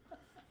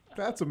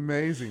That's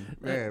amazing,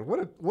 man.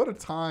 What a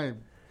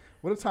time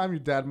your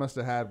dad must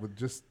have had with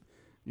just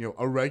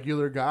a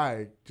regular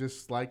guy,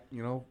 just like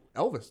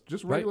Elvis,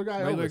 just regular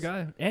guy. Regular Elvis.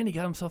 guy, and he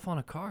got himself on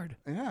a card.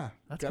 Yeah,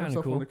 That's got kinda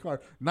himself cool. on the card.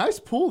 Nice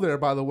pull there,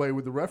 by the way,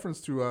 with the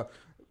reference to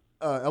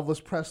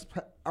Elvis Press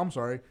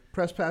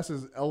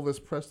Pass's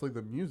Elvis Presley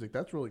the Music.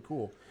 That's really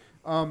cool.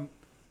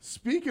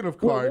 Speaking of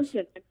cards,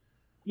 well,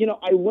 listen,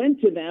 I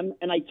went to them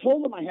and I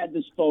told them I had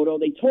this photo.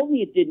 They told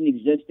me it didn't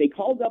exist. They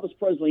called Elvis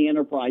Presley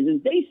Enterprises.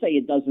 They say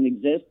it doesn't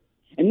exist,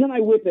 and then I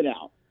whip it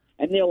out,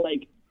 and they're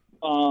like,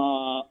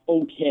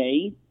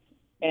 "Okay."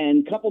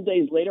 And a couple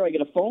days later, I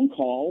get a phone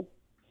call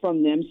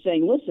from them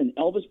saying, "Listen,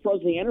 Elvis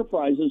Presley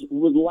Enterprises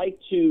would like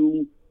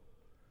to,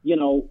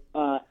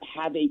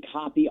 have a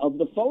copy of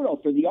the photo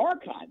for the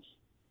archives."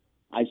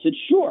 I said,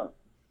 "Sure."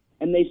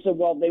 And they said,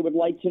 "Well, they would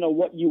like to know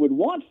what you would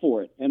want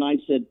for it." And I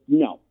said,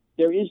 "No,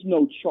 there is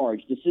no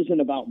charge. This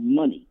isn't about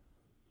money.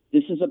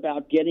 This is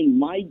about getting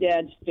my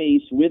dad's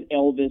face with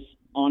Elvis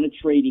on a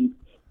trading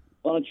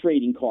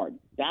card.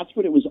 That's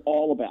what it was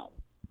all about.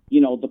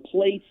 The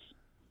plates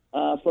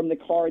from the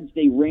cards,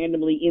 they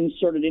randomly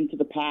inserted into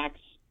the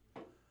packs.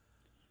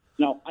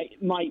 Now,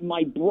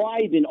 my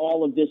bribe in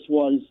all of this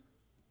was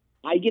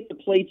I get the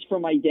plates for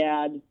my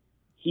dad.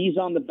 He's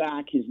on the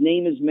back. His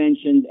name is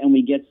mentioned, and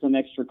we get some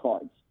extra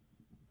cards.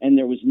 And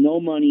there was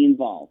no money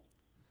involved.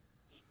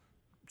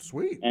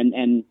 sweet.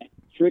 And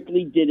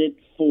strictly did it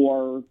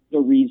for the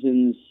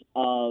reasons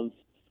of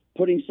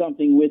putting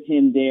something with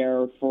him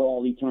there for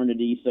all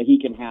eternity so he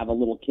can have a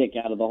little kick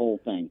out of the whole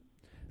thing.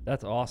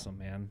 That's awesome,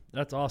 man.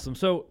 That's awesome.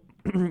 So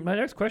my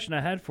next question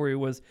I had for you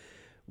was,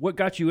 what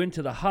got you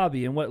into the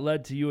hobby, and what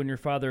led to you and your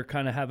father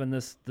kind of having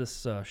this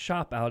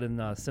shop out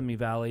in Simi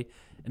Valley?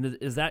 And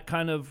is that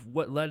kind of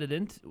what led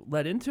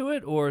into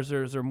it, or is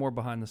there more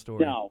behind the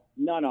story? No.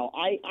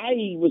 I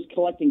was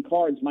collecting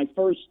cards. My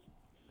first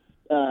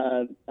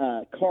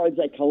cards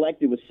I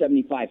collected was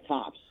 75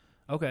 Topps.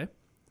 Okay.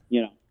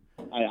 You know,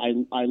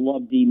 I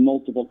love the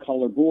multiple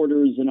color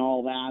borders and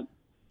all that.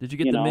 Did you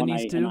get the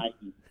minis too?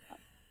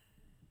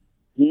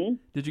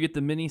 Did you get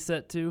the mini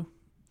set too?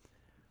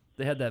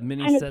 They had that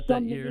mini set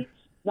that year.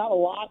 Not a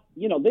lot.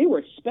 You know, they were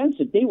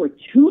expensive. They were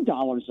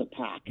 $2 a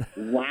pack.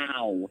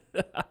 Wow.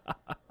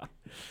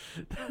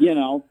 You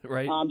know.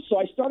 Right. So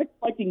I started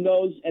collecting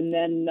those, and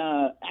then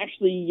I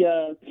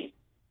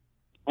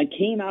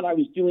came out. I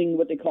was doing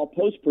what they call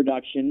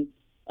post-production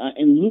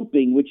and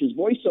looping, which is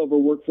voiceover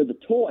work for the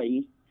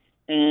toy.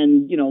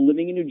 And, you know,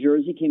 living in New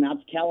Jersey, came out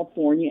to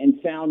California and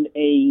found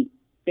a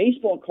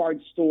baseball card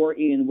store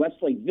in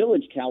Westlake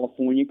Village,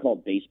 California,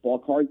 called Baseball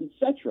Cards,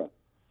 Etc.,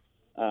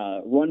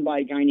 run by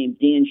a guy named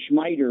Dan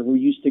Schmeider, who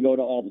used to go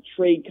to all the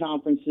trade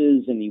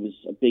conferences, and he was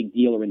a big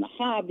dealer in the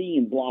hobby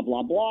and blah,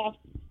 blah, blah.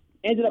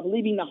 Ended up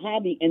leaving the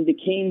hobby and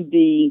became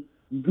the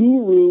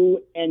guru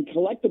and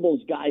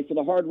collectibles guy for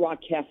the Hard Rock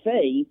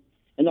Cafe.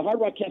 And the Hard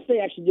Rock Cafe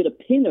actually did a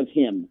pin of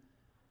him.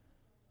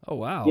 Oh,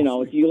 wow. You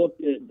know, if you look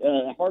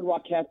at Hard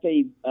Rock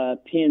Cafe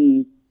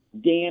pin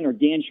Dan or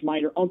Dan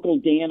Schmeider, Uncle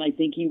Dan, I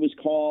think he was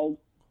called.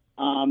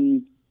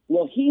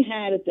 Well, he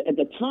had, at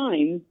the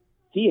time,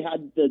 he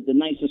had the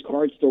nicest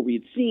card store we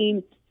had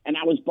seen, and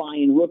I was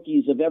buying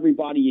rookies of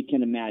everybody you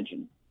can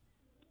imagine.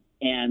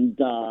 And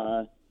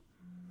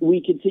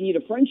we continued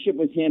a friendship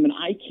with him, and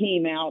I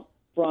came out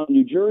from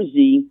New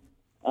Jersey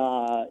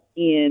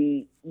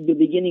in the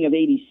beginning of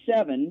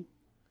 '87,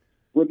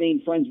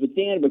 remained friends with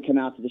Dan, would come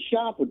out to the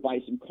shop, would buy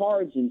some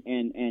cards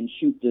and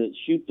shoot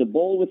the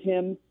bull with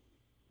him.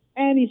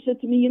 And he said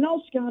to me, you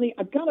know, Scotty,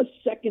 I've got a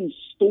second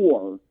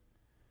store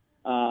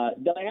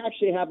that I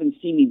actually have in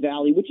Simi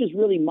Valley, which is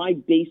really my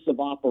base of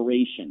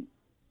operation.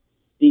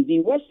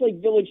 The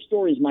Westlake Village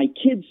store is my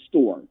kids'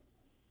 store,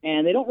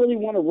 and they don't really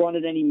want to run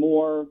it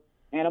anymore,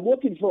 and I'm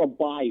looking for a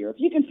buyer. If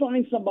you can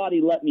find somebody,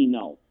 let me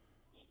know.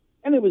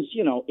 And it was,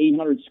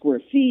 800 square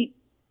feet,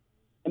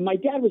 and my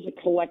dad was a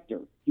collector.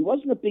 He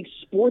wasn't a big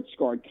sports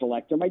card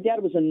collector. My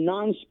dad was a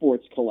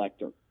non-sports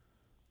collector.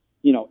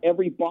 You know,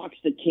 every box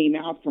that came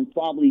out from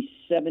probably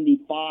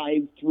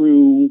 75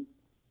 through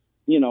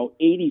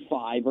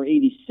 85 or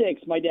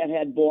 86, my dad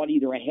had bought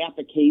either a half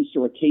a case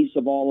or a case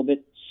of all of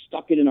it,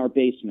 stuck it in our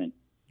basement.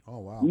 Oh,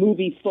 wow.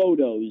 Movie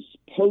photos,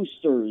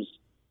 posters,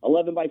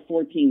 11 by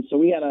 14. So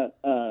we had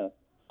a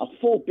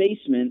full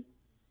basement,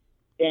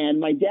 and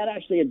my dad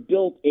actually had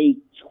built a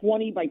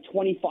 20 by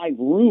 25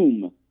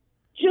 room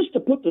just to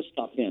put the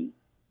stuff in.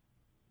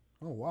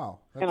 Oh, wow.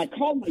 And I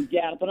called my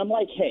dad up, and I'm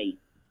like, hey,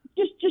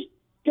 just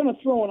going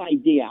to throw an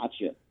idea at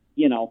you,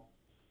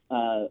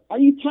 are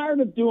you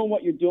tired of doing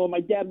what you're doing? My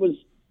dad was,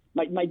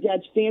 my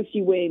dad's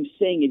fancy way of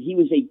saying it, he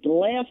was a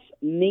glass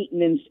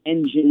maintenance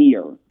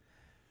engineer,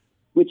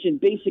 which in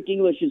basic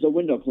English is a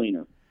window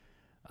cleaner.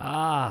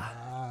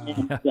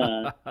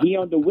 And, he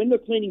owned a window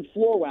cleaning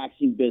floor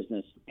waxing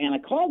business. And I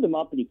called him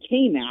up, and he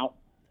came out,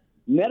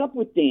 met up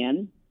with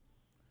Dan,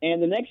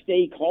 and the next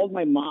day he called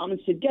my mom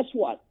and said, guess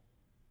what?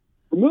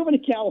 We're moving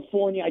to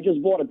California. I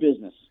just bought a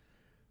business.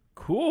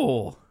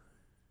 Cool.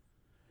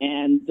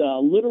 And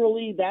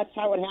literally, that's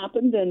how it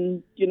happened.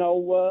 And,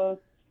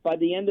 by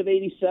the end of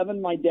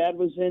 '87, my dad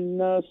was in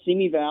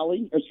Simi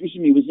Valley,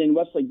 was in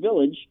Westlake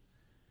Village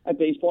at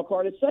Baseball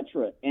Card,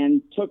 Etc.,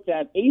 and took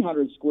that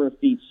 800 square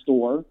feet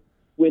store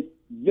with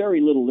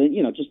very little,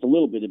 just a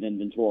little bit of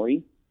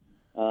inventory,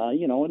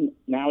 and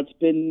now it's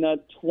been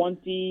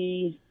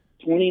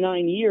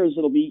 29 years.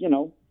 It'll be,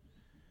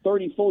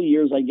 30 full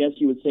years, I guess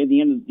you would say,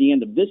 the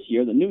end of this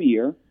year, the new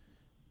year.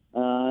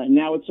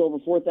 Now it's over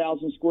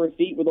 4,000 square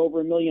feet with over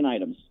 1 million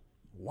items.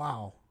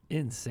 Wow.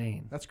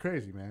 Insane. That's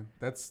crazy, man.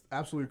 That's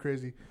absolutely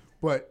crazy.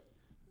 But,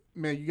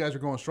 man, you guys are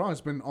going strong.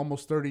 It's been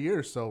almost 30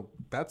 years, so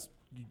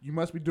you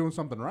must be doing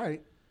something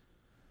right.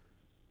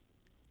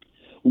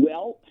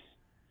 Well,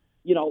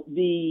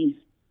 the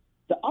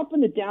up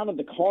and the down of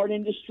the card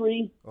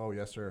industry. Oh,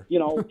 yes, sir.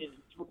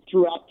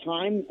 Throughout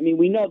time, I mean,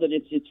 we know that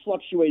it's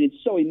fluctuated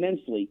so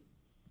immensely.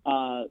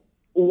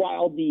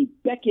 While the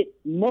Beckett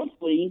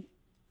Monthly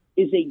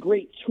is a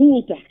great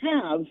tool to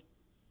have,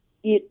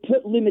 it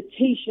put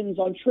limitations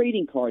on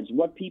trading cards,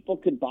 what people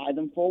could buy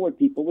them for, what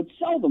people would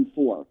sell them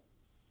for.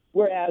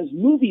 Whereas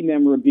movie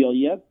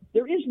memorabilia,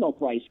 there is no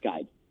price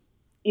guide.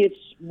 It's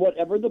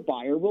whatever the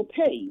buyer will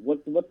pay,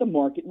 what the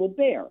market will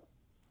bear.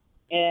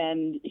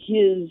 And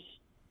his,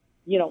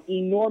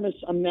 enormous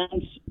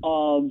amounts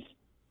of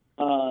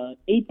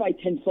 8 by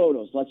 10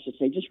 photos, let's just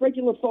say, just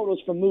regular photos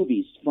from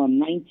movies from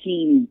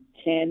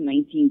 1910,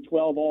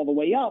 1912 all the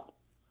way up,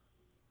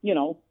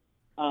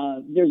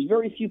 there's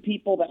very few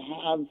people that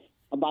have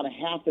about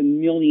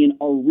 500,000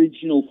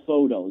 original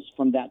photos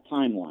from that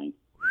timeline.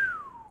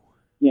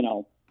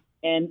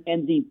 And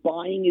the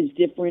buying is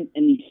different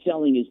and the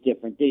selling is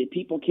different.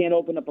 People can't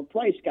open up a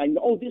price guide and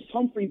go, oh, this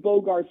Humphrey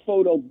Bogart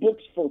photo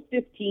books for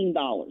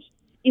 $15.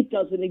 It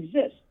doesn't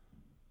exist.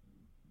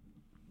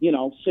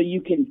 So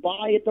you can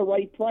buy at the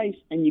right price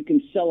and you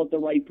can sell at the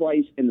right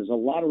price, and there's a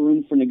lot of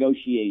room for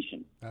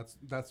negotiation.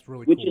 That's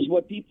really which cool. is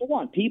what people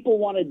want. People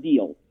want a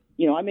deal.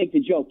 I make the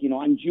joke,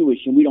 I'm Jewish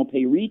and we don't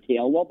pay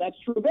retail. Well, that's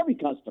true of every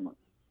customer.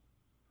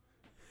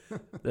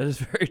 That is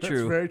very true.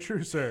 That's very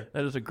true, sir.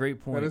 That is a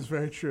great point. That is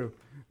very true.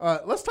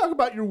 Let's talk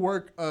about your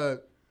work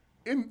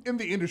in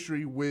the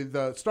industry, with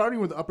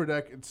starting with Upper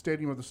Deck and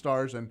Stadium of the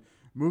Stars and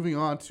moving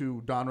on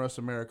to Donruss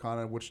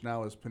Americana, which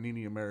now is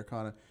Panini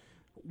Americana.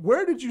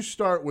 Where did you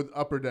start with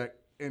Upper Deck,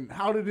 and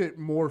how did it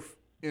morph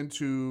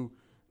into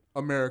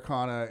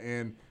Americana?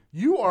 And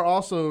you are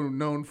also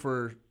known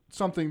for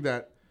something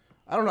that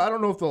I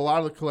don't know if a lot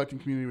of the collecting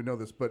community would know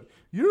this, but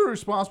you're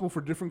responsible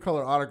for different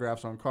color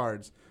autographs on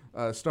cards,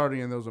 starting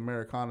in those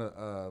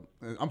Americana.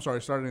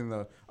 Starting in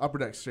the Upper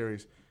Deck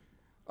series.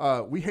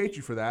 We hate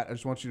you for that. I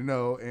just want you to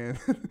know, and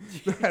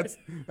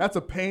that's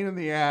a pain in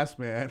the ass,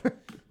 man.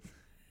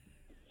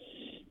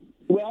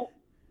 Well,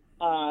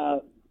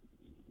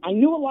 I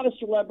knew a lot of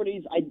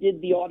celebrities. I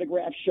did the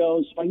autograph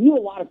shows. So I knew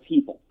a lot of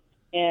people.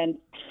 And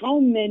how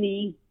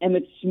many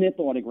Emmitt Smith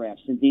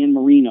autographs and Dan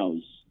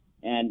Marino's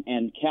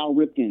and Cal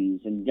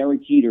Ripkins and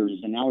Derek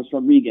Jeters and Alex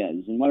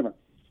Rodriguez and whatever,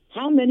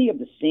 how many of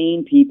the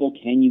same people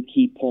can you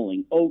keep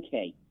pulling?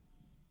 Okay.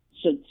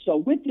 So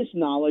with this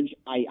knowledge,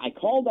 I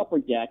called Upper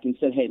Deck and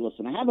said, hey,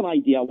 listen, I have an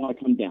idea. I want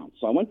to come down.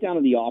 So I went down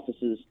to the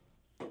offices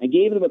and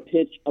gave them a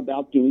pitch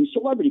about doing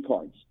celebrity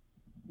cards.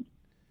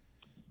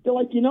 They're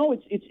like,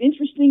 it's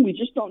interesting. We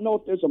just don't know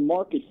if there's a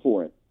market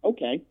for it.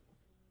 Okay.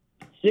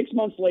 6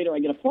 months later, I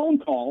get a phone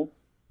call.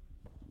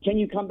 Can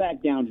you come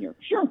back down here?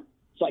 Sure.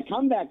 So I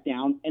come back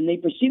down, and they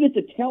proceeded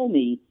to tell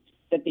me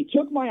that they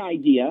took my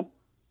idea,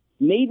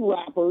 made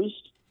wrappers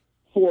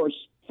for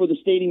the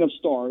Stadium of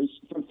Stars,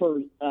 for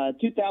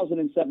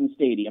 2007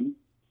 Stadium.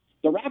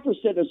 The wrapper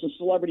said there's a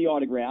celebrity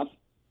autograph.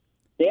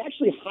 They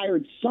actually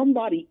hired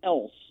somebody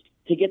else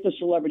to get the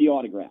celebrity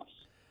autographs.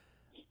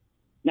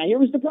 Now, here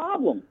was the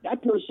problem.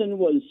 That person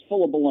was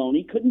full of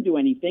baloney, couldn't do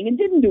anything, and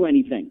didn't do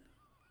anything.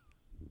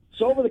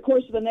 So over the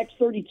course of the next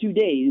 32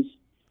 days,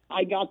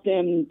 I got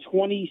them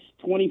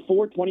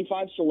 24,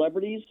 25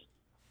 celebrities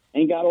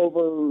and got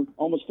over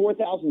almost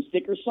 4,000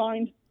 stickers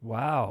signed.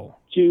 Wow.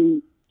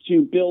 To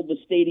build the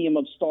Stadium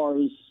of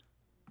Stars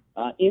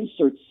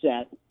insert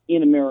set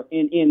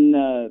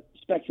in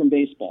Spectrum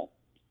Baseball.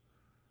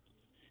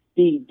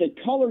 The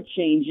color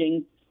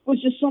changing was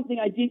just something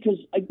I did because,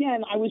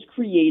 again, I was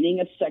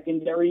creating a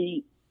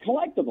secondary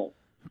collectible.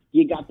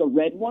 You got the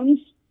red ones,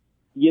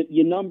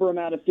 you number them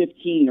out of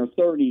 15 or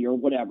 30 or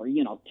whatever,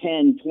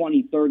 10,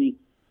 20, 30.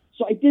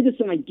 So I did this,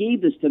 and I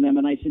gave this to them,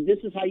 and I said, this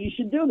is how you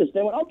should do this.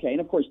 They went, okay,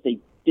 and of course they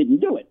didn't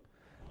do it.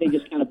 They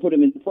just kind of put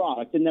them in the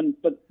product,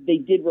 but they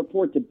did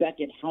report to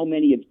Beckett how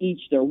many of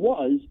each there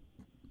was,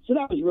 so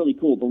that was really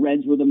cool. The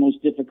reds were the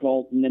most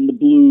difficult, and then the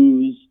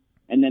blues,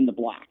 and then the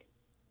black.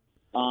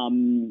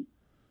 And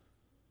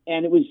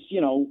it was,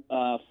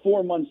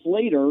 4 months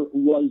later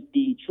was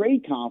the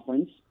trade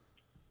conference,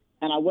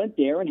 and I went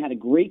there and had a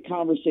great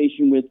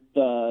conversation with,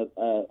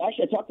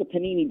 actually I talked to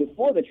Panini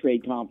before the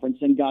trade conference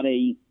and got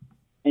a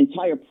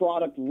entire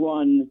product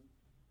run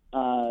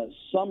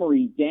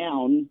summary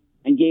down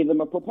and gave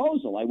them a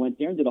proposal. I went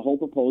there and did a whole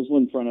proposal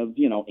in front of,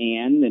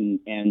 Ann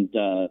and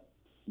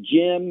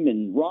Jim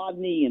and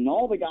Rodney and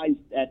all the guys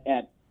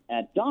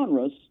at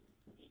Donruss.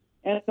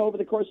 And over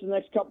the course of the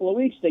next couple of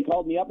weeks, they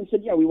called me up and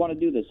said, yeah, we want to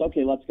do this.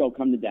 Okay, let's go.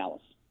 Come to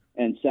Dallas.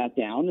 And sat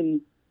down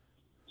and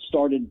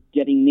started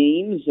getting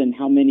names and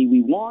how many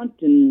we want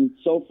and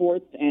so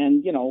forth.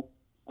 And,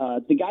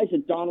 the guys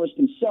at Donruss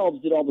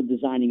themselves did all the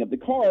designing of the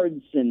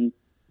cards and,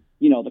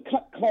 the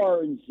cut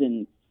cards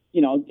and,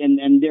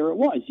 and there it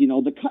was,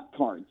 the cut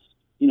cards,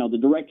 the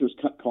director's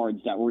cut cards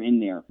that were in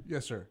there.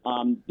 Yes, sir.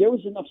 There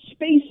was enough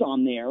space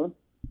on there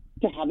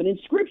to have an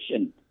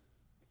inscription.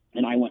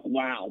 And I went,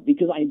 wow,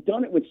 because I had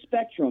done it with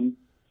Spectrum,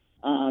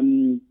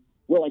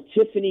 where like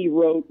Tiffany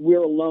wrote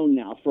We're Alone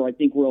Now for I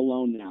Think We're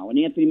Alone Now. And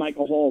Anthony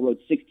Michael Hall wrote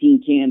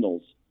 16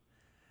 Candles.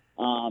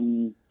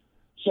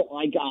 So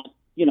I got,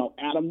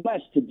 Adam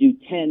West to do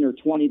 10 or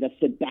 20 that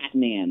said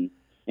Batman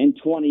and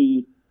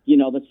 20,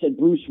 that said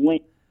Bruce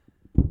Wayne.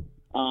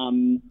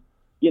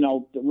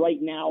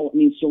 Right now,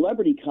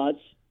 Celebrity Cuts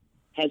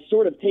has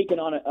sort of taken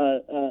on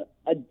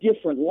a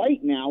different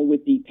light now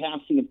with the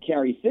passing of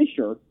Carrie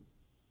Fisher.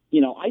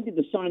 I did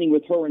the signing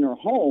with her in her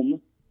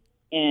home,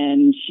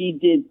 and she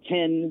did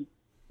 10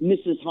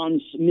 Mrs.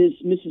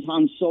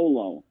 Han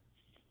Solo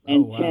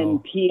and 10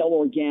 P.L.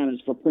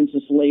 Organas for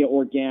Princess Leia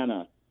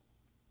Organa,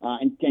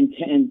 and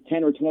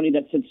 10 or 20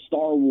 that said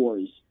Star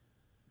Wars.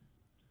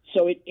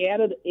 So it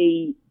added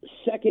a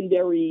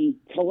secondary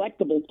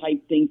collectible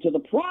type thing to the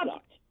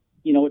product.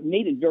 It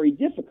made it very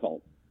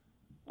difficult.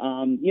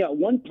 At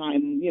one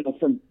time,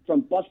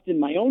 from busting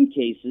my own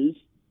cases,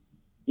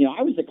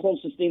 I was the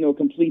closest thing to a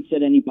complete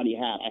set anybody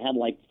had. I had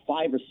like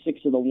 5 or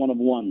 6 of the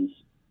one-of-ones.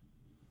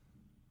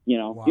 You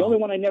know, Wow. the only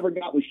one I never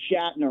got was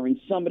Shatner, and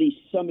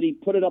somebody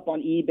put it up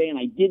on eBay, and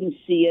I didn't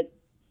see it,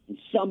 and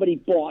somebody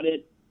bought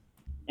it,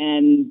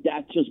 and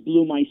that just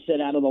blew my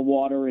set out of the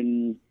water.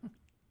 And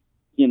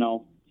you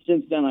know,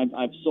 since then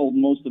I've sold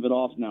most of it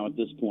off now at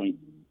this point.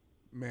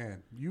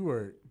 Man,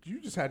 you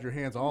just had your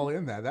hands all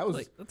in that. That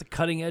was That's a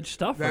cutting edge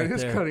stuff. that right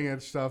is there. cutting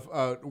edge stuff.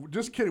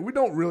 Just kidding. We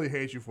don't really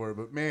hate you for it,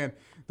 but man,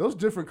 those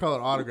different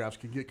colored autographs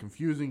can get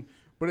confusing.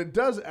 But it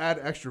does add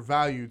extra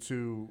value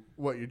to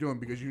what you're doing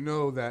because you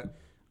know that,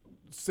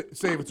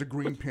 say if it's a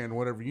green pin,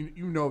 whatever,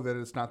 you know that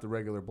it's not the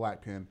regular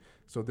black pin.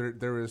 So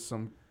there is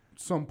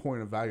some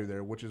point of value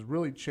there, which has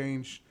really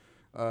changed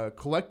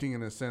collecting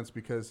in a sense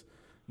because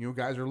you know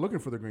guys are looking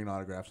for the green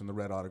autographs and the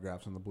red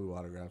autographs and the blue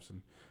autographs,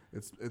 and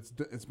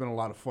it's been a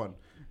lot of fun.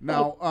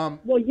 Now,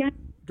 Well, yeah,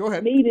 go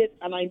ahead. Made it,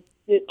 and I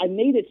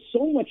made it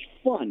so much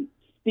fun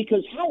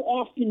because how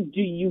often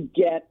do you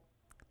get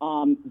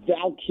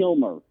Val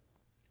Kilmer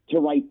to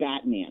write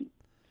Batman,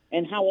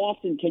 and how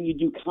often can you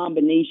do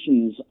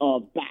combinations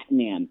of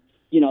Batman?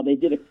 You know, they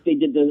did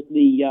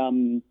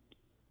the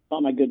oh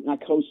my good,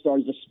 not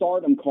co-stars, the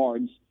Stardom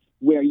cards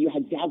where you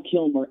had Val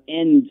Kilmer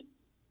and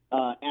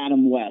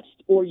Adam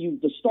West, or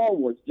the Star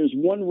Wars. There's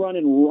one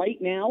running right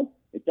now.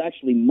 It's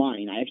actually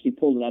mine. I actually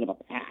pulled it out of a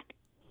pack.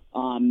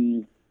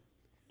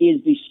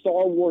 Is the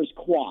Star Wars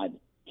quad.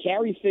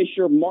 Carrie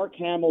Fisher, Mark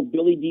Hamill,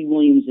 Billy D.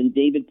 Williams, and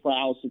David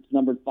Prowse. It's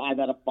numbered 5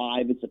 out of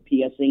 5. It's a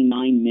PSA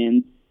 9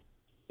 mint.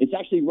 It's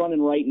actually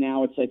running right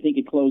now. I think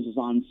it closes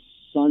on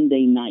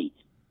Sunday night.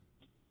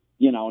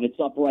 You know, and it's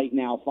up right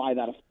now, 5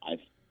 out of 5.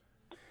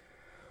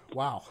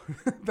 Wow,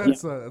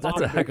 that's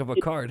That's a heck of a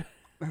card.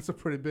 That's a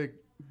pretty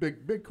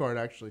big card,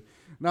 actually.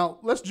 Now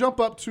let's jump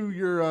up to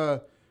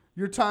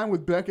your time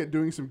with Beckett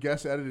doing some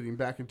guest editing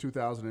back in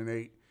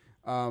 2008.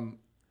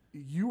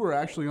 You were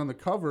actually on the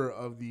cover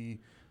of the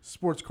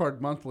Sports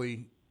Card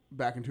Monthly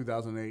back in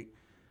 2008.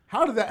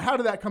 How did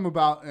that come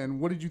about,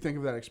 and what did you think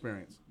of that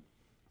experience?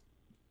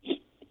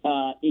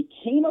 It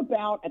came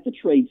about at the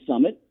Trade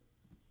Summit.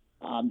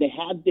 They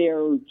had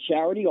their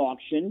charity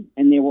auction,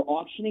 and they were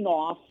auctioning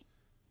off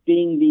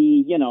being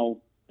the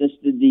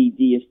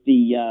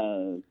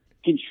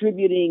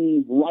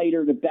contributing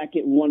writer to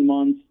Beckett 1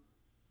 month.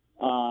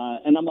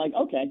 And I'm like,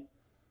 okay.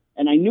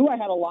 And I knew I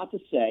had a lot to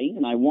say,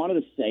 and I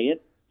wanted to say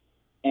it.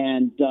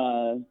 And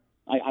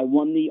I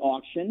won the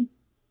auction.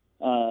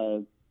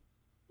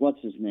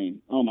 What's his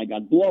name? Oh, my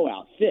God.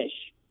 Blowout.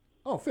 Fish.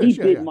 Oh, Fish,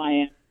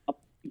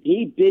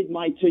 He bid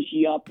my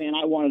tushy up, and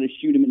I wanted to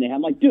shoot him in the head.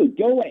 I'm like, dude,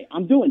 go away.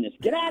 I'm doing this.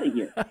 Get out of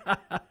here.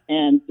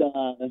 And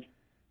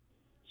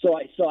so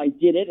I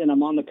did it, and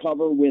I'm on the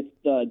cover with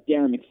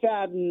Darren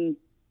McFadden.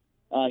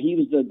 He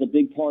was the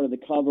big part of the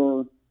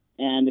cover.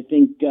 And I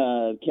think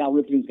Cal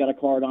Ripken's got a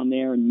card on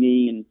there, and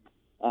me, and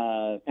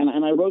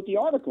I wrote the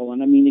article.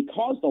 And I mean, it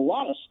caused a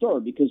lot of stir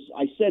because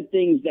I said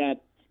things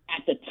that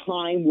at the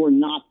time were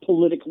not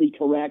politically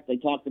correct. I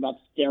talked about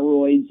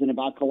steroids and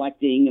about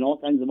collecting and all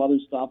kinds of other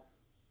stuff.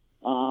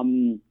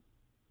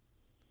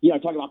 I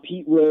talked about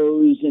Pete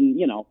Rose, and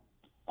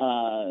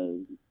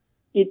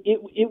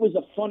it was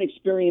a fun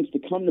experience to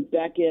come to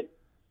Beckett.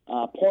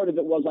 Part of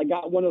it was I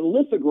got one of the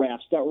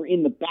lithographs that were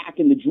in the back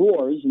in the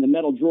drawers, in the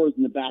metal drawers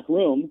in the back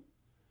room,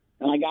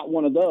 and I got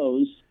one of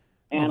those.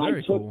 And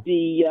I took cool.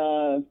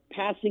 the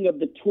passing of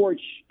the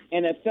torch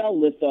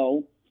NFL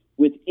litho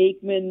with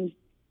Aikman,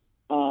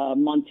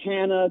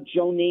 Montana,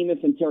 Joe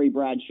Namath, and Terry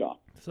Bradshaw.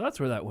 So that's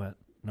where that went.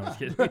 No, I'm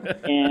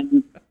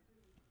kidding.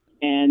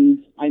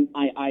 and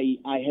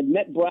I had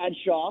met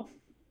Bradshaw,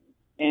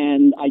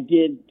 and I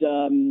did.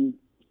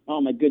 Oh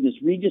my goodness,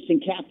 Regis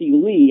and Kathy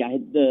Lee. I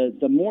had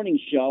the morning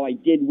show I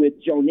did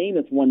with Joe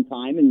Namath one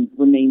time and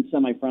remained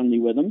semi-friendly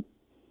with him.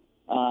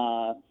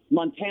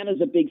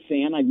 Montana's a big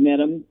fan. I've met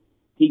him.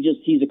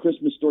 He's a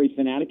Christmas Story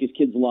fanatic. His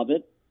kids love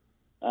it.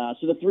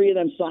 So the three of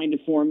them signed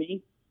it for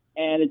me,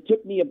 and it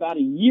took me about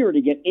a year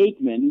to get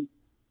Aikman.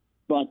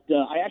 But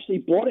I actually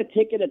bought a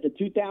ticket at the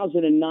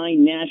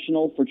 2009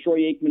 National for Troy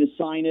Aikman to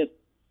sign it,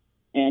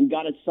 and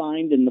got it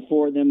signed, and the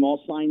four of them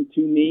all signed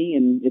to me,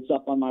 and it's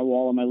up on my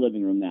wall in my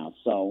living room now.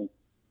 So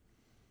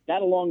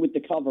that, along with the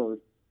cover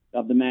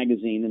of the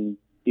magazine and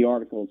the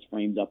article, it's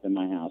framed up in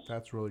my house.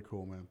 That's really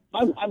cool, man.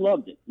 I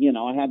loved it.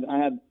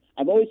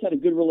 I've always had a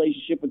good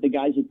relationship with the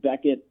guys at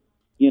Beckett.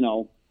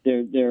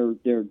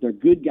 They're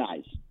good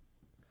guys.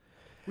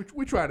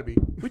 We try to be.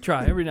 We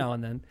try every now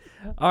and then.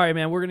 All right,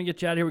 man, we're going to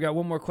get you out of here. We got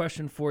one more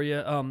question for you.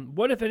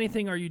 What, if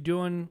anything, are you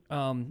doing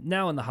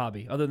now in the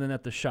hobby other than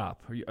at the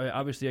shop?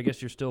 Obviously, I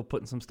guess you're still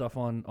putting some stuff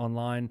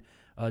online,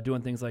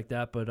 doing things like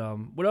that. But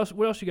what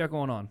else you got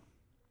going on?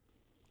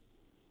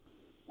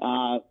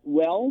 I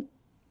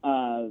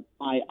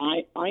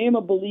am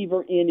a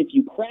believer in if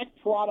you crack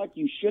product,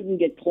 you shouldn't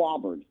get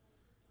clobbered.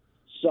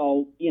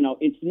 So,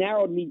 it's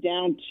narrowed me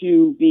down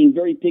to being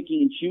very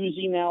picky and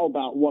choosy now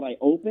about what I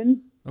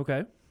open.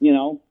 Okay.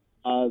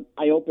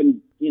 I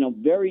open, a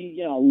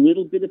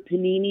little bit of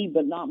Panini,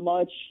 but not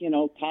much,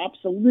 Tops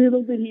a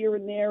little bit here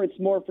and there. It's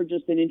more for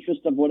just an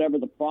interest of whatever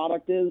the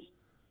product is.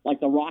 like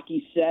the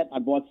Rocky set. I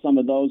bought some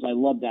of those. I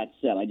love that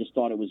set. I just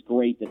thought it was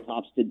great that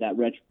Topps did that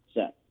retro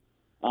set.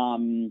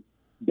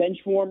 Bench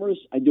warmers.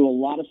 I do a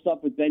lot of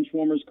stuff with bench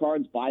warmers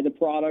cards. Buy the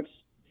products.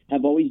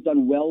 Have always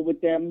done well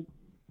with them.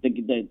 The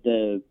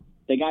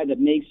guy that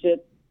makes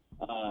it,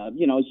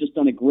 has just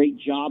done a great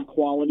job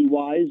quality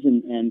wise,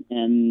 and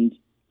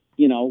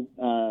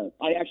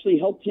I actually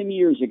helped him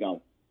years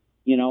ago.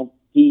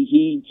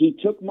 He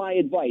took my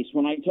advice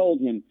when I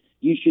told him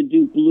you should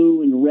do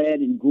blue and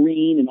red and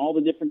green and all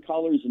the different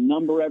colors and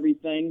number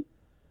everything.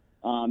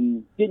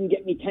 Didn't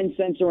get me 10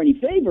 cents or any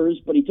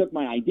favors, but he took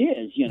my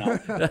ideas,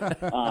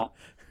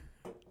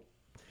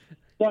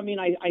 So, I mean,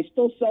 I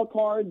still sell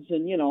cards,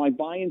 and, I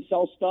buy and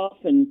sell stuff,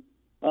 and,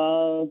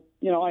 I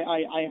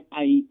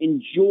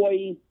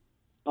enjoy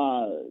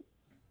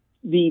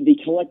the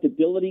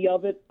collectability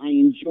of it. I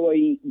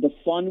enjoy the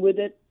fun with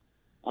it.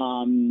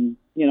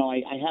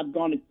 I have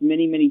gone to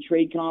many, many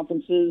trade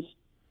conferences.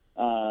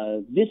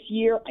 This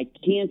year, I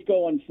can't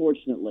go,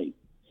 unfortunately.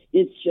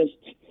 It's just,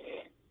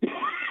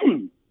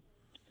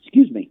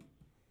 excuse me.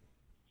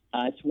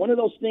 It's one of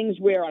those things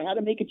where I had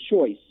to make a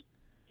choice.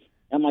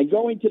 Am I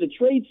going to the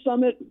Trade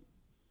Summit,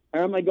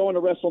 or am I going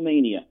to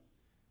WrestleMania?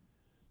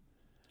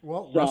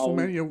 Well,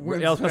 WrestleMania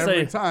wins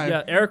every time.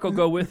 Yeah, Eric will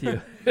go with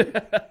you.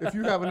 If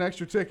you have an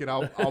extra ticket,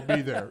 I'll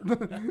be there.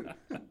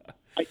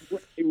 I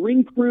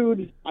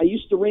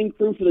used to ring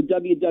crew for the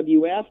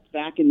WWF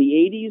back in the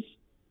 80s,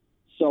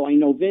 so I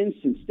know Vince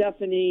and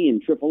Stephanie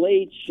and Triple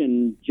H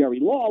and Jerry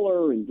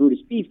Lawler and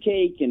Brutus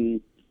Beefcake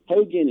and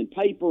Hogan and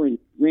Piper and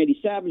Randy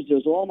Savage.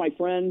 Those are all my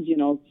friends.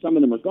 Some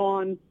of them are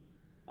gone.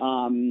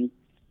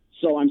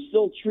 So I'm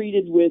still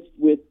treated with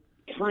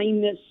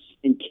kindness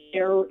and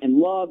care and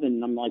love,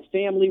 and I'm like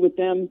family with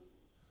them.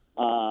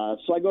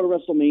 So I go to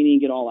WrestleMania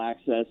and get all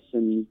access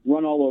and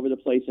run all over the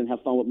place and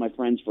have fun with my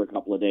friends for a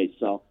couple of days.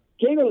 So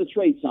can't go to the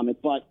Trade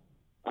Summit, but,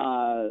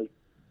 card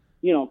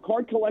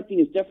collecting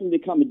has definitely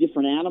become a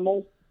different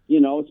animal.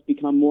 It's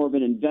become more of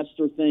an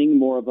investor thing,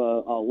 more of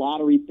a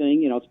lottery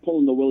thing. It's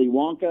pulling the Willy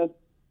Wonka,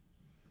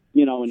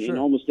 in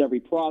almost every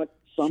product,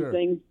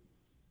 something.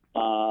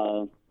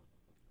 Sure.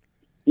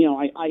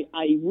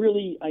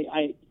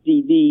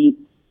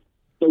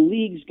 The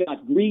leagues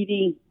got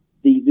greedy.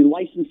 The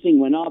licensing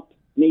went up,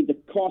 made the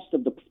cost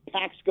of the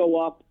packs go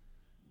up.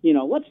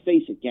 Let's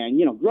face it, gang.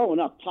 Growing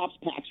up, Topps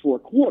packs were a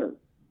quarter.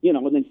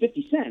 And then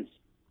 50 cents.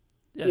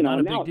 Yeah, not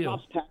a big deal.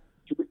 Topps packs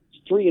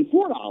 $3 and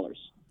 $4.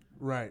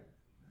 Right.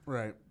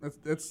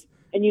 That's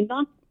and you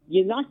knock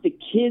the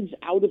kids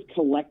out of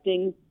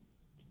collecting.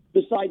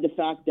 Beside the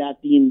fact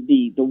that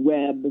the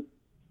web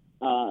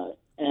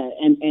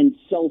and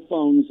cell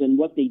phones and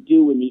what they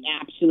do and the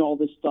apps and all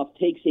this stuff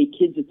takes a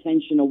kid's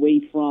attention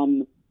away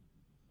from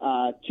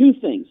two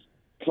things: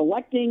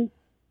 collecting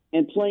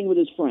and playing with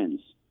his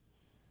friends.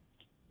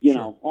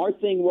 Our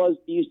thing was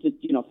we used to,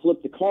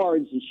 flip the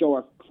cards and show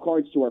our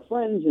cards to our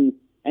friends,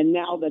 and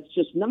now that's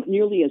just not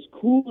nearly as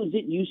cool as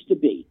it used to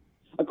be.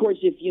 Of course,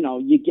 if,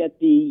 you get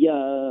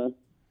the,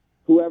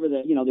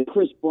 the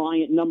Chris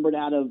Bryant numbered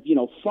out of,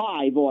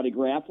 5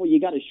 autograph, well, you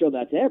got to show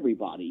that to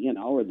everybody,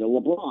 or the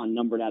LeBron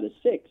numbered out of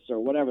 6 or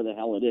whatever the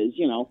hell it is,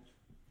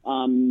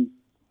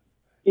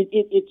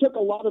 It took a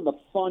lot of the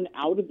fun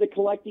out of the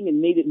collecting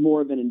and made it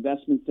more of an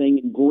investment thing,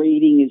 and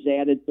grading is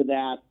added to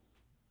that.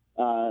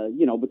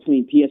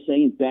 Between PSA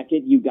and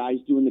Beckett, you guys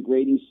doing the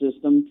grading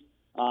system.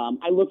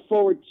 I look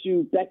forward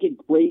to Beckett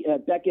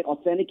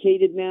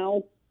Authenticated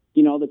now,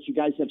 that you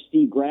guys have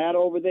Steve Grad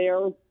over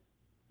there,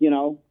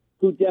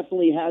 who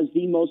definitely has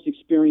the most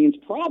experience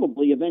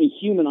probably of any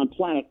human on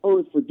planet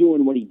Earth for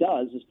doing what he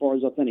does as far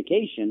as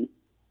authentication.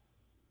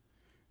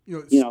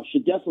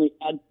 Should definitely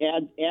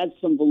add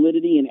some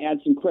validity and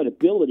add some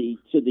credibility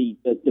to the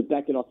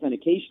Beckett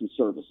authentication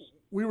service.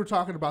 We were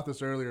talking about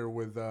this earlier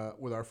with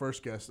our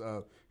first guest.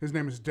 His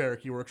name is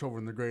Derek. He works over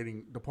in the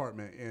grading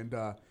department, and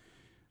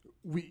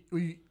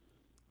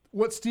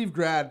what Steve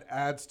Grad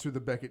adds to the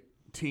Beckett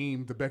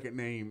team, the Beckett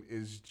name,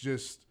 is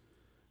just.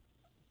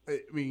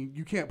 I mean,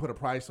 you can't put a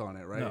price on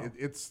it, right? No.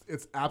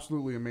 It's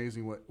absolutely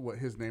amazing what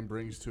his name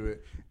brings to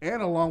it,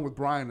 and along with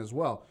Brian as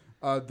well.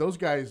 Those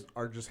guys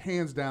are just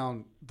hands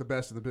down the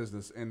best in the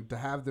business, and to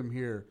have them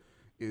here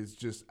is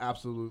just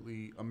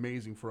absolutely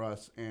amazing for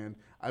us. And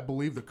I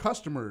believe our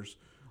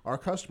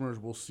customers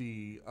will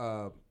see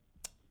a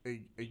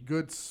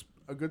good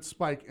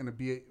spike in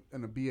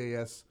a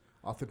BAS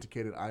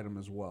authenticated item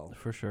as well.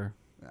 For sure.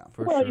 Yeah.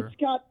 Well,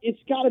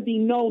 it's got to be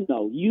known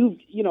though.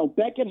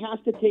 Beckett has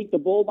to take the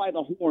bull by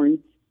the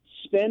horn,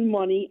 spend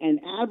money, and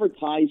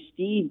advertise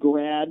Steve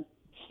Grad,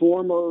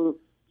 former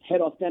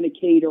head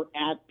authenticator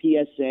at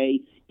PSA,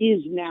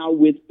 is now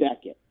with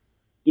Beckett.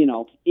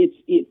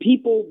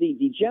 People,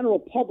 the general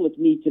public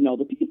need to know.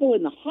 The people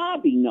in the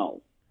hobby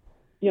know,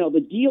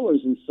 the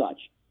dealers and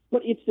such.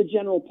 But it's the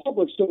general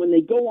public. So when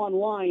they go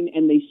online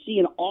and they see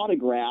an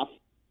autograph,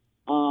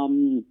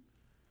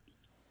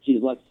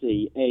 let's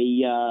see,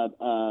 a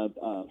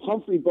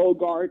Humphrey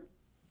Bogart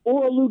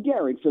or a Lou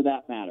Gehrig for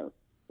that matter.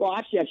 Well,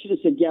 actually, I should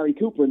have said Gary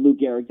Cooper and Lou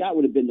Gehrig. That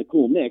would have been the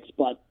cool mix.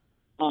 But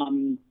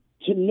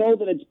to know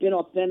that it's been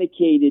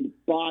authenticated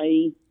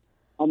by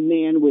a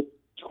man with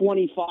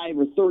 25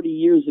 or 30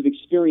 years of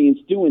experience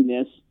doing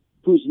this,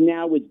 who's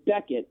now with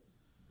Beckett,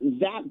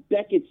 that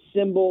Beckett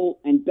symbol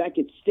and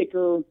Beckett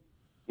sticker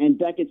and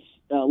Beckett's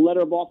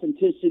letter of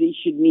authenticity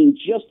should mean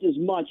just as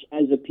much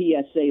as a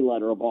PSA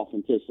letter of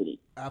authenticity.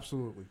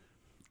 Absolutely.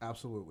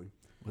 Absolutely.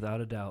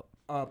 Without a doubt.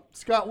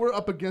 Scott, we're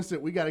up against it.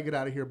 We got to get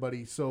out of here,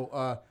 buddy. So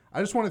I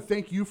just want to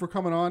thank you for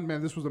coming on,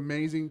 man. This was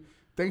amazing.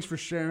 Thanks for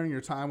sharing your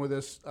time with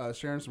us,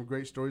 sharing some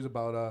great stories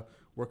about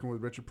working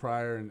with Richard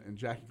Pryor and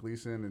Jackie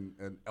Gleason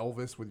and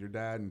Elvis with your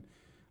dad and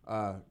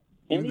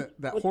even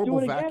that horrible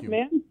vacuum. Again,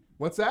 man.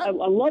 What's that? I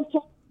love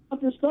talking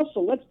about this stuff,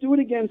 so let's do it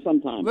again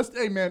sometime.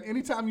 Hey, man,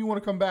 anytime you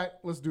want to come back,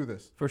 let's do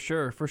this. For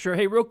sure, for sure.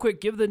 Hey, real quick,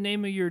 give the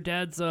name of your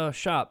dad's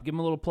shop. Give him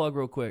a little plug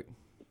real quick.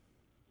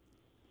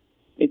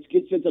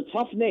 It's a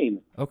tough name.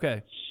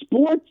 Okay.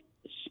 Sports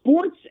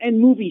and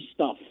movie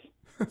stuff.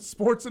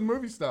 Sports and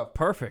movie stuff.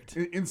 Perfect.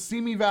 In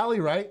Simi Valley,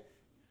 right?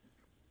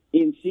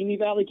 In Simi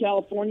Valley,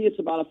 California. It's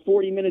about a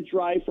 40-minute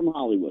drive from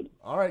Hollywood.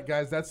 All right,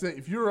 guys, that's it.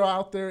 If you're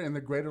out there in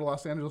the greater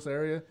Los Angeles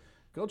area,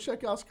 go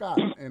check out Scott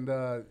and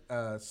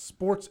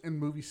sports and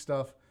movie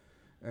stuff,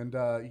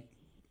 and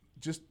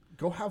just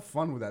go have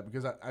fun with that,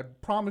 because I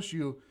promise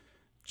you,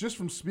 just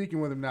from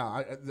speaking with him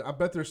now, I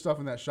bet there's stuff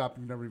in that shop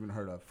you've never even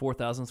heard of.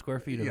 4,000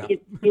 square feet of Yeah.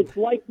 it. It's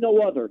like no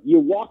other.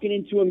 You're walking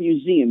into a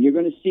museum. You're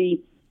going to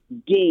see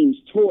games,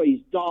 toys,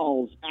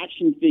 dolls,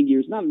 action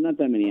figures. Not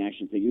that many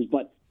action figures,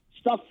 but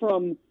stuff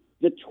from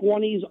the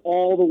 20s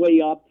all the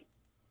way up.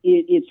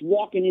 It's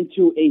walking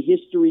into a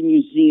history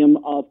museum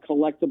of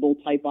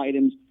collectible type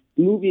items,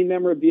 movie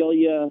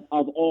memorabilia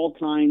of all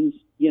kinds.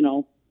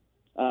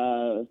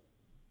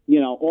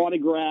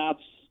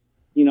 Autographs.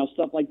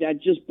 Stuff like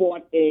that. Just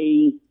bought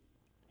a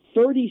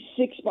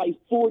 36 by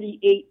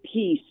 48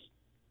 piece,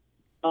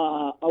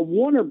 a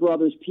Warner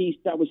Brothers piece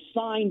that was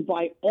signed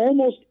by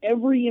almost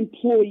every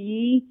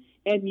employee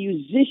and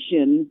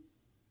musician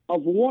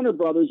of Warner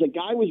Brothers. A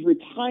guy was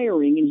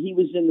retiring, and he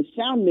was in the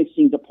sound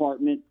mixing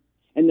department.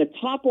 And the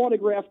top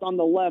autographed on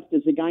the left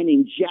is a guy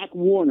named Jack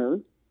Warner,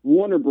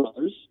 Warner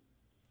Brothers.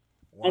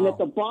 Wow. And at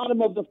the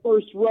bottom of the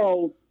first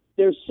row,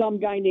 there's some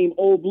guy named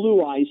Old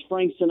Blue Eyes.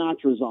 Frank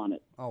Sinatra's on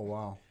it. Oh,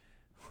 wow.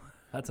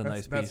 That's a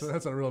nice piece.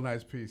 That's a real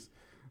nice piece.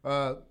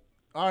 All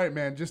right,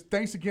 man. Just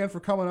thanks again for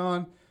coming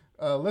on.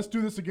 Let's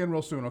do this again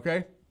real soon,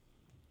 okay?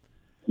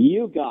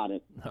 You got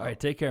it. All right,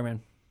 take care,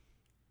 man.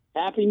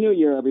 Happy New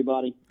Year,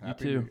 everybody.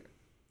 Happy too. New Year.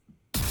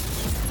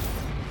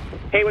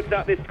 Hey, what's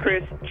up? This is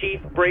Chris, Chief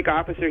Break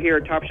Officer here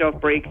at Top Shelf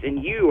Breaks,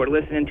 and you are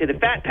listening to the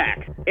Fat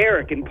Pack,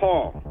 Eric and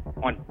Paul,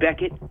 on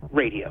Beckett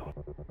Radio.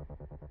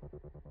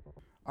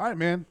 All right,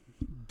 man.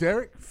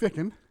 Derek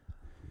Ficken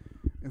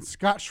and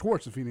Scott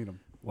Schwartz, if you need them.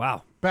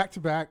 Wow. Back to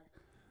back,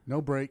 no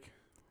break.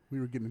 We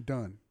were getting it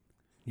done.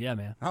 Yeah,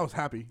 man. I was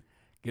happy.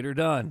 Get her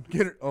done.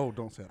 Get her. Oh,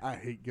 don't say it. I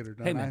hate Get Her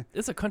Done. Hey, man,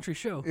 it's a country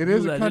show. It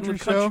is Do a that. country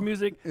With country show.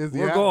 music. Is-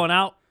 We're yeah. going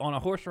out on a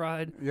horse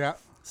ride. Yeah.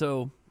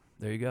 So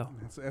there you go.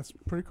 That's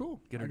pretty cool.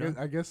 Get her I guess,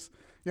 done. I guess,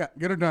 yeah,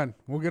 get her done.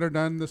 We'll get her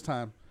done this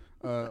time.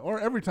 Or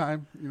every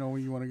time,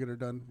 when you want to get her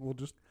done, we'll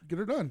just get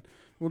her done.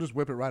 We'll just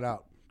whip it right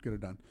out. Get her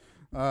done.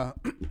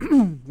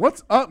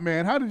 What's up,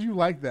 man? How did you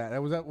like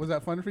that? Was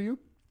that fun for you?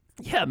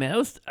 Yeah,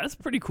 man, that's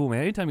pretty cool,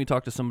 man. Anytime you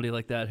talk to somebody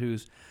like that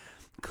who's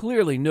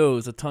clearly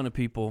knows a ton of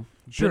people,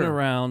 Sure. been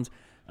around,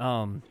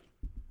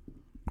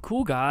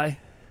 cool guy,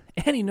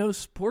 and he knows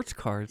sports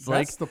cards.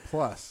 That's the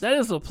plus. That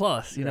is a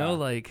plus, you know. Yeah.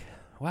 Like,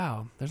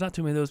 wow, there's not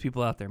too many of those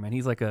people out there, man.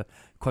 He's like a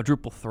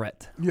quadruple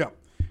threat. Yeah.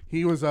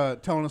 He was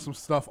telling us some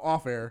stuff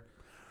off air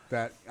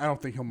that I don't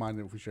think he'll mind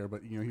it if we share,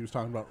 but he was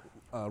talking about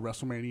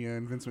WrestleMania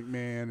and Vince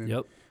McMahon and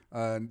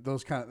Yep.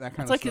 those kind of It's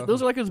of like stuff.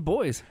 those are like his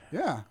boys.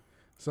 Yeah.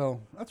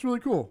 So that's really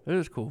cool. It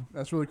is cool.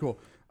 That's really cool.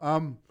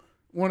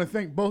 Want to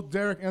thank both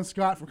Derek and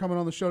Scott for coming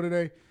on the show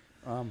today.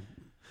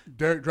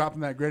 Derek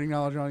dropping that grading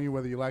knowledge on you,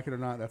 whether you like it or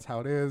not. That's how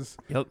it is.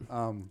 Yep.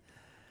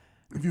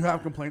 If you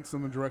have complaints,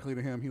 send them directly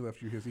to him. He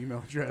left you his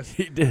email address.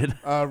 He did.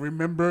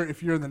 Remember,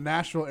 if you're in the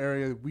Nashville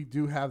area, we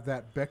do have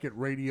that Beckett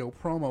Radio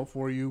promo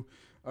for you.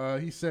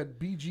 He said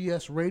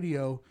BGS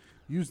Radio.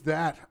 Use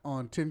that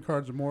on 10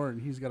 cards or more,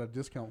 and he's got a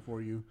discount for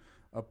you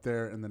up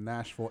there in the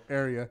Nashville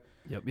area.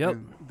 Yep.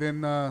 And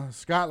then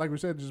Scott, like we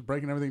said, just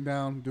breaking everything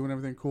down, doing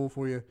everything cool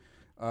for you.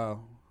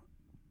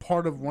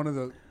 Part of one of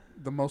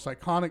the most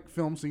iconic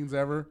film scenes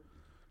ever,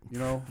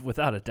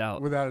 Without a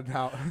doubt. without a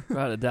doubt.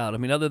 Without a doubt. I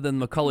mean, other than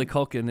Macaulay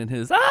Culkin and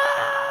his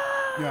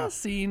Yeah.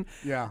 scene,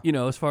 Yeah.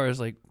 as far as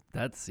like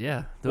those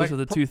Like, are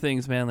the two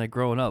things, man. Like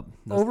growing up.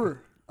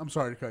 I'm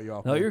sorry to cut you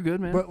off. No, you're good,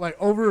 man. But like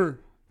over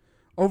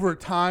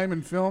time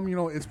in film,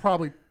 it's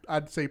probably,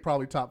 I'd say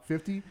probably top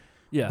 50.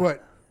 Yeah.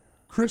 But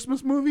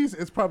Christmas movies,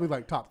 it's probably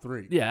like top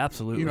 3. Yeah,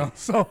 absolutely.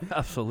 So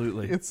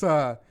Absolutely.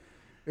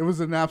 it was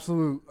an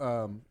absolute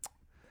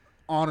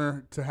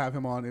honor to have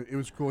him on. It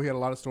was cool. He had a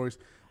lot of stories.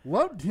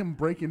 Loved him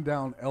breaking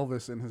down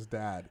Elvis and his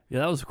dad. Yeah,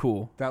 that was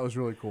cool. That was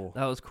really cool.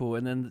 That was cool.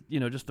 And then,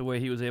 just the way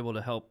he was able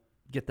to help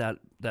get that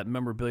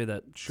memorabilia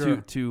that Sure.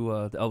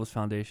 to the Elvis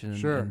Foundation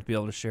Sure. and be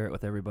able to share it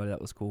with everybody.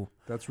 That was cool.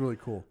 That's really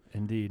cool.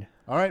 Indeed.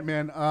 All right,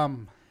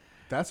 man.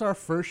 That's our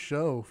first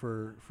show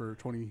for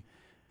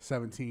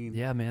 2017.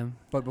 Yeah, man.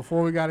 But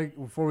before we get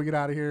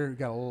out of here, we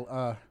got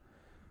a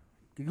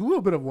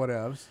little bit of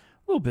whatevs.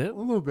 A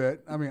little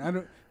bit. I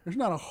mean, there's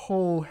not a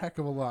whole heck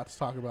of a lot to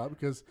talk about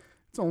because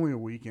it's only a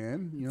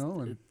weekend,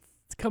 and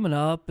It's coming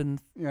up, and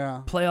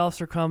yeah,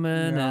 playoffs are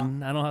coming, Yeah.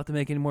 and I don't have to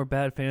make any more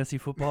bad fantasy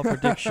football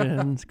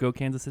predictions. Go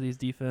Kansas City's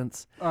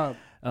defense. do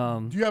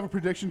you have a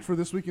prediction for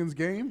this weekend's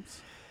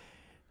games?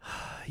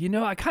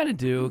 I kind of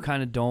do,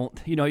 kind of don't.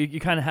 You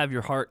kind of have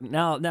your heart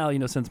now.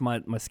 Since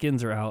my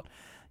skins are out,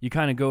 you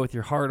kind of go with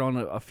your heart on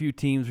a few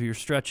teams where you're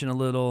stretching a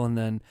little, and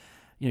then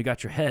you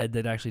got your head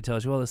that actually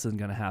tells you, well, this isn't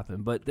going to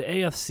happen. But the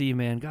AFC,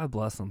 man, God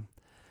bless them.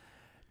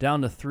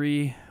 Down to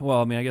 3.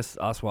 Well, I mean, I guess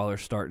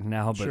Osweiler's starting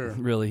now, but Sure.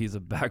 really he's a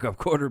backup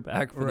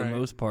quarterback for the Right.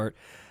 most part.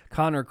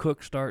 Connor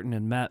Cook starting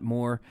and Matt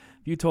Moore.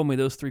 If you told me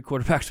those 3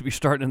 quarterbacks would be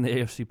starting in the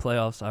AFC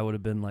playoffs, I would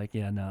have been like,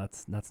 yeah, no,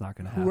 that's not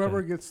going to happen.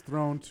 Whoever gets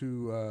thrown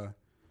to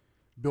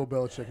Bill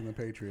Belichick and the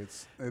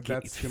Patriots,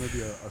 that's going to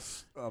be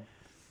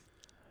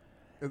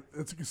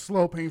it's a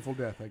slow, painful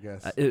death, I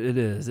guess. It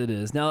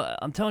is. Now,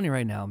 I'm telling you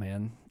right now,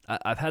 man,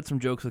 I've had some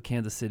jokes with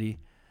Kansas City.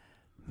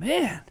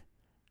 Man,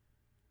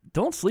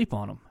 don't sleep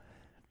on them.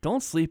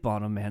 Don't sleep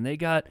on them, man. They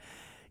got,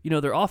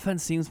 their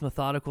offense seems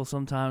methodical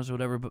sometimes or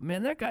whatever, but,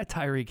 man, that guy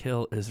Tyreek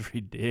Hill is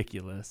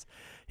ridiculous.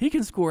 He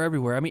can score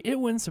everywhere. I mean, it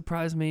wouldn't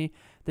surprise me.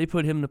 They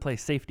put him to play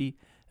safety,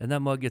 and that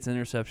mug gets an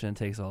interception and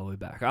takes it all the way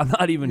back. I'm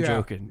not even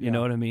joking. You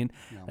know what I mean?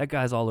 No. That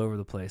guy's all over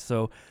the place.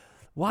 So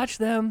watch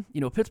them.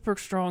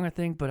 Pittsburgh's strong, I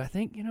think, but I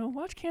think,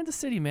 watch Kansas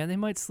City, man. They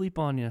might sleep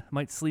on you.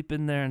 Might sleep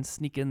in there and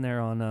sneak in there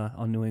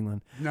on New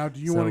England. Now, do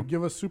you want to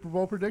give a Super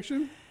Bowl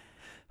prediction?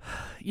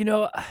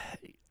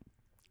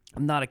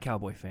 I'm not a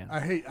Cowboy fan.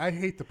 I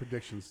hate the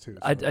predictions too. So.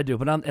 I do,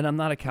 but I'm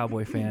not a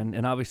Cowboy fan,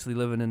 and obviously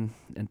living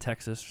in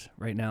Texas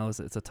right now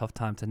it's a tough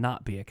time to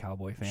not be a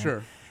Cowboy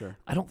fan. Sure.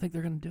 I don't think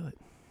they're going to do it.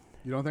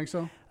 You don't think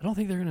so? I don't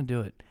think they're going to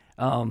do it.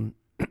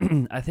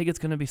 I think it's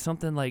going to be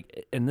something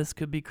like, and this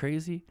could be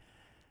crazy.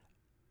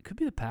 It could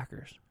be the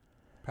Packers.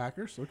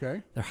 Packers,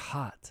 okay. They're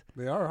hot.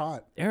 They are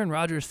hot. Aaron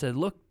Rodgers said,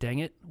 "Look, dang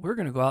it, we're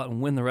going to go out and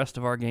win the rest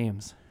of our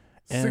games."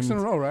 6 in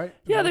a row, right?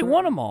 Yeah, they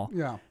won them all.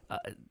 Yeah.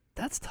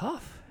 That's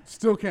tough.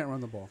 Still can't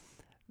run the ball.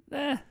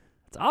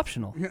 It's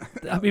optional. Yeah.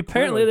 I mean,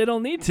 apparently they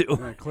don't need to.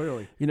 Yeah,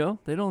 clearly.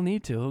 They don't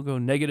need to. He'll go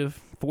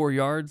 -4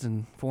 yards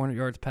and 400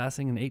 yards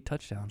passing and 8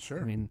 touchdowns. Sure.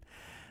 I mean,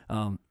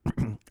 I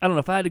don't know.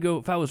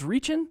 If I was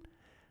reaching,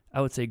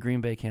 I would say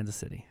Green Bay, Kansas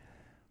City.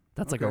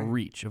 That's like a Okay.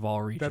 reach of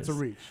all reaches. That's a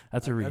reach.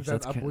 That's a reach. I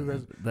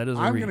believe that is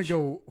a I'm reach. going to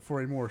go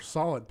for a more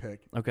solid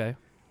pick. Okay.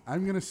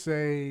 I'm going to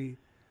say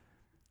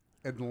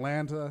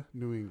Atlanta,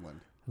 New England.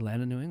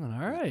 Atlanta, New England.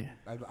 All right.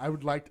 That's a game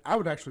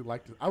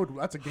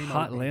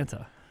Hot I would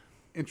Atlanta.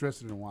 be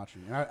interested in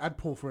watching. I'd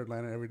pull for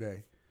Atlanta every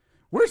day.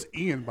 Where's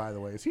Ian, by the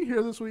way? Is he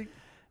here this week?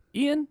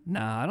 Ian?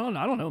 Nah, I don't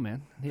know,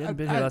 man. He hasn't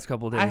been here the last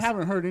couple of days. I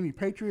haven't heard any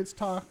Patriots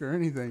talk or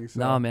anything. So.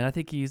 No, man. I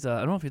think he's. I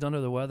don't know if he's under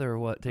the weather or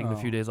what, taking a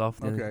few days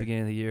off at the okay.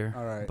 beginning of the year.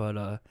 All right.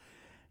 But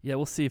yeah,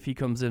 we'll see if he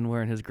comes in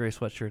wearing his gray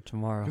sweatshirt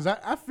tomorrow. Because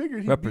I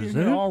figured he'd be in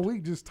Represent. here all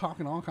week just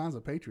talking all kinds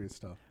of Patriots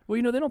stuff.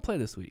 Well, they don't play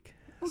this week.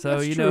 So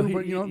That's you true,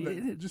 know,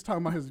 but just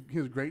talking about his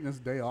greatness,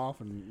 day off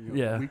and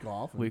week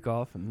off. week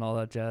off and all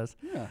that jazz.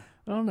 Yeah.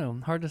 I don't know,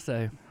 hard to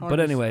say. Hard But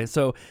to anyway,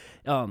 so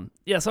so I'm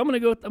gonna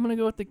go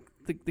with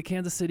the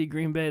Kansas City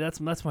Green Bay.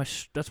 That's my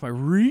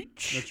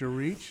reach. That's your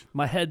reach.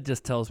 My head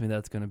just tells me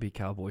that's gonna be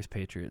Cowboys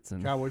Patriots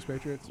and Cowboys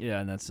Patriots.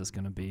 yeah, and that's just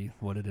gonna be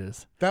what it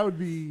is. That would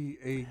be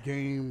a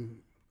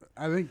game.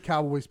 I think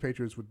Cowboys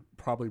Patriots would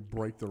probably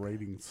break the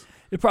ratings.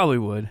 It probably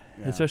would,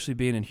 Yeah. especially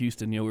being in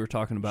Houston. We were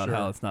talking about Sure.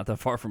 how it's not that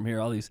far from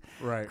here. All these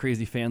Right.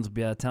 crazy fans will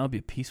be out of town. It'll be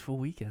a peaceful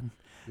weekend.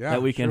 Yeah,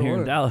 that weekend sure here in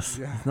would. Dallas.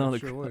 Yeah, all,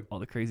 sure would. all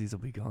the crazies will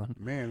be gone.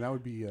 Man, that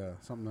would be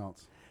something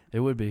else. It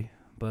would be,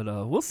 but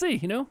we'll see.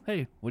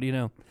 Hey, what do you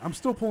know? I'm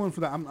still pulling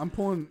for that. I'm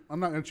pulling. I'm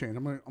not going to change.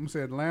 I'm going to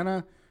say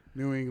Atlanta,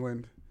 New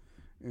England,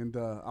 and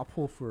I'll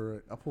pull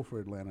for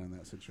Atlanta in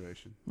that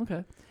situation.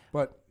 Okay.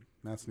 But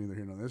that's neither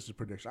here nor there. This is a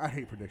prediction. I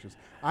hate predictions.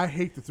 I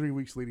hate the 3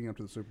 weeks leading up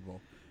to the Super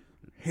Bowl.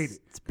 Hate it.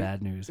 It's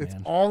bad news, It's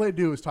man. all they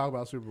do is talk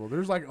about Super Bowl.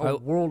 There's like a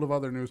world of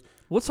other news.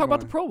 Let's talk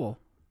about the going- Pro Bowl.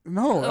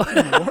 No, that's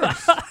even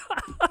worse.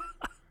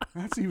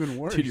 That's even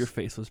worse. Dude, your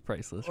face was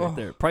priceless right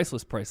there.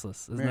 Priceless.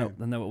 Isn't Man.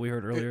 that what we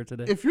heard earlier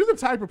today? If you're the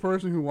type of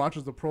person who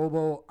watches the Pro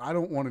Bowl, I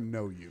don't want to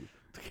know you.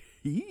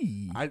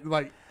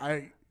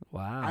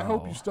 Wow. I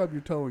hope you stub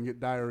your toe and get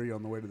diarrhea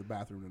on the way to the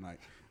bathroom tonight.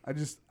 I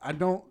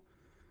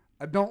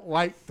don't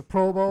like the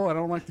Pro Bowl. I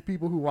don't like the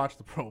people who watch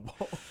the Pro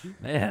Bowl.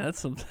 Man,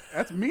 that's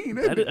mean,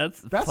 isn't it?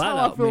 that's That's flat how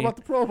I out feel mean. about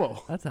the Pro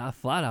Bowl. That's how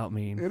flat out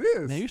mean. It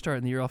is. Man, you're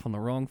starting the year off on the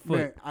wrong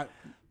foot. Man,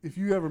 if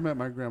you ever met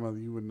my grandmother,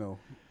 you would know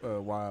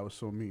why I was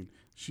so mean.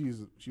 She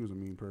was a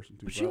mean person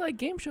too. But she liked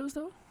game shows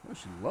though.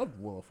 She loved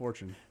Wheel of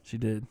Fortune. She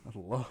did. I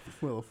loved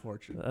Wheel of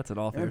Fortune. That's an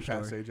all-fair And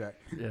Pat story. Sajak.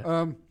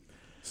 Yeah.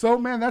 So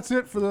man, that's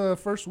it for the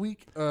first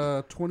week,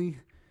 2017.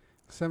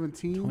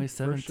 17.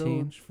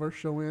 2017. First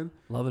show in.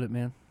 Loving it,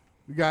 man.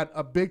 We got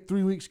a big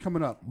 3 weeks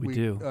coming up. We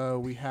do.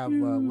 We have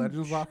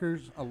Legend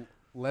Lockers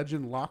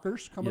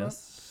coming up.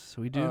 Yes,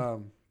 we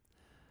do.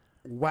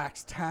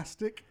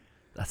 Waxtastic.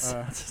 That's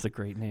just a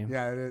great name.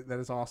 Yeah, that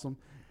is awesome.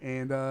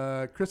 And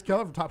Chris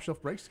Keller from Top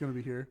Shelf Breaks is going to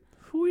be here.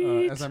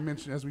 Sweet. As I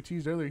mentioned, as we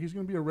teased earlier, he's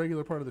going to be a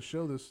regular part of the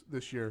show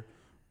this year.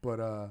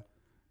 But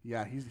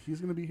yeah, he's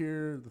going to be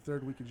here the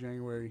third week of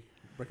January,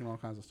 breaking all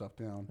kinds of stuff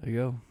down. There you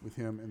go. With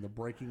him in the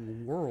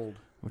breaking world.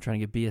 We're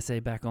trying to get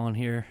BSA back on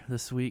here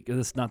this week.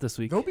 Not this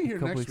week. They'll be here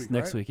next weeks. week.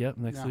 Next right? week. Yep,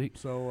 next week.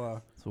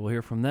 So we'll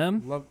hear from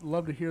them.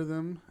 Love to hear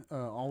them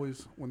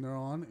always when they're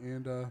on.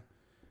 And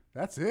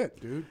that's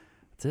it, dude.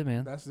 That's it,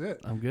 man. That's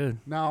it. I'm good.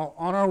 Now,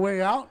 on our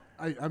way out,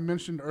 I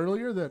mentioned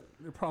earlier that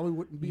there probably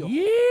wouldn't be there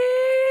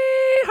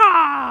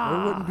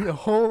wouldn't be a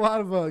whole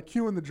lot of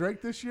Q and the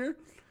Drake this year.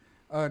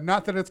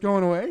 Not that it's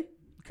going away,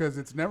 because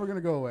it's never going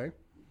to go away.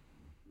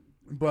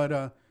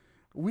 But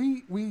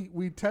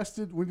we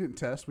tested. We didn't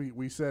test.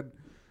 We said,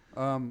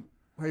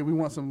 hey, we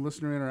want some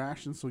listener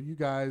interaction, so you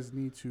guys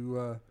need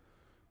to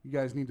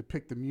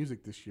pick the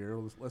music this year.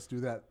 Let's do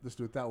that. Let's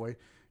do it that way.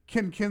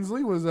 Ken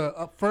Kinsley was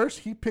up first.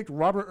 He picked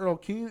Robert Earl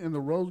Keen and The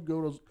Road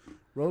Goes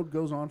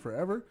On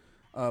Forever.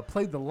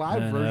 Played the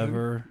live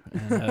version.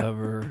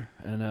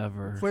 And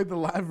ever. Played the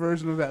live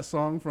version of that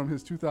song from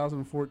his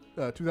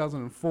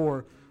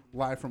 2004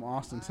 live from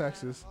Austin,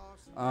 Texas.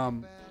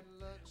 That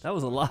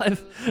was a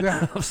live?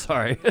 Yeah. I'm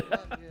sorry.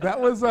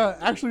 That was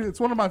actually, it's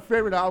one of my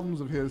favorite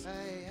albums of his.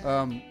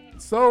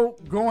 So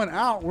going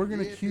out, we're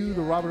going to cue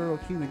the Robert Earl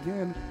Keen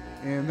again,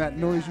 and that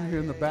noise you hear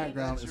in the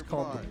background is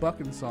called the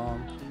Buckin'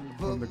 Song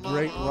from the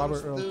great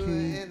Robert Earl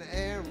Keen.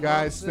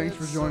 Guys, thanks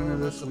for joining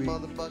us this week. We'll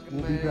be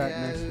back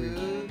next week.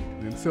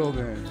 And until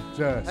then,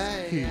 just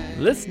keep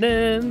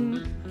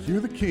listening.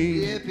 Cue the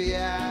Keen.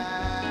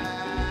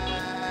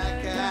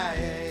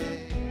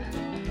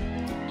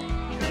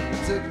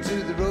 Took her to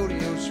the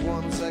rodeo, she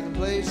won second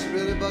place. She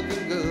really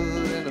bucking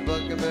good in the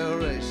bucking barrel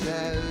race.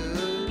 Yeah.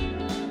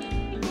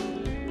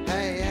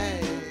 Hey,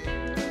 hey,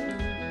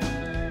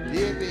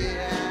 yippee,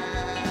 yeah.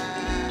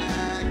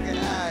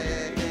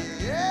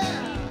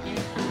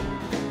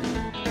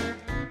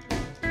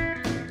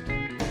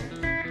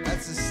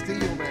 That's the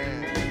Steel Man.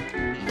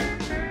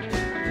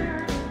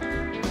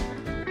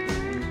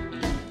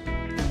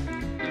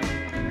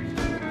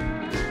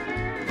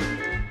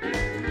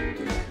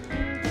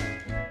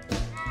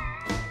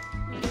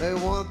 They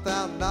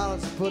 $1,000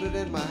 and put it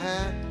in my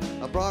hat.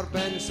 I brought a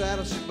brand new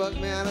saddle, she bucked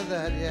me out of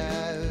that,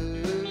 yeah.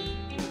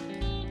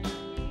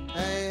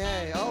 Hey,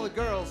 hey, all the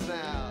girls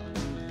now.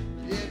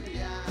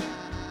 Yippee,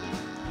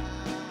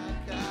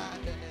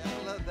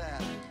 I love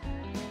that.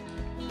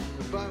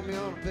 They bucked me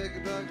on a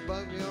pickup truck,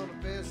 bucked me on a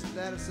fence.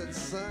 Daddy said,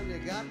 son, you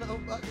got no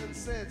bucking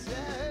sense,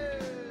 yeah.